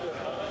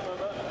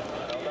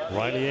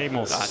 Riley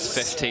Amos. That's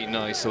 15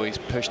 now, so he's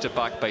pushed it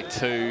back by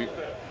 2.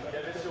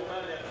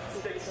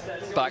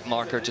 Back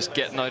marker just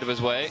getting out of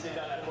his way.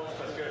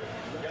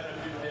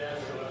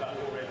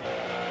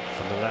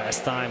 For the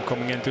last time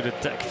coming into the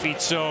tech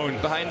feed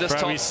zone behind us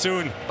very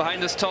soon.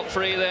 Behind us top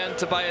 3 then,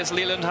 Tobias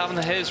Leland having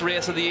his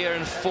race of the year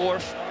in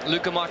 4th.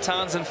 Luca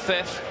Martins in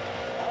 5th.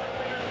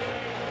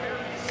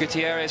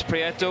 Gutierrez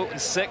Prieto in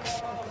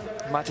 6th.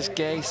 Matis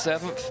Gay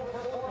 7th.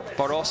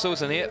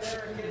 Barroso's in 8th.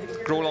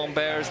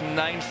 Grosjean-Ber's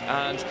 9th,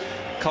 and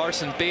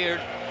Carson Beard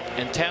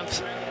in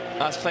 10th.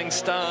 As things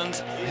stand,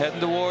 heading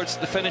towards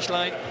the finish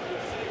line.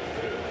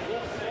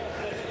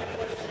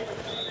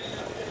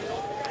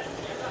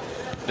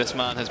 This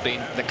man has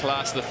been the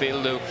class of the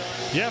field, though.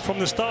 Yeah, from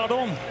the start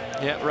on.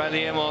 Yeah,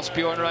 Riley Amos,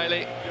 Bjorn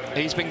Riley.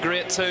 He's been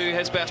great too.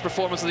 His best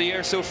performance of the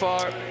year so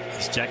far.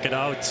 Let's check it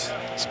out.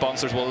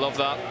 Sponsors will love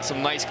that.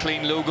 Some nice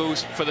clean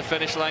logos for the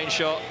finish line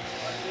shot.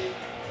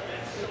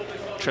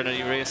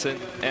 Trinity Racing,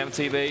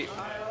 MTB.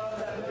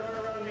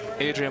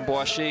 Adrian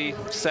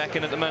Boishy,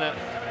 second at the minute.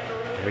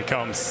 Here he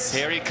comes.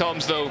 Here he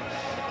comes, though.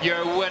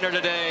 Your winner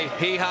today.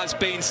 He has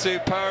been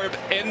superb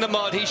in the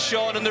mud. He's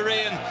shone in the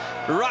rain.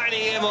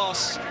 Riley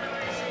Amos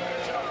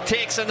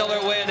takes another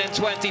win in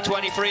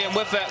 2023, and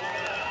with it,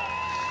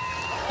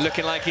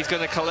 looking like he's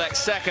going to collect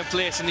second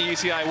place in the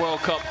UCI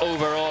World Cup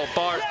overall.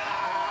 Bart,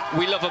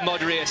 we love a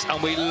mud race,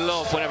 and we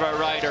love whenever a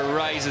rider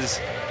rises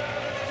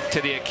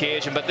to the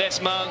occasion. But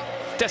this man,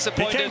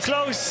 disappointed. He came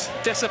close.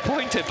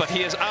 Disappointed, but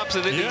he has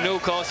absolutely no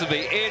cause to be.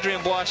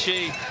 Adrian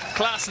Boishy,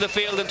 class of the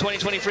field in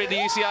 2023, the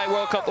UCI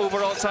World Cup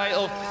overall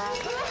title.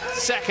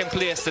 Second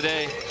place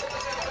today.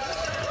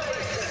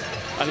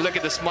 And look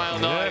at the smile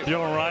now. Yeah,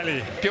 Bjorn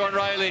Riley. Bjorn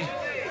Riley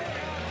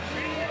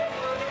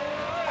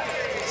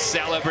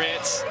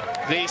celebrates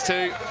these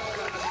two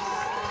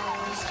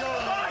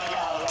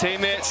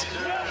teammates.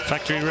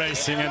 Factory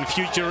Racing and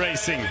Future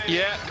Racing.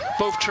 Yeah,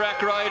 both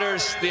track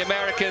riders, the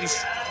Americans,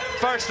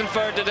 first and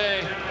third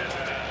today.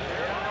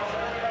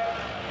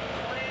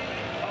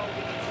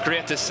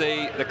 Great to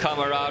see the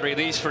camaraderie.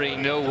 These three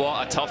know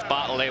what a tough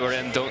battle they were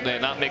in, don't they?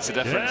 And that makes a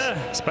difference. Yeah,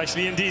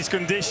 especially in these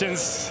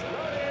conditions.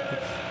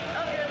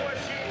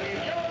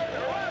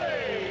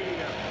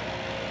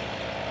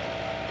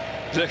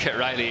 Look at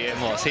Riley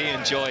Amos, he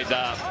enjoyed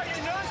that.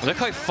 Look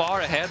how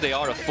far ahead they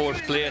are of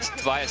fourth place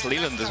Tobias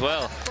Leland as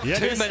well. Yeah,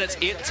 2 minutes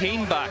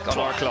 18 back on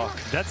our clock.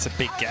 That's a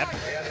big gap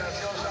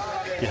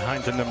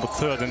behind the number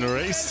third in the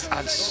race.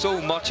 And so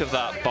much of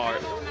that,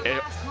 Bart,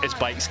 is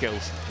bike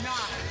skills.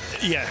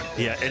 Yeah,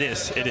 it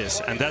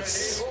is. And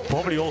that's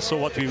probably also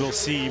what we will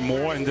see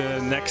more in the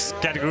next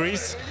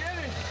categories.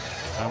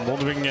 I'm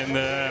wondering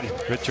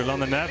with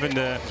Jolanda Nev in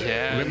the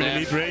Women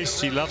Elite race,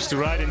 she loves to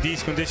ride in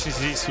these conditions.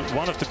 She's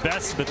one of the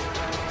best, but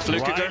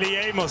Riley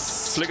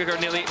Amos. Flukiger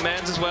in the Elite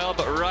Men's as well,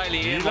 but Riley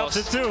Amos. He loves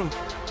it too.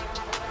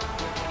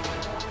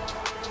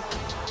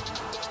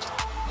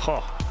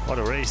 Oh, what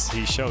a race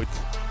he showed.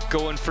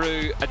 Going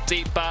through a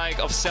deep bag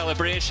of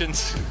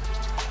celebrations.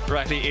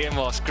 Riley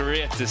Amos,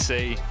 great to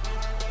see.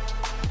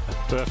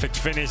 Perfect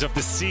finish of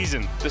the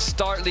season. The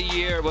start of the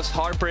year was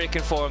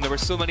heartbreaking for him. There were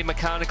so many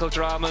mechanical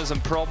dramas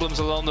and problems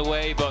along the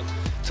way, but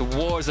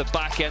towards the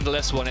back end of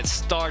this one, it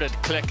started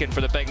clicking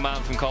for the big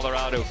man from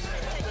Colorado.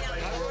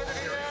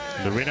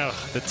 The winner,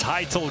 the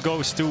title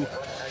goes to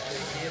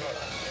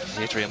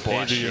Adrian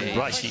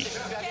Boishy.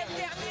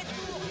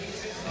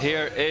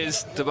 Here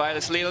is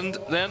Tobias Leland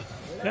then.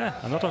 Yeah,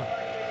 another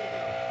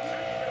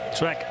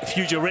track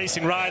future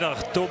racing rider,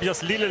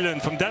 Tobias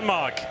Lilleland from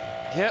Denmark.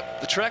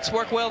 Yep, the tracks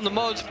work well in the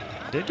mud.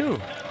 They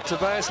do.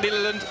 Tobias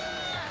Lilleland.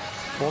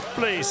 Fourth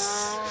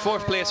place.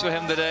 Fourth place for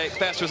him today.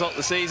 Best result of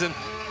the season.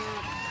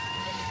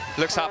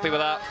 Looks happy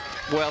with that.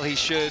 Well, he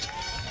should.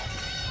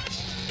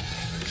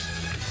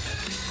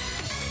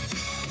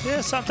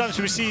 Yeah, sometimes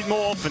we see it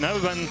more often.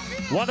 When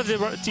one of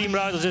the team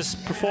riders is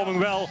performing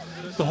well,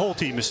 the whole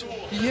team is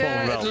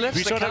performing well.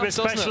 We saw that with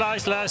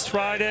Specialized last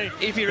Friday.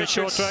 Evie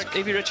Richards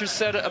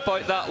said it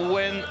about that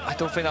win. I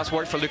don't think that's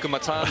worked for Luca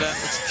Matanda.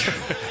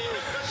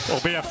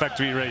 Orbea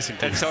Factory Racing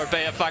team. It's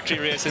Orbea Factory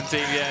Racing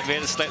team, yeah.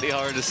 Made it slightly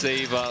hard to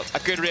see, but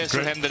a good race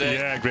for him today.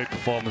 Yeah, great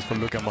performance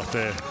from Luca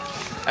Matanda.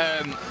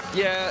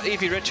 Yeah,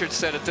 Evie Richards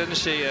said it, didn't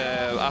she,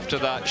 after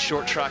that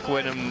short track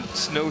win in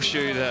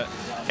Snowshoe, that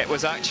it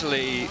was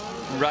actually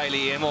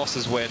Riley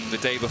Amos's win the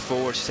day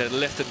before. She said it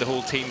lifted the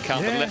whole team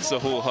camp and lifts the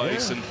whole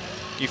house, and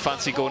you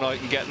fancy going out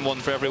and getting one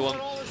for everyone.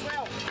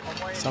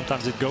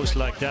 Sometimes it goes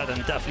like that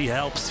and definitely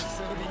helps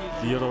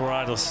the other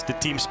riders, the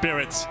team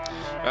spirits.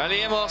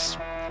 Riley Amos,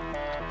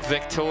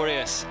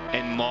 victorious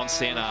in Mont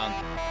Sainte-Anne.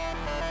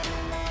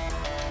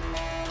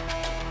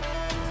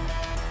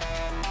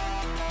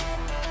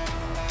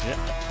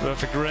 Yeah,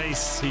 perfect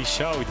race he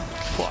showed.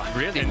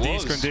 Really in was.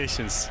 These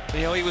conditions.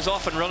 You know, he was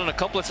off and running a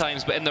couple of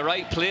times, but in the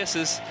right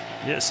places.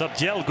 Yeah,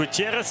 Sabdiel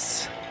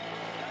Gutierrez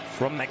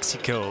from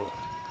Mexico.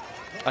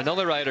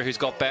 Another rider who's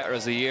got better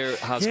as the year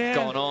has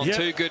gone on. Yeah.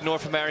 2 good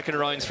North American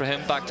rounds for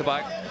him back to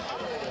back.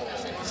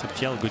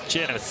 Sabdiel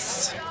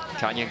Gutierrez.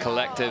 Canyon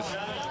Collective.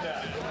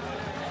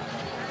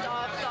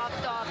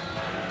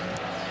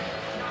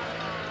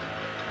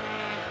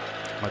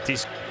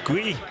 Mathis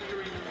Gui.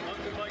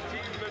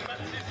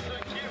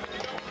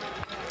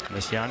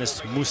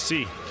 Messianis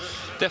Moussi.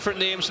 Different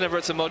names whenever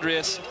it's a mud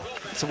race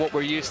to what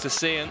we're used to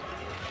seeing.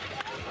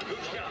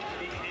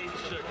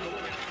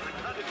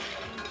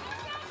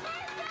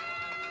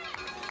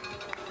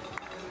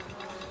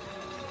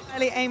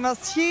 Riley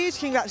Amos, huge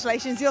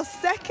congratulations. Your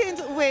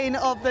second win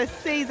of the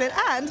season,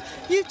 and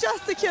you've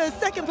just secured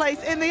second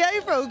place in the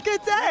overall.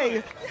 Good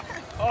day.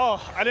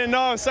 Oh, I didn't know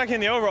I was second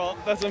in the overall.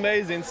 That's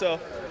amazing. So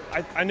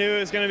I knew it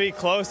was going to be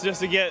close just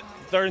to get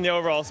third in the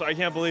overall, so I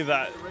can't believe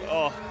that.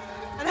 Oh.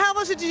 And how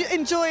much did you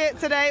enjoy it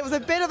today? It was a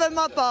bit of a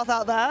mud bath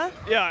out there.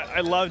 Yeah,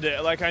 I loved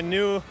it. Like, I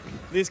knew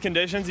these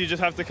conditions, you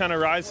just have to kind of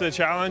rise to the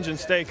challenge and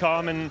stay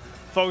calm and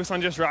focus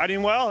on just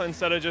riding well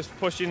instead of just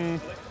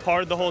pushing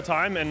hard the whole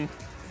time. And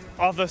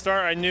off the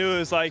start, I knew it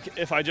was like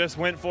if I just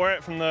went for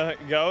it from the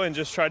go and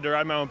just tried to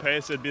ride my own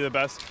pace, it'd be the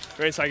best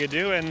race I could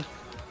do. And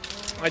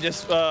I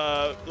just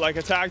like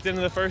attacked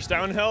into the first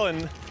downhill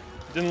and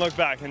didn't look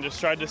back and just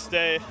tried to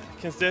stay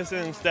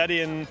consistent and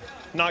steady and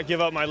not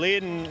give up my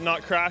lead and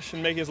not crash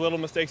and make as little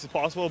mistakes as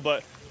possible.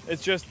 But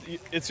it's just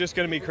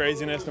going to be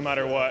craziness no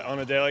matter what on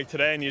a day like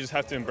today, and you just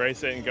have to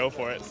embrace it and go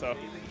for it. So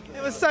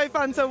it was so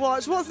fun to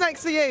watch. What's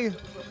next for you?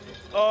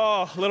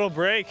 Oh, a little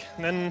break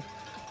and then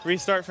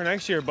restart for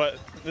next year, but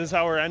this is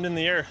how we're ending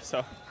the year.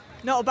 So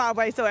not a bad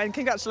way to end.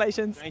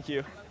 Congratulations. Thank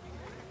you.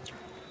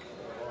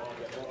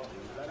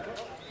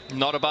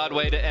 Not a bad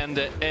way to end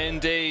it,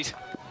 indeed.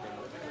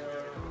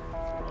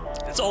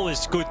 It's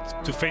always good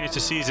to finish the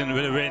season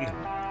with a win.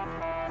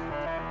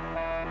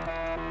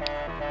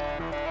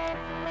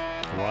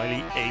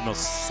 Riley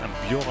Amos and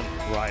Bjorn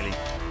Riley.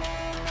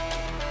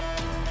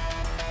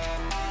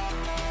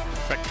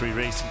 Factory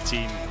racing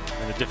team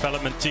and the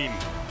development team,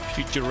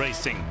 Future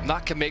Racing.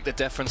 That can make the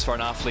difference for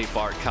an athlete,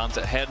 Bart, can't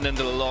it? Heading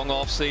into the long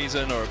off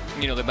season, or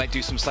you know, they might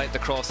do some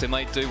cyclocross, they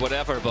might do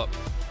whatever, but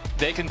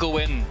they can go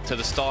in to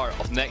the start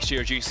of next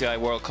year's UCI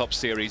World Cup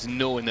Series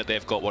knowing that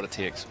they've got what it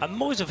takes. And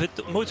most of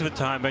the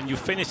time, when you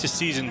finish the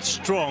season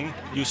strong,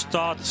 you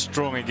start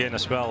strong again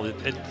as well.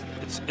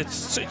 It's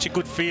such a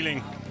good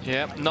feeling.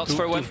 Yeah, nuts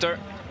for winter.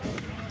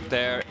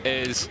 There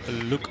is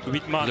Luc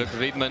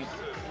Wiedmann.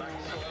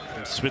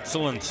 From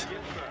Switzerland.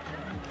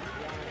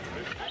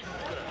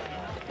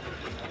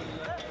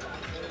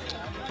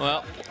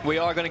 Well, we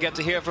are going to get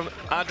to hear from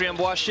Adrien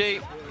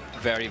Boischy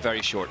very,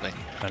 very shortly.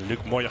 And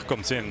Luc Moyer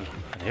comes in.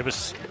 And here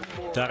was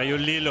Dario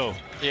Lillo.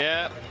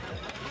 Yeah.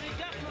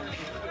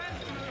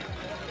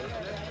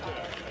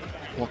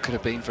 What could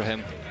have been for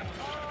him?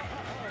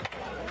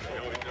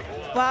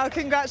 Wow,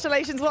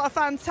 congratulations. What a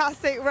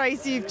fantastic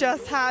race you've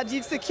just had.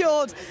 You've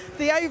secured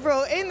the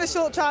overall in the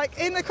short track,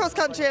 in the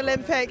cross-country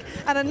Olympic,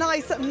 and a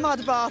nice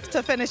mud bath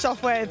to finish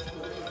off with.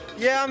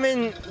 Yeah, I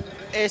mean,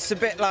 it's a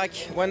bit like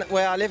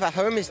where I live at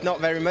home, it's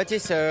not very muddy,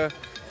 so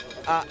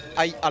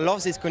I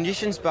love these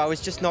conditions, but I was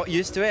just not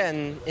used to it.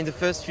 And in the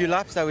first few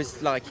laps, I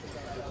was like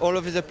all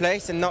over the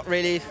place and not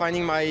really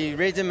finding my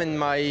rhythm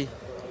and I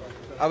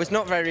was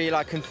not very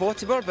like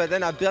comfortable, but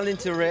then I built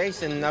into a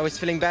race and I was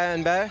feeling better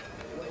and better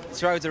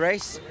throughout the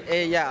race.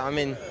 Yeah, I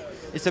mean,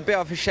 it's a bit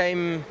of a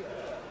shame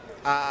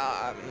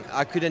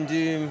I couldn't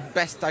do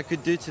best I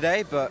could do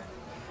today, but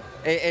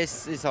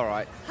it's all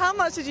right. How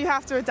much did you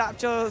have to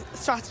adapt your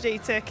strategy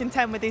to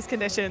contend with these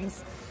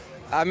conditions?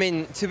 I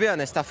mean, to be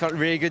honest, I felt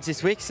really good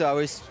this week, so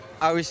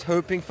I was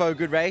hoping for a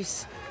good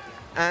race.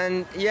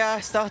 And yeah, I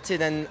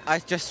started and I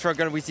just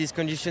struggled with these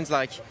conditions.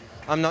 Like,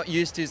 I'm not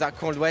used to that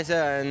cold weather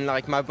and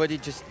like my body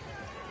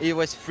it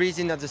was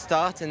freezing at the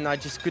start and I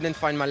just couldn't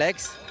find my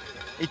legs.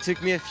 It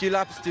took me a few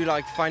laps to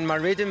like find my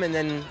rhythm, and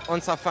then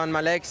once I found my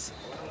legs,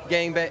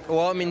 getting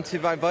warm into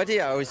my body,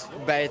 I was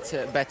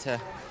better.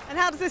 And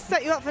how does this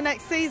set you up for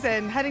next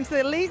season? Heading to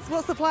the elites,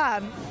 what's the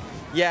plan?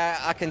 Yeah,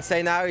 I can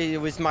say now it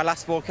was my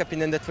last World Cup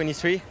in under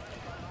 23.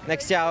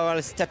 Next year I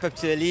will step up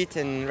to elite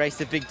and race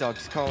the big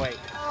dogs. Can't wait.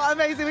 Oh,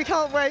 amazing, we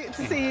can't wait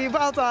to see you.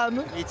 Well done.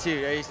 Me too,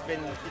 it's been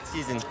a good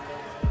season.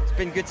 It's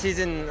been a good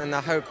season and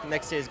I hope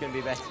next year is going to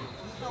be better.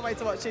 Can't wait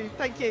to watch you.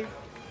 Thank you.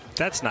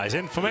 That's nice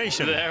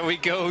information. There we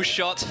go,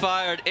 shots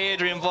fired.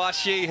 Adrien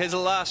Boischy, his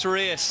last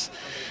race.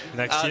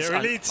 Next year,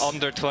 elite.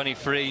 Under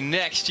 23.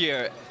 Next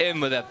year, in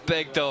with the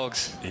big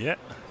dogs. Yeah.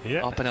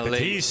 Up in elite.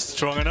 But he's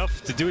strong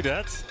enough to do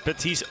that.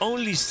 But he's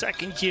only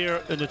second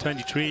year under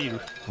 23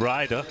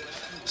 rider.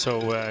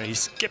 So he's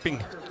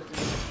skipping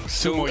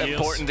so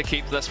important to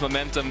keep this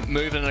momentum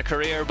moving in a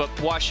career. But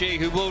Boischy,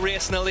 who will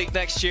race in elite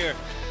next year.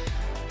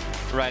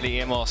 Riley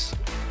Amos,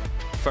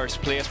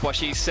 first place.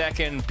 Boischy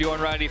second. Bjorn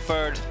Riley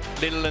third.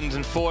 Littleland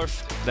in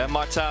fourth. Then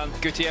Martin,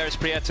 Gutierrez,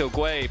 Prieto,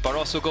 Guay,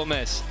 Barroso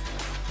Gomez,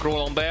 Gros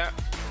Lambert,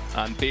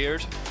 and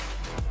Beard.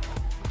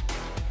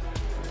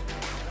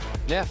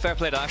 Yeah, fair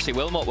play to Ashley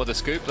Wilmot with a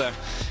scoop there.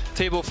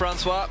 Thibaut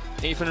Francois,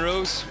 Ethan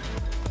Rose,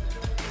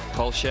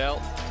 Paul Schell,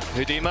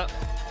 Hudima,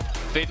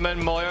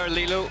 Wiedmann, Moyer,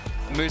 Lillo,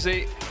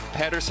 Musi,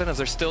 Pedersen, as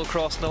they're still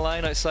crossing the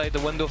line outside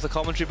the window of the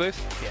commentary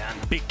booth. Yeah,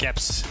 and big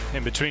gaps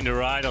in between the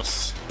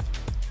riders.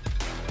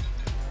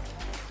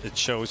 It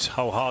shows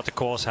how hard the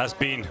course has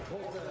been.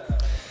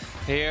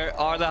 Here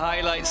are the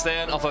highlights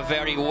then of a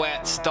very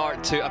wet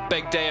start to a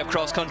big day of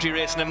cross-country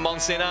racing in Mont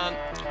Sainte-Anne.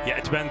 Yeah,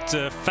 it went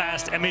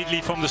fast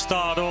immediately from the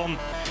start on.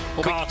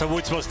 Well, Carter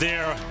Woods was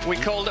there. We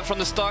called it from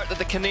the start that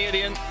the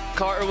Canadian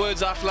Carter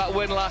Woods, after that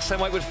win last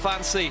time out, would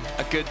fancy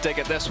a good dig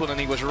at this one, and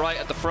he was right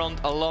at the front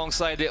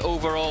alongside the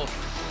overall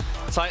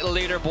title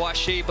leader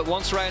Boischy. But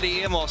once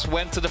Riley Amos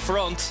went to the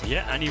front...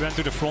 Yeah, and he went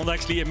to the front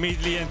actually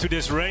immediately into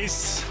this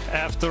race.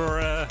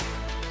 After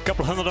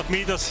couple hundred of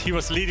meters, he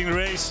was leading the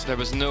race. There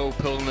was no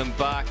pulling him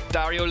back.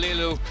 Dario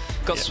Lillo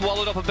got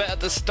swallowed up a bit at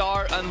the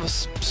start and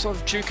was sort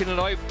of duking it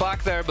out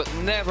back there, but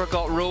never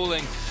got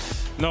rolling.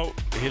 No,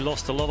 he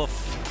lost a lot of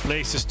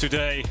places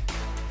today.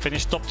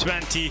 Finished top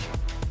 20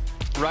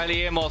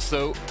 Riley Amos,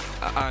 though,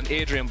 and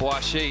Adrien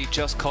Boissy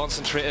just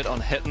concentrated on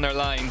hitting their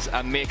lines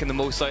and making the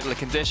most out of the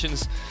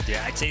conditions.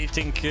 Yeah, I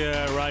think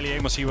Riley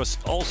Amos, he was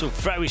also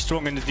very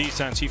strong in the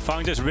descents. He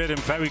found his rhythm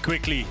very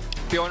quickly.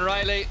 Bjorn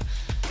Riley,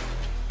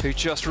 who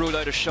just ruled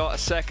out a shot a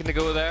second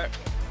ago there,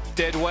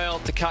 did well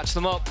to catch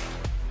them up.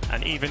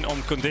 And even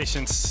on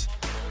conditions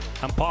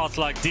and parts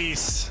like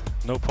these,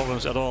 no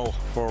problems at all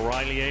for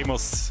Riley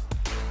Amos.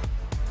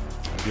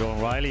 And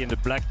Bjorn Riley in the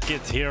black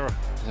kit here.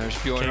 There's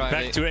Bjorn Riley.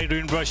 Back to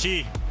Adrien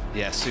Boissy.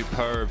 Yeah,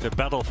 superb. The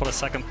battle for the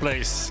second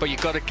place. But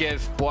you've got to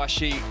give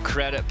Boissy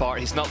credit, Bart.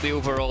 He's not the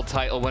overall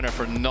title winner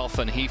for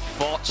nothing. He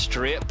fought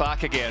straight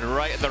back again,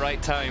 right at the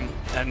right time.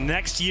 And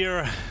next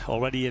year,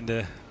 already in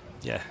the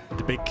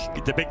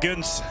big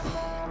guns.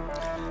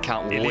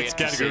 Can't wait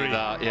to see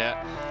that,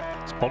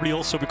 yeah. It's probably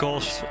also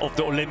because of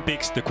the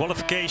Olympics, the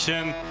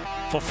qualification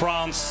for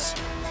France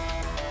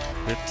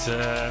with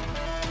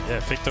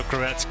Victor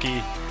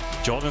Koretsky,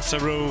 Jordan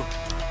Sarrou.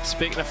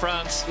 Speaking of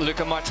France,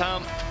 Luca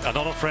Martin.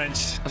 Another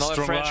French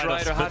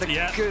rider had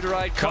a good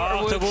ride.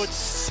 Carter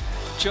Woods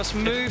just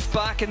moved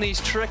back in these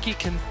tricky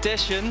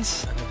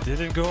conditions. And it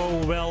didn't go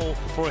well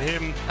for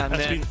him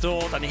as we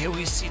thought. And here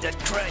we see that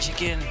crash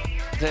again.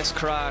 This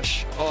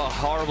crash, oh,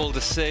 horrible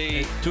to see.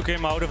 It took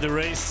him out of the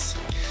race.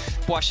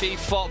 Boissy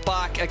fought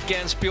back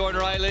against Bjorn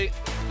Riley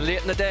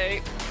late in the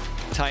day.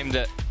 Timed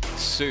it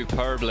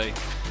superbly.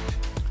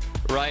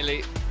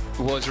 Riley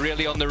was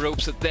really on the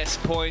ropes at this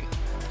point.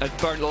 Had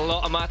burnt a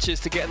lot of matches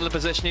to get in the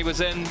position he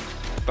was in,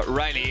 but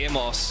Riley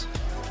Amos,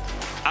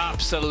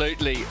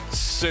 absolutely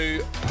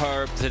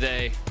superb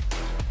today.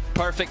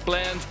 Perfect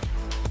blend.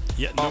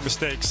 Yeah, no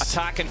mistakes.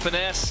 Attack and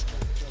finesse.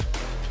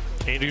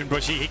 Adrien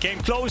Boissy, he came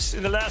close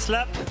in the last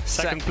lap.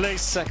 Second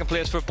place. Second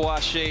place for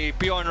Boissy.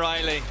 Bjorn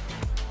Riley,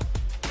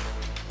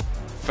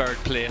 third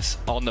place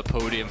on the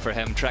podium for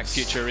him. Trek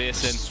Future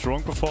Racing.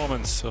 Strong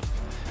performance of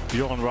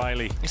Bjorn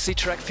Riley. You see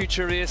Trek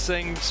Future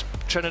Racing,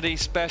 Trinity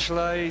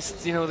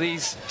Specialized, you know,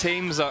 these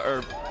teams that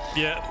are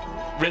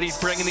really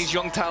bringing these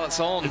young talents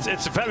on.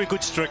 It's a very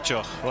good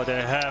structure what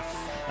they have,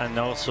 and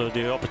also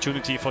the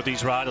opportunity for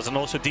these riders. And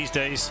also these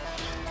days,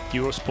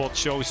 Eurosport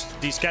shows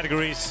these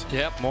categories.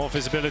 Yep. More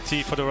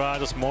visibility for the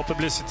riders, more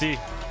publicity.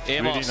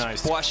 Amos, really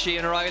nice. Boissy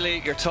and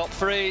Riley, your top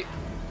three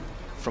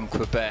from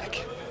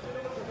Quebec.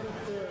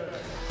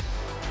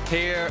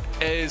 Here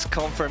is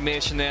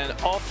confirmation then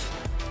of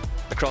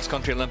the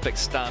cross-country Olympic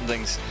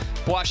standings.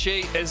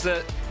 Boissy is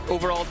the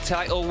overall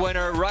title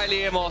winner.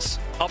 Riley Amos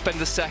up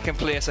into second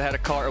place ahead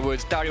of Carter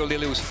Woods. Dario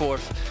Lilly was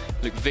fourth.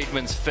 Luc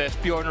Wiedmann's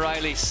fifth. Bjorn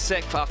Riley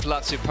sixth after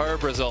that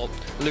superb result.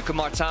 Luca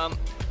Martin,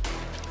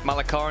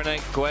 Malacarne,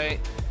 Guay,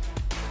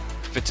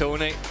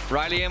 Vitoni.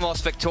 Riley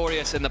Amos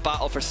victorious in the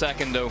battle for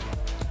second though,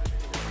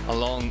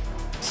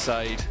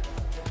 alongside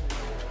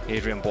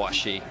Adrien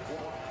Boissy,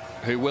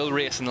 who will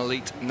race in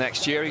Elite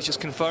next year. He's just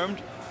confirmed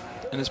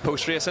in his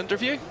post-race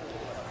interview.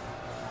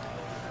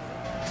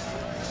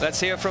 Let's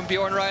hear from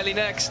Bjorn Riley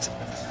next,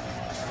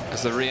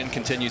 as the rain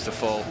continues to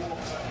fall.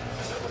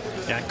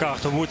 Yeah,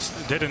 Carter Woods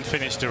didn't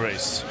finish the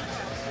race.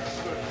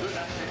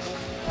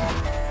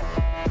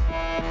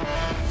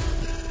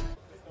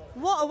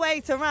 What a way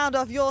to round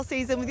off your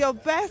season with your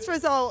best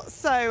result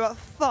so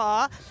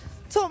far.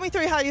 Talk me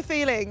through how you're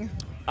feeling.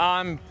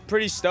 I'm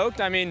pretty stoked.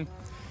 I mean,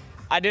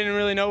 I didn't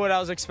really know what I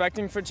was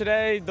expecting for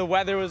today. The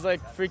weather was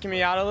like freaking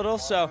me out a little,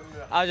 so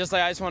I was just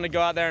like, I just want to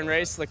go out there and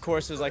race. The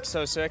course was like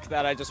so sick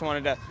that I just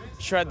wanted to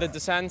shred the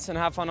descents and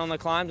have fun on the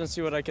climbs and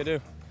see what I could do.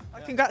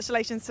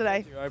 Congratulations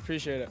today. I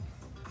appreciate it.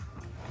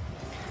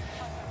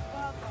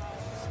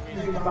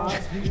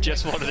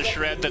 Just wanted to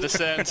shred the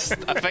descents.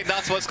 I think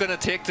that's what's going to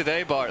take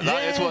today, Bart.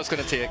 That is what's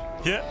going to take.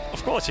 Yeah,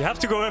 of course, you have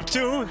to go up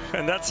too,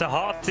 and that's a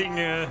hard thing,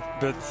 yeah.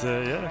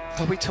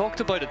 Well, we talked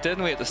about it,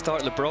 didn't we, at the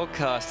start of the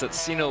broadcast?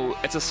 It's, you know,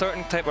 it's a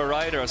certain type of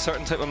rider, a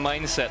certain type of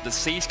mindset that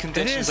sees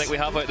conditions like we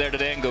have out there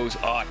today and goes,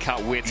 oh, I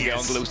can't wait to get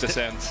on those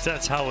descents.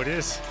 That's how it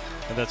is.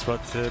 And that's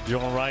what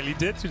Bjorn Riley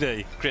did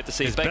today. Great to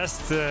see his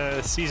best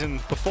season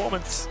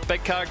performance.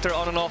 Big character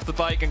on and off the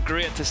bike, and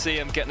great to see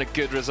him getting a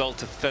good result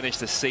to finish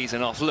the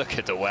season off. Look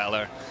at the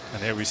weather.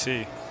 And here we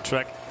see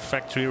Trek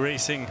Factory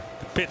Racing,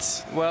 the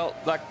pits. Well,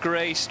 that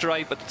grey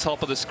stripe at the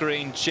top of the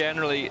screen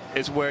generally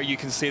is where you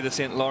can see the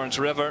St. Lawrence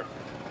River.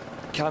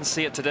 Can't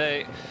see it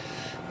today.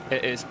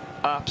 It is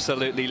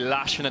absolutely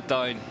lashing it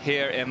down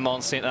here in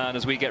Mont Sainte-Anne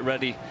as we get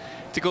ready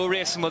to go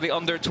racing with the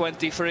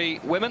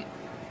under-23 women.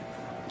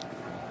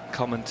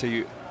 Coming to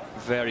you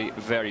very,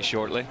 very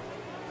shortly.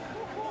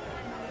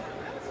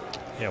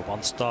 Yeah,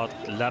 one start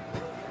lap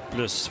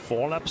plus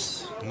 4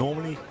 laps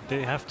normally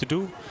they have to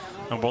do.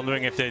 I'm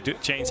wondering if they do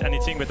change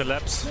anything with the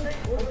laps.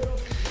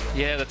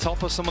 Yeah, the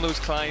top of some of those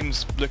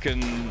climbs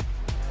looking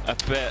a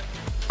bit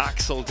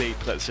axle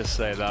deep, let's just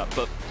say that.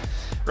 But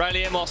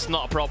Riley Amos,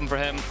 not a problem for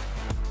him.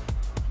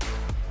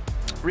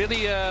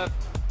 Really, I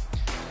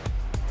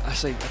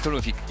I don't know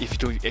if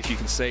you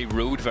can say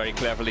rode very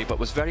cleverly, but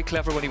was very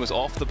clever when he was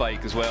off the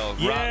bike as well.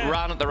 Yeah,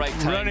 ran at the right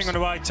times. Running on the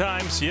right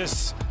times,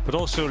 yes, but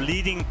also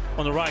leading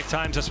on the right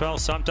times as well.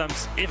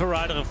 Sometimes if a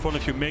rider in front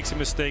of you makes a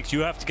mistake,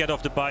 you have to get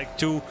off the bike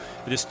too.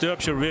 It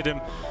disturbs your rhythm.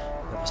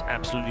 That was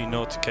absolutely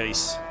not the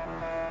case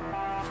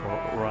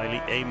for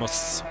Riley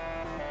Amos.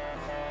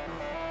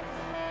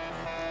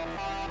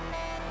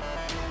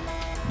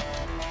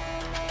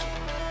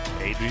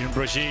 Adrian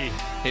Bragi.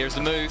 Here's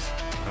the move.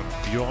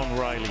 And Bjorn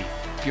Riley.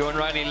 Bjorn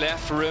Riley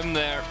left room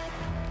there,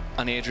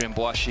 and Adrian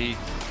Boischi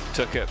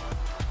took it.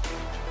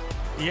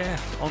 Yeah,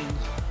 on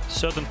a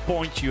certain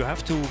point you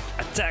have to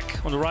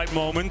attack on the right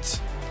moment.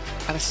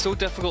 And it's so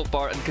difficult,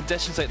 Bart, in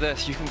conditions like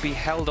this. You can be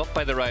held up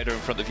by the rider in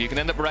front of you. You can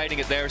end up riding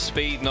at their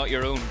speed, not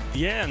your own.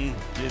 Yeah, and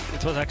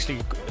it was actually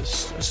a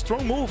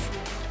strong move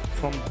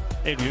from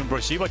Adrian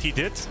Bragi, what he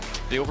did.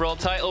 The overall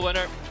title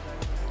winner,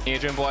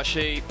 Adrian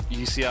Boischi,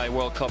 UCI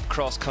World Cup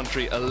Cross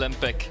Country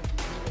Olympic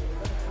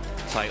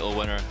title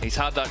winner. He's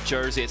had that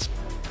jersey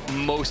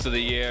most of the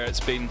year.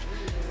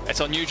 It's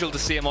unusual to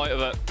see him out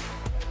of it.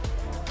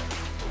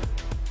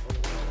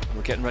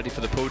 We're getting ready for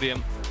the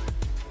podium.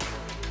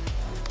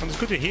 And it's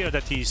good to hear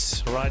that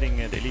he's riding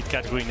the elite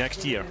category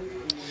next year.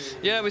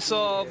 Yeah, we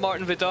saw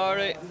Martin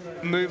Vidari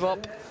move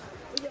up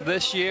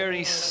this year.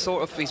 He's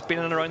been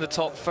in and around the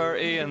top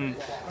 30, and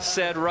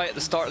said right at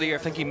the start of the year, I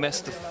think he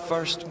missed the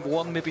first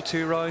one, maybe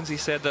 2 rounds. He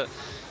said that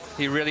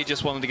he really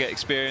just wanted to get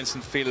experience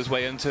and feel his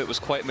way into it, was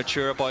quite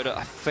mature about it.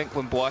 I think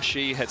when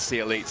Boischi hits the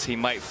elites, he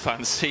might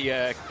fancy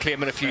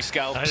claiming a few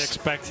scalps. I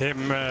expect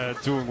him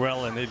doing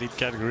well in the elite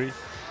category.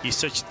 He's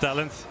such a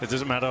talent. It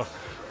doesn't matter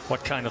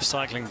what kind of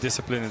cycling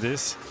discipline it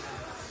is.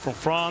 From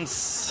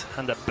France,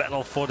 and the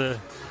battle for the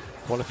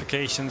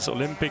qualifications,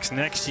 Olympics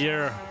next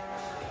year.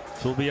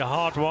 It will be a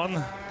hard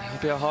one.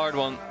 It'll be a hard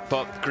one,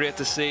 but great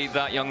to see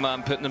that young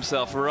man putting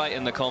himself right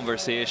in the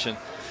conversation.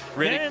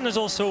 Really. Yeah, and there's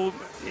also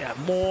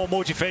more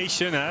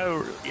motivation,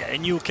 a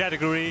new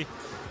category,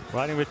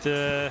 riding with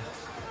the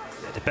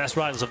best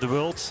riders of the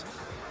world.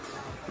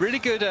 Really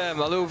good,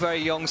 although very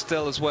young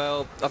still as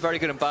well, a very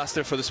good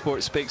ambassador for the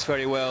sport, speaks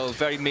very well,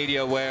 very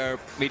media aware,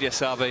 media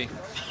savvy.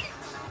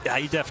 Yeah,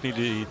 he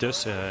definitely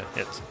does it.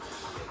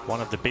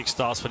 One of the big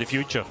stars for the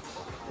future.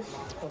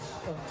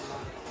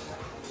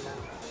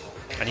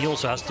 And he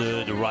also has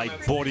the right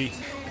body.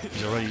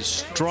 He's already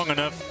strong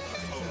enough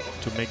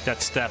to make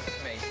that step,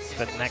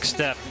 that next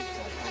step.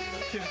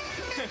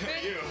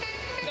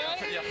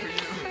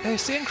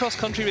 Seeing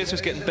cross-country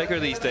racers getting bigger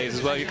these days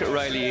as well. You look at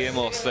Riley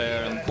Amos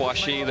there and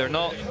Boischi.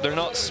 They're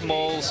not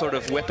small sort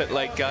of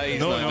whippet-like guys.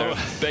 No. They're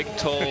big,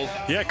 tall.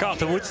 Yeah,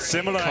 Carter Woods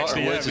similar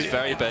actually. Carter Woods is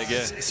very big.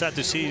 Yeah. Sad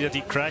to see that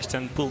he crashed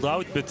and pulled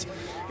out, but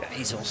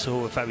he's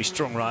also a very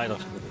strong rider.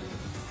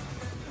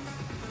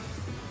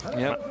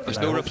 Yeah, there's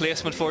no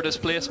replacement for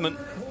displacement.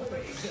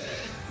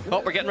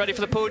 Oh, we're getting ready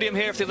for the podium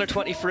here for the under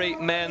 23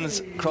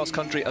 men's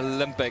cross-country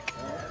Olympic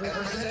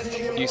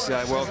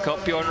UCI World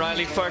Cup. Bjorn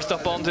Riley first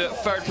up onto it,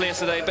 3rd place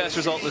today, best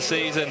result of the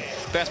season,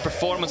 best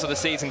performance of the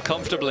season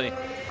comfortably.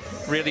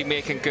 Really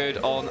making good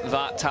on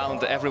that talent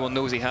that everyone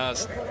knows he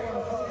has.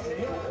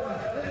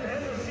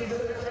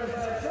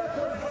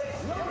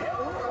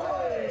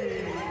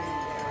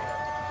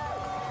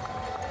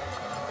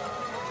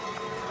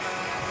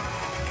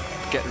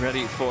 Getting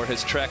ready for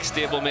his Trek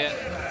stablemate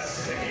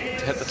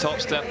to hit the top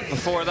step.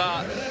 Before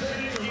that,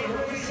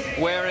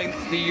 wearing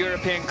the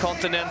European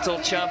Continental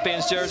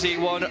Champions jersey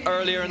won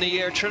earlier in the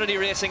year, Trinity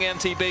Racing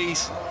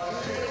MTBs,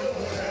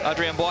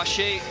 Adrien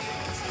Boischi.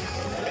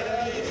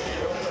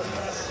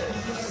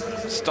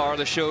 Star of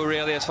the show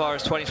really as far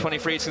as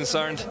 2023 is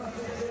concerned.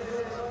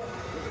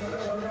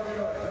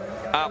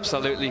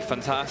 Absolutely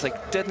fantastic.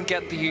 Didn't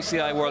get the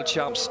UCI World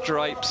Champ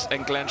stripes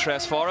in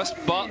Glentress Forest,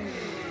 but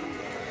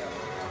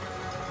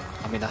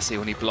I mean, that's the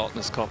only blot in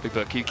his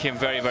copybook. He came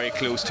very, very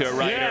close to a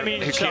rider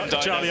who came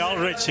down, Charlie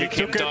Aldrich, who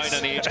came down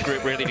an age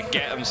group really to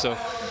get him. So,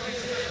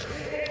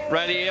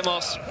 Riley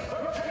Amos,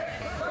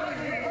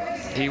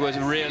 he was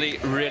really,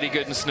 really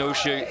good in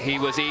snowshoe. He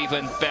was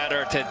even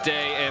better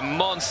today in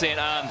Mont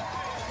Sainte-Anne.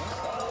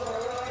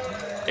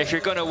 If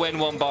you're going to win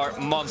one bar,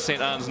 Mont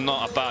Sainte-Anne's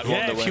not a bad one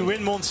to win. Yeah, if you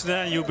win Mont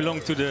Sainte-Anne, you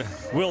belong to the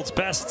world's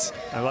best,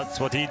 and that's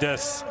what he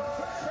does.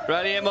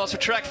 Riley Amos for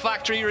Trek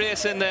Factory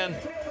Racing then.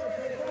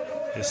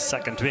 His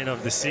 2nd win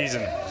of the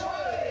season.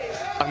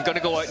 I'm going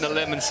to go out on a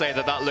limb and say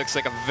that that looks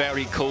like a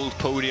very cold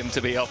podium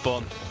to be up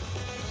on.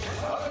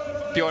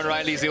 Bjorn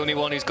Riley's the only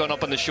one who's gone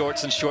up on the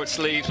shorts and short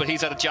sleeves, but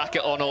he's had a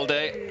jacket on all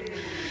day.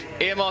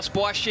 Amos,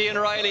 Boischi and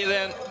Riley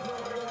then.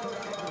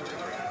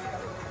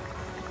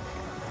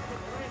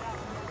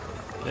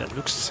 Yeah, it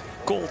looks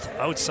cold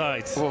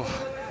outside. Oh.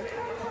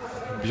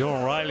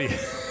 Bjorn Riley,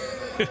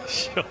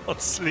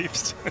 short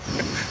sleeves.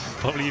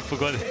 Probably he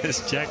forgot his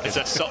jacket. It's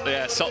a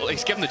subtle.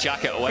 He's given the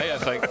jacket away, I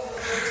think.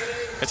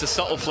 It's a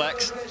subtle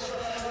flex.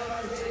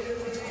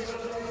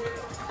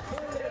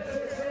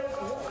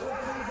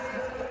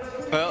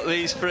 Well,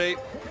 these 3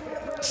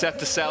 set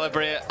to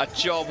celebrate a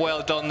job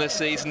well done this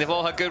season. They've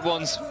all had good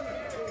ones,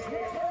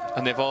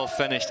 and they've all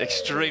finished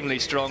extremely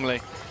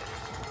strongly.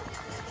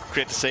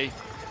 Great to see.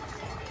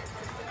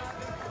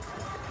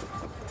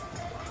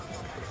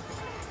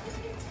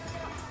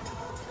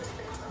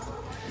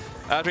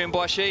 Adrien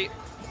Boischy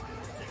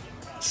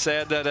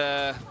said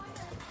that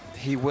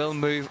he will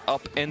move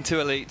up into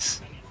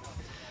elites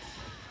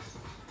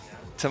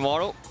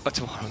tomorrow,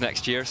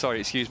 next year, sorry,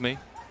 excuse me.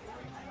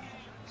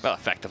 Well,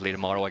 effectively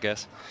tomorrow, I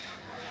guess.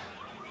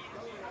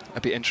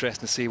 It'd be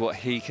interesting to see what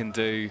he can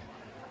do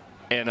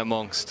in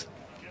amongst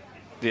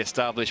the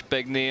established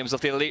big names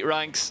of the elite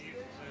ranks.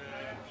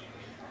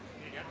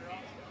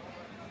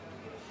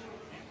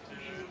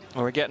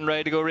 We're getting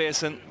ready to go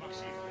racing.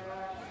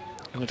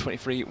 Under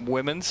 23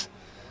 women's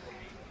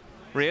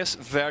race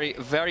very,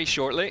 very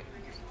shortly.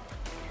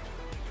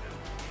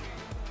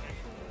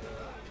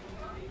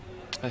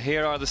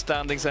 Here are the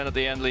standings then at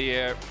the end of the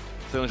year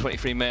for the under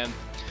 23 men.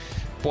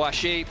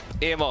 Boischy,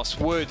 Amos,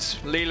 Woods,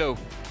 Lilo,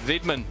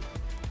 Wiedmann,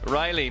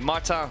 Riley,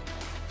 Martin,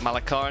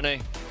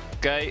 Malacarne,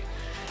 Gay,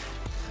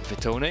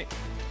 Vitone.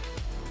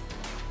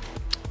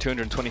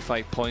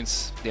 225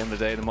 points at the end of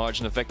the day, the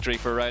margin of victory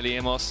for Riley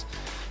Amos.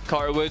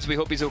 Carter Woods, we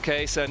hope he's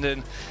okay,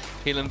 sending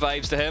healing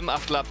vibes to him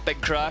after that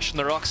big crash in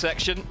the rock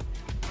section.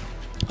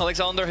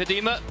 Alexander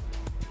Hedima,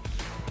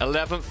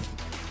 11th,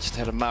 just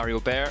ahead of Mario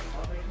Bear.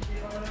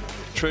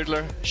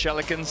 Trudler,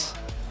 Schelikens,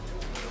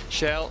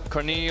 Shell,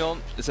 Cornelion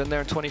is in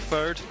there in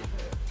 23rd.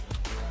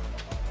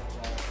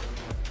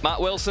 Matt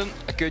Wilson,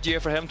 a good year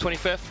for him,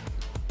 25th.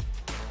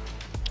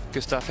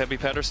 Gustav Hebby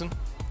Pedersen,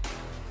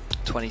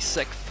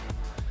 26th.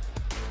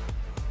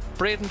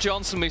 Braden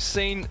Johnson, we've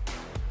seen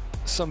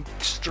some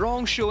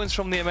strong showings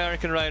from the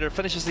American rider,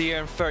 finishes the year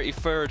in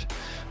 33rd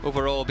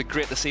overall. It'll be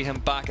great to see him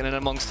back and in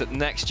amongst it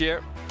next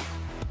year.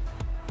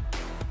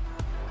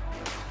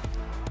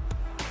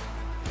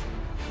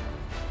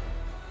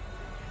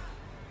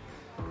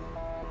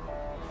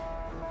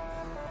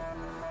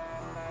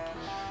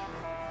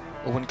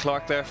 Owen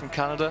Clark there from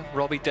Canada,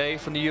 Robbie Day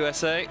from the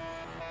USA.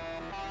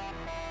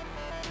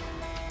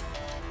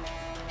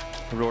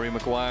 Rory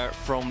Maguire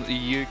from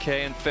the UK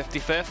in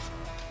 55th.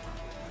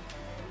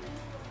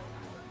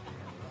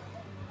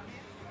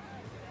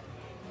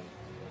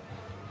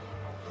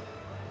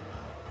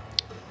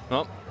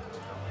 Well,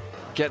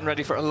 getting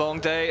ready for a long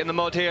day in the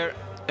mud here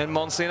in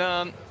Mont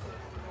Sainte-Anne.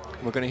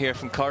 We're going to hear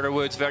from Carter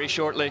Woods very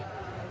shortly.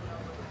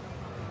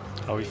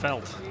 How he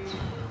felt.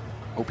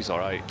 Hope he's all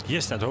right.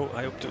 Yes, I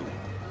hope too.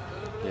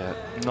 Yeah,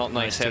 not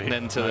nice heading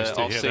into the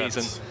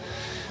off-season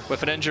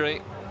with an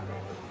injury.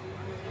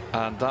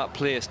 And that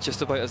place,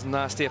 just about as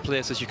nasty a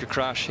place as you could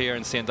crash here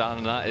in Sainte-Anne,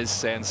 and that is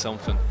saying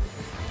something.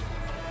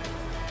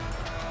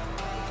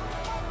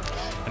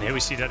 And here we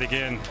see that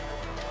again,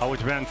 how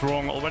it went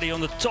wrong already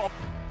on the top.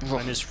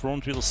 When his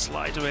front wheel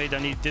slid away,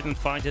 then he didn't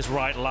find his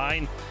right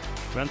line,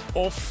 went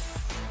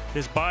off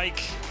his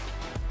bike,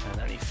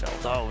 and then he fell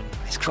down.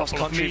 His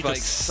cross-country bike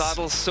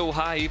saddles so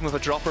high, even with a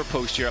dropper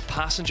post, you're a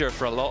passenger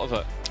for a lot of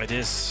it. It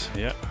is,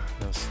 yeah.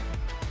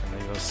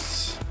 And he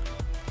was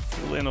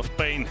full in of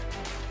pain.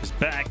 His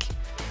back,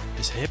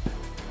 his hip.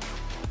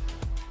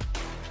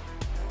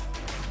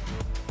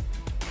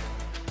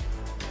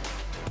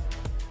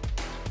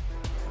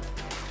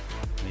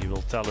 And he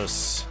will tell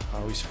us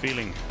how he's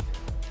feeling.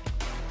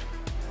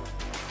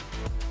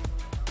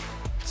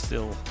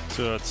 Still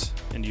third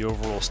in the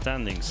overall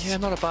standings. Yeah,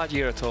 not a bad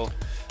year at all.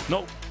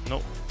 No,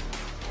 no.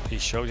 He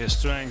showed his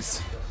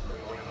strength.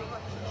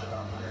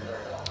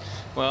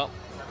 Well,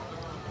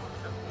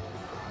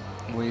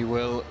 we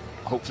will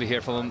hopefully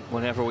hear from him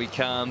whenever we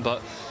can,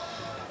 but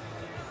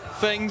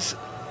things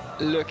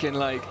looking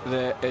like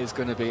there is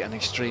going to be an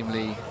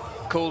extremely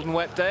cold and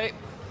wet day.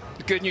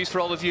 The good news for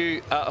all of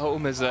you at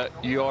home is that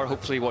you are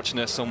hopefully watching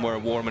this somewhere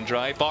warm and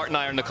dry. Bart and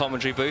I are in the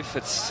commentary booth.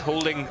 It's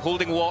holding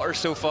water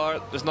so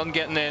far. There's none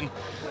getting in.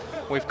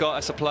 We've got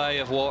a supply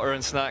of water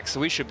and snacks,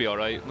 so we should be all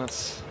right.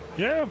 That's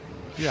yeah.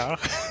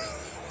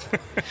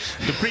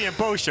 The pre and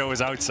post show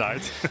is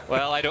outside.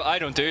 Well, I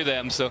don't do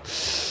them, so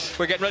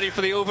we're getting ready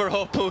for the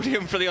overall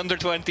podium for the under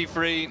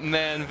 23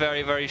 men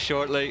very, very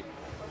shortly.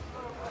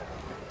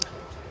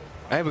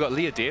 Hey, we've got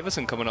Leah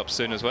Davison coming up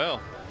soon as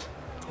well.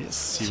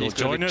 Yes, she will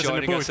join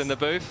us in the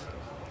booth.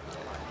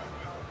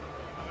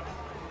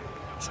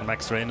 Some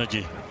extra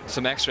energy.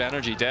 Some extra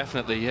energy,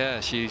 definitely, yeah.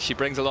 She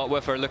brings a lot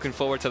with her. Looking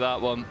forward to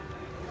that one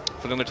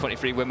for the under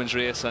 23 women's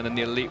race and in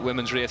the elite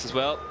women's race as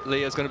well.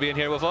 Leah's going to be in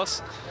here with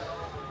us.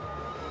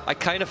 I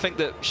kind of think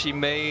that she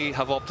may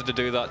have opted to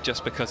do that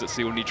just because it's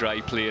the only dry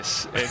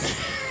place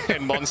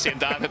in Mont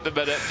Sainte-Anne at the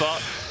minute,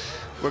 but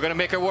we're going to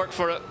make her work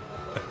for it.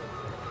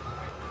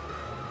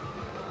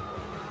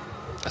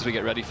 As we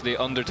get ready for the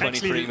under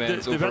 23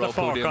 men's the overall weather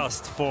podium.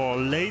 forecast for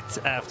late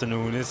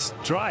afternoon is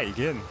dry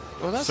again.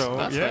 Well, that's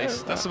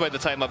nice. That's about the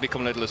time I'll be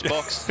coming out of this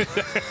box.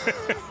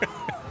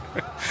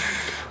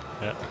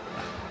 Yeah.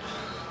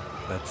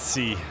 Let's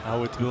see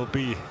how it will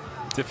be.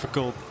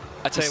 Difficult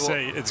to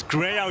say. It's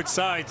grey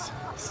outside,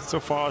 so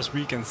far as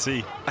we can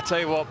see. I tell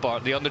you what,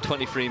 Bart, the under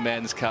 23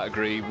 men's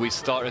category, we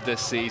started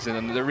this season,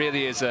 and there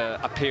really is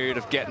a period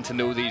of getting to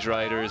know these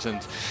riders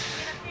and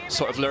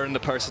sort of learn the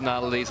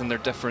personalities and their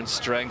different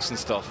strengths and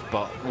stuff.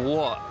 But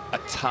what a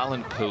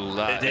talent pool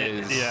that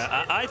is.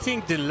 Yeah, I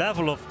think the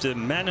level of the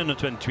men under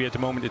 23 at the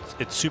moment,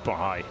 it's super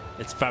high.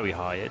 It's very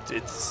high.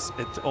 It's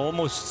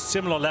almost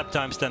similar lap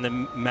times than the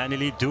men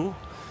elite do,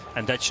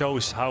 and that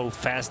shows how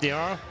fast they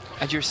are.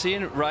 And you're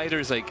seeing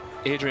riders like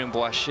Adrien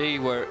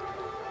Boischy where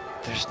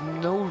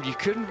you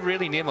couldn't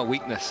really name a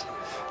weakness.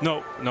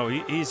 No, he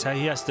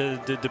has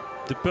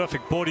the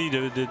perfect body,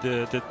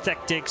 the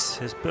tactics,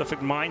 his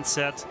perfect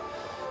mindset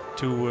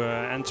to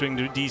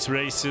entering these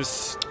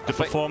races. The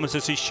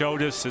performances he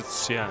showed us,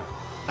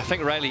 I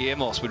think Riley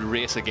Amos would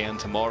race again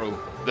tomorrow,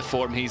 the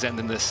form he's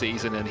ending this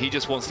season, and he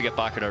just wants to get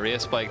back on a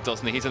race bike,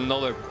 doesn't he? He's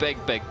another big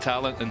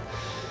talent, and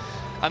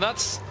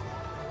that's,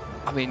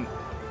 I mean,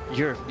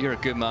 you're a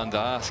good man to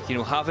ask. You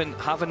know, having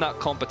that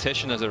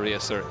competition as a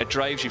racer, it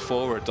drives you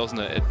forward, doesn't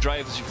it? It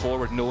drives you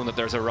forward knowing that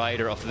there's a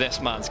rider of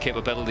this man's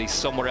capabilities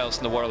somewhere else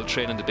in the world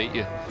training to beat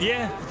you.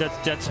 Yeah,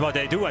 that's what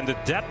they do, and the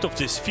depth of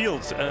this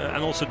field,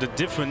 and also the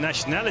different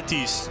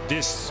nationalities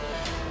this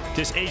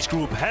age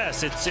group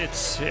has.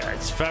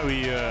 It's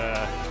very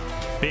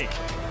big.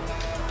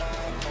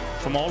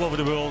 From all over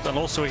the world, and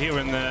also here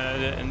in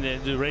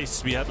the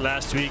race we had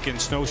last week in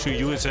Snowshoe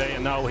USA,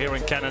 and now here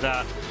in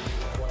Canada.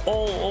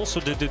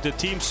 Also the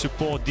teams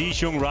support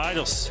these young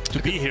riders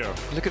to be here.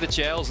 Look at the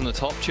gels in the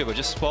top tube. I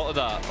just spotted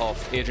that of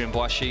Adrien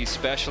Boischy,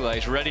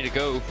 Specialized, ready to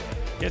go.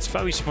 Yeah, it's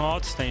very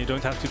smart. Then you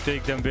don't have to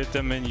take them with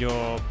them in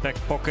your back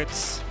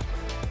pockets.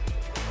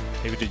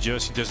 Maybe the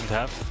jersey doesn't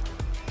have.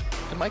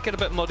 It might get a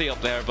bit muddy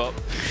up there, but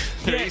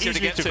they're easier to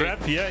get to.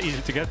 Grab. Yeah,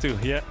 easy to get to.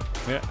 Yeah,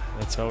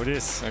 that's how it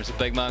is. There's a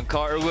big man,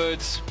 Carter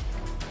Woods.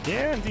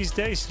 Yeah, and these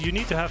days you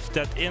need to have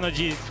that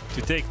energy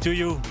to take to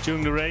you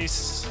during the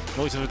race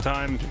most of the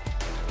time.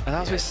 And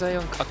as we say,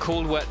 on a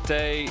cold, wet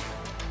day,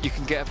 you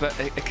can get a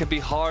bit. It can be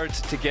hard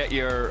to get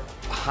your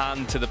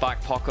hand to the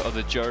back pocket of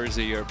the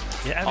jersey. Your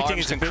everything arms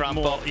is a can bit cramp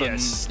more up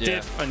and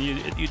stiff, and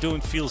you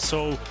don't feel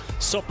so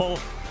supple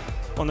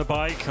on the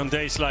bike on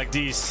days like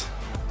these.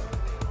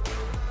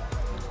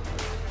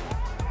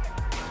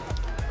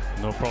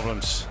 No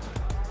problems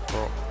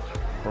for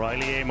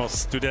Riley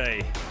Amos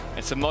today.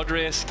 It's a mud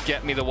race.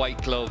 Get me the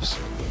white gloves.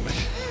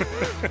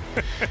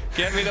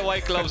 Get me the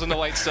white gloves and the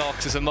white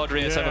socks. It's a mud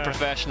race. I'm a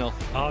professional.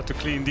 Hard to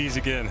clean these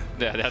again.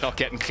 Yeah, they're not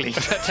getting cleaned.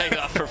 I take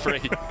that for free.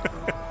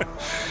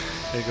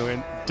 They go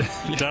in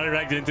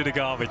direct into the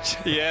garbage.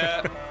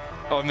 Yeah.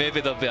 Or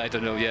maybe they'll be, I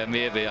don't know. Yeah,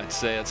 maybe I'd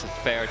say it's a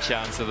fair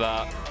chance of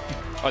that.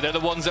 Or they're the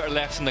ones that are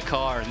left in the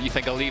car. You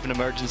think I'll leave an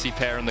emergency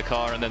pair in the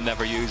car and then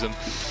never use them.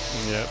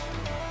 Yep.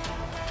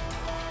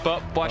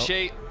 But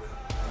Boischy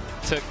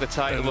took the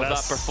title with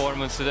that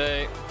performance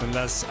today.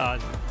 Unless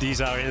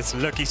these are his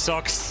lucky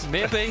socks.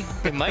 Maybe.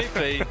 It might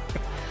be.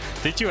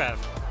 Did you have?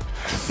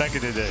 Back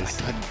in the days.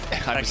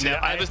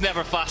 I was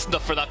never fast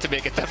enough for that to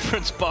make a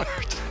difference, Bart.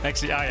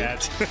 Actually, I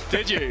had.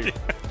 Did you? Yeah.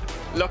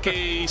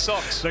 Lucky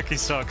socks? Lucky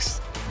socks.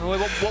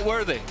 What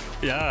were they?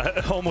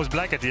 Yeah, almost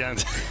black at the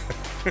end.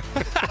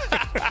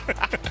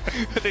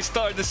 They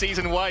started the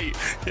season white.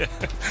 Yeah.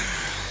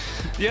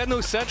 Yeah,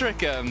 no, Cedric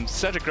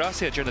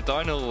Gracia during the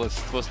downhill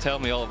was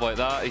telling me all about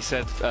that. He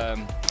said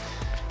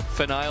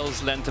Finn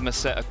Isles lent him a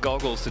set of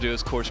goggles to do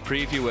his course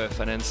preview with,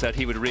 and then said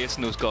he would race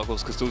in those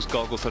goggles because those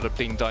goggles had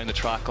been down the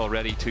track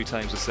already 2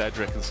 times with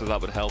Cedric, and so that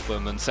would help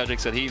him. And Cedric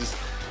said he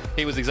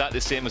was exactly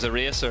the same as a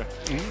racer.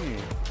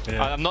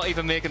 Yeah. I'm not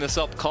even making this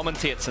up.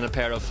 Commentates in a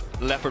pair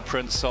of leopard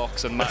print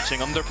socks and matching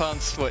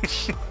underpants,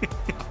 which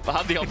I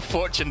had the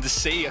unfortune to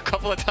see a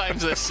couple of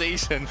times this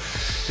season.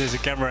 There's a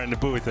camera in the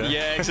booth.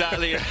 Yeah,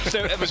 exactly.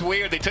 So it was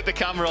weird. They took the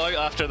camera out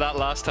after that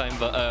last time,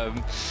 but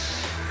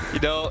you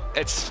know,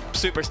 it's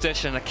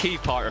superstition, a key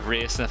part of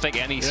racing. I think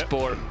any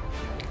sport,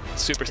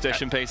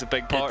 superstition plays a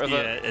big part of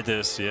it. Yeah, it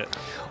is. Yeah.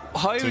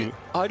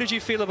 How did you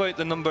feel about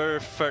the number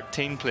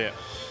 13 plate?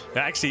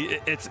 Actually,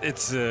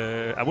 it's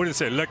I wouldn't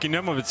say a lucky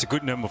number, but it's a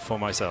good number for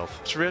myself.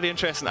 It's really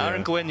interesting.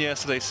 Aaron Gwynn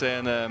yesterday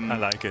saying I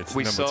like it.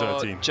 We number saw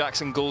 13.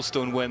 Jackson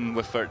Goldstone win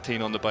with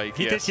 13 on the bike.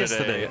 He did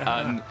yesterday.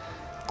 And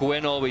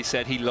Gwynn always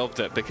said he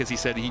loved it because he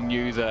said he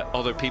knew that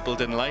other people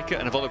didn't like it,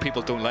 and if other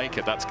people don't like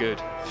it, that's good.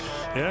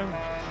 Yeah,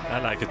 I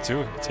like it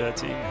too.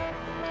 13.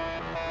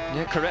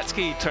 Yeah,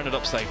 Koretsky turned it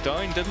upside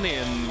down, didn't he?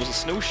 And was it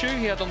snowshoe?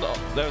 He had on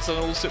there was an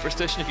old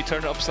superstition: if you turn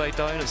it upside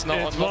down, it's not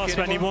unlucky anymore. It was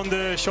when he won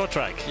the short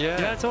track.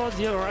 Yeah, I thought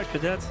you're right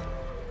with that.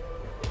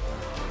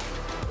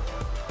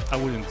 I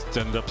wouldn't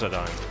turn it upside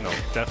down. No,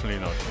 definitely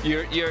not.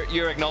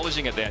 You're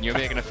acknowledging it then. You're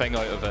making a thing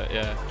out of it.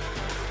 Yeah.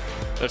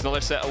 There's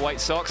another set of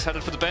white socks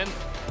headed for the bend.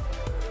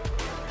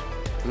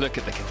 Look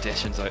at the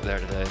conditions out there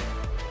today.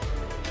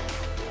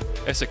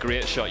 It's a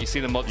great shot. You see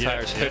the mud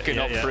tires hooking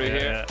up through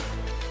here. Yeah.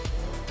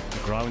 The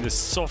ground is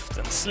soft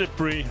and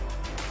slippery.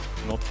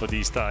 Not for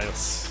these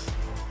tires.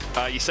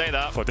 You say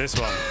that. For this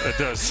one, it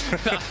does.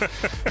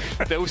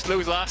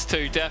 those last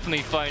two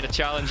definitely find a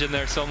challenge in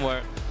there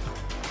somewhere.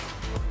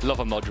 Love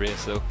a mud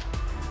race though.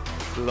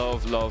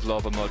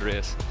 Love a mud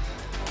race.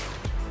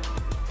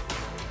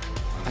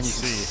 And you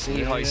can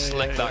see how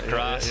slick that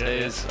grass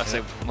is. I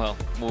say, well,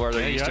 where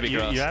there used to be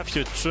grass. You have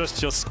to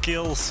trust your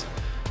skills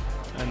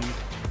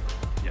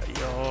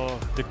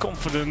the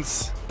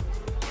confidence,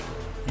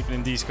 even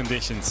in these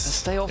conditions,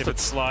 stay off if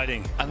it's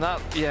sliding. And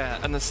that, yeah,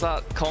 and it's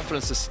that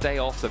confidence to stay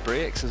off the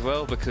brakes as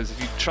well, because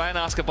if you try and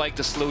ask a bike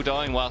to slow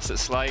down whilst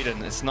it's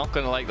sliding, it's not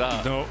going to like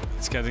that. No,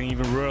 it's getting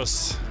even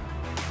worse.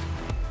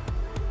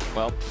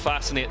 Well,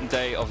 fascinating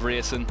day of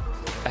racing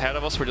ahead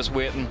of us. We're just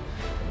waiting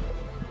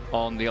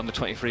on the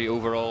under-23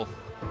 overall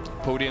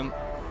podium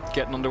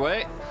getting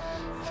underway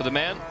for the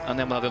men, and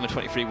then we'll have the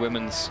under-23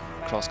 women's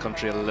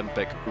cross-country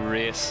Olympic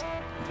race.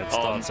 That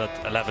starts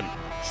at 11.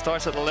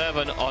 Starts at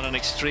 11 on an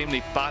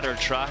extremely battered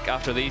track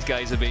after these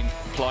guys have been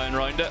ploughing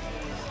around it.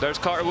 There's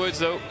Carter Woods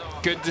though,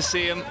 good to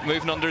see him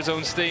moving under his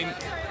own steam.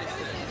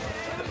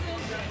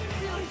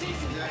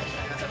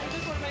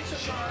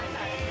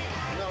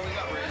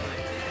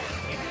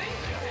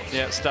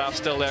 Yeah, staff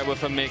still there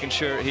with him, making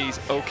sure he's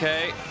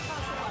okay.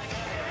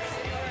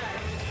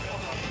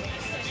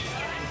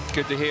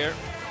 Good to hear.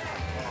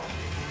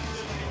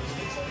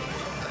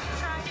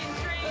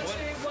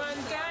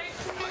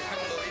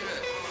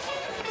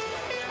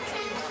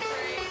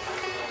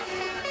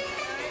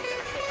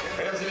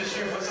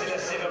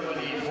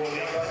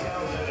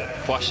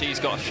 Boishy's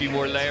got a few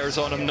more layers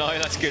on him now.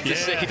 That's good to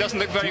see. He doesn't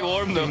look very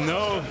warm though.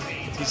 No,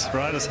 these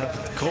riders have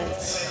it cold.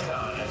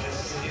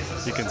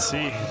 You can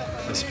see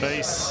his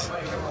face.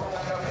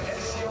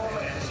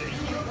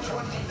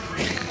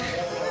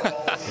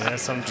 Yeah,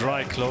 some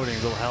dry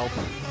clothing will help.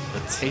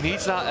 But he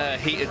needs that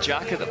heated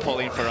jacket that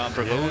Pauline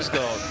Ferrand-Prévot's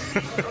got.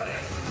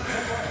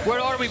 Where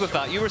are we with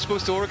that? You were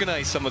supposed to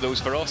organise some of those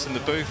for us in the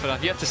booth, and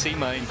I've yet to see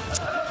mine.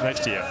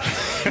 Next year.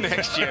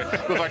 Next year,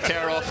 with our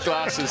tear-off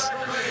glasses.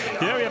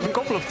 Yeah, we have a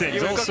couple of things.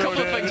 Yeah, we've got a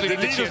couple of things we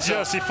need to needle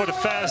jersey for the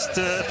fastest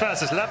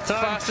lap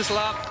time. Fastest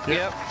lap.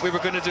 Yeah, we were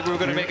going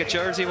to make a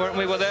jersey, weren't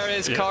we? Well, there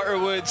is Carter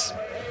Woods,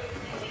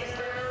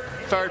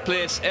 third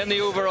place in the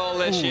overall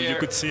this year. You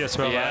could see as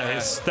well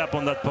his step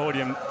on that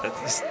podium that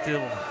is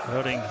still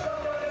hurting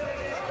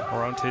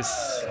around his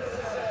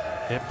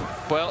hip.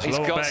 Well, he's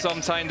got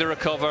some time to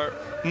recover.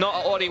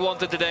 Not what he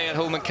wanted today at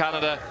home in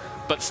Canada,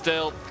 but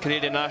still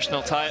Canadian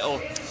national title,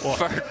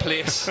 third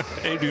place.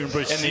 Adrian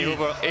Boishy. In the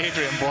overall.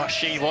 Adrian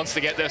Boishy wants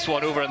to get this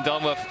one over and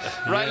done with.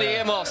 Riley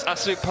Amos, a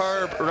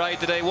superb ride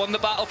today. Won the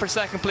battle for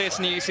second place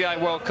in the UCI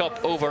World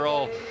Cup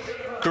overall.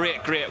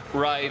 Great, great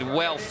ride.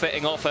 Well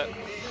fitting off it.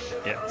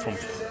 Yeah, from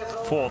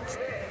fourth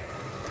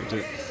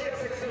to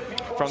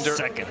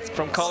second.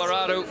 From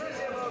Colorado.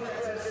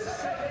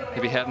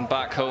 He'll be heading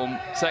back home.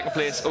 Second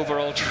place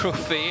overall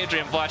trophy.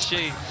 Adrian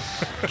Boishy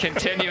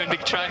continuing to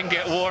try and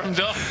get warmed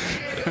up.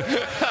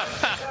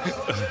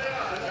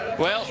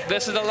 Well,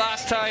 this is the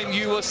last time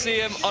you will see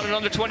him on an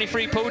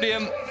under-23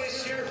 podium.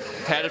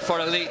 Headed for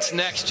elites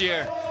next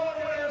year.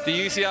 The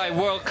UCI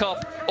World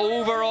Cup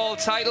overall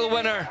title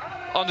winner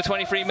on the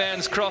 23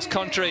 men's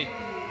cross-country.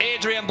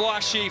 Adrian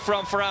Boishy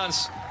from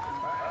France.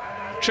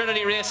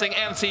 Trinity Racing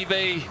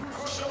MTB.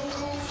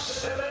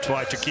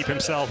 Tried to keep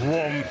himself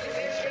warm.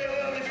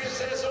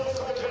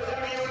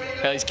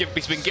 He's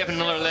been given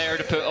another layer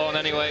to put on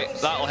anyway.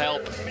 That'll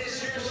help.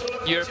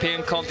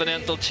 European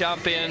Continental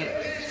Champion.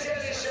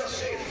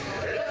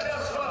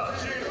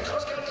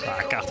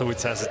 Carter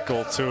Woods has it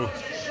gold too.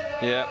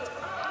 Yeah.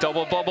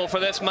 Double bubble for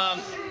this man.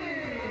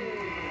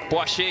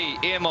 Boishy,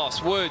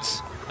 Amos,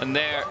 Woods. And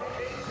there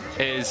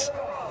is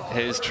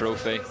his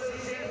trophy.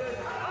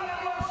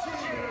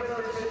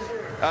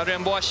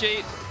 Adrien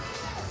Boishy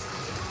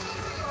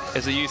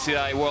is the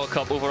UCI World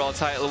Cup overall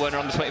title winner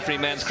on the 23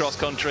 men's cross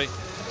country.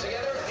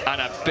 And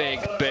a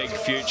big, big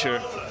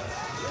future.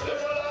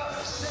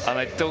 And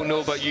I don't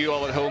know about you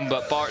all at home,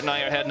 but Bart and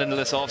I are heading into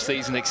this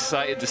off-season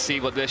excited to see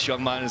what this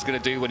young man is going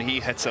to do when he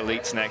hits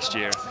elites next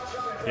year.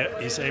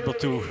 Yeah, he's able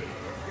to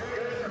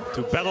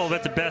battle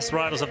with the best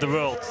riders of the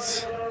world.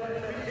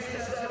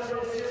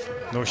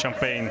 No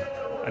champagne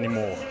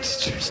anymore.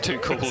 It's too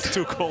cold. It's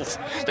too cold.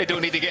 They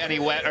don't need to get any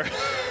wetter.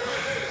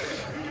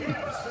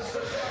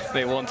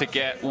 They want to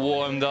get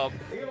warmed up.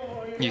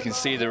 You can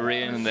see the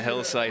rain and the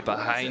hillside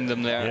behind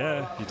them there.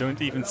 Yeah, you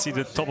don't even see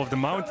the top of the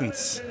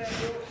mountains.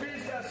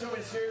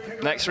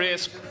 Next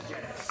race,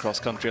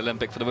 cross-country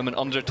Olympic for the women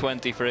under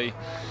 23.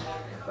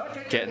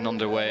 Getting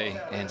underway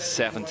in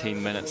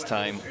 17 minutes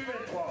time.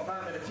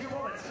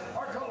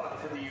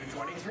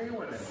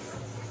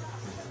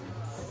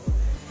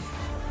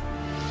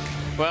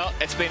 Well,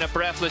 it's been a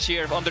breathless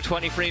year of under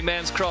 23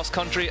 men's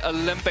cross-country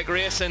Olympic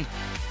racing.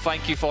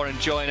 Thank you for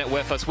enjoying it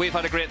with us. We've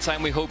had a great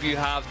time. We hope you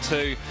have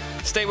too.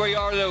 Stay where you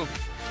are though.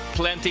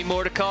 Plenty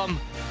more to come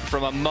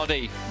from a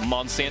muddy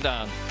Mont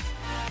Sainte-Anne.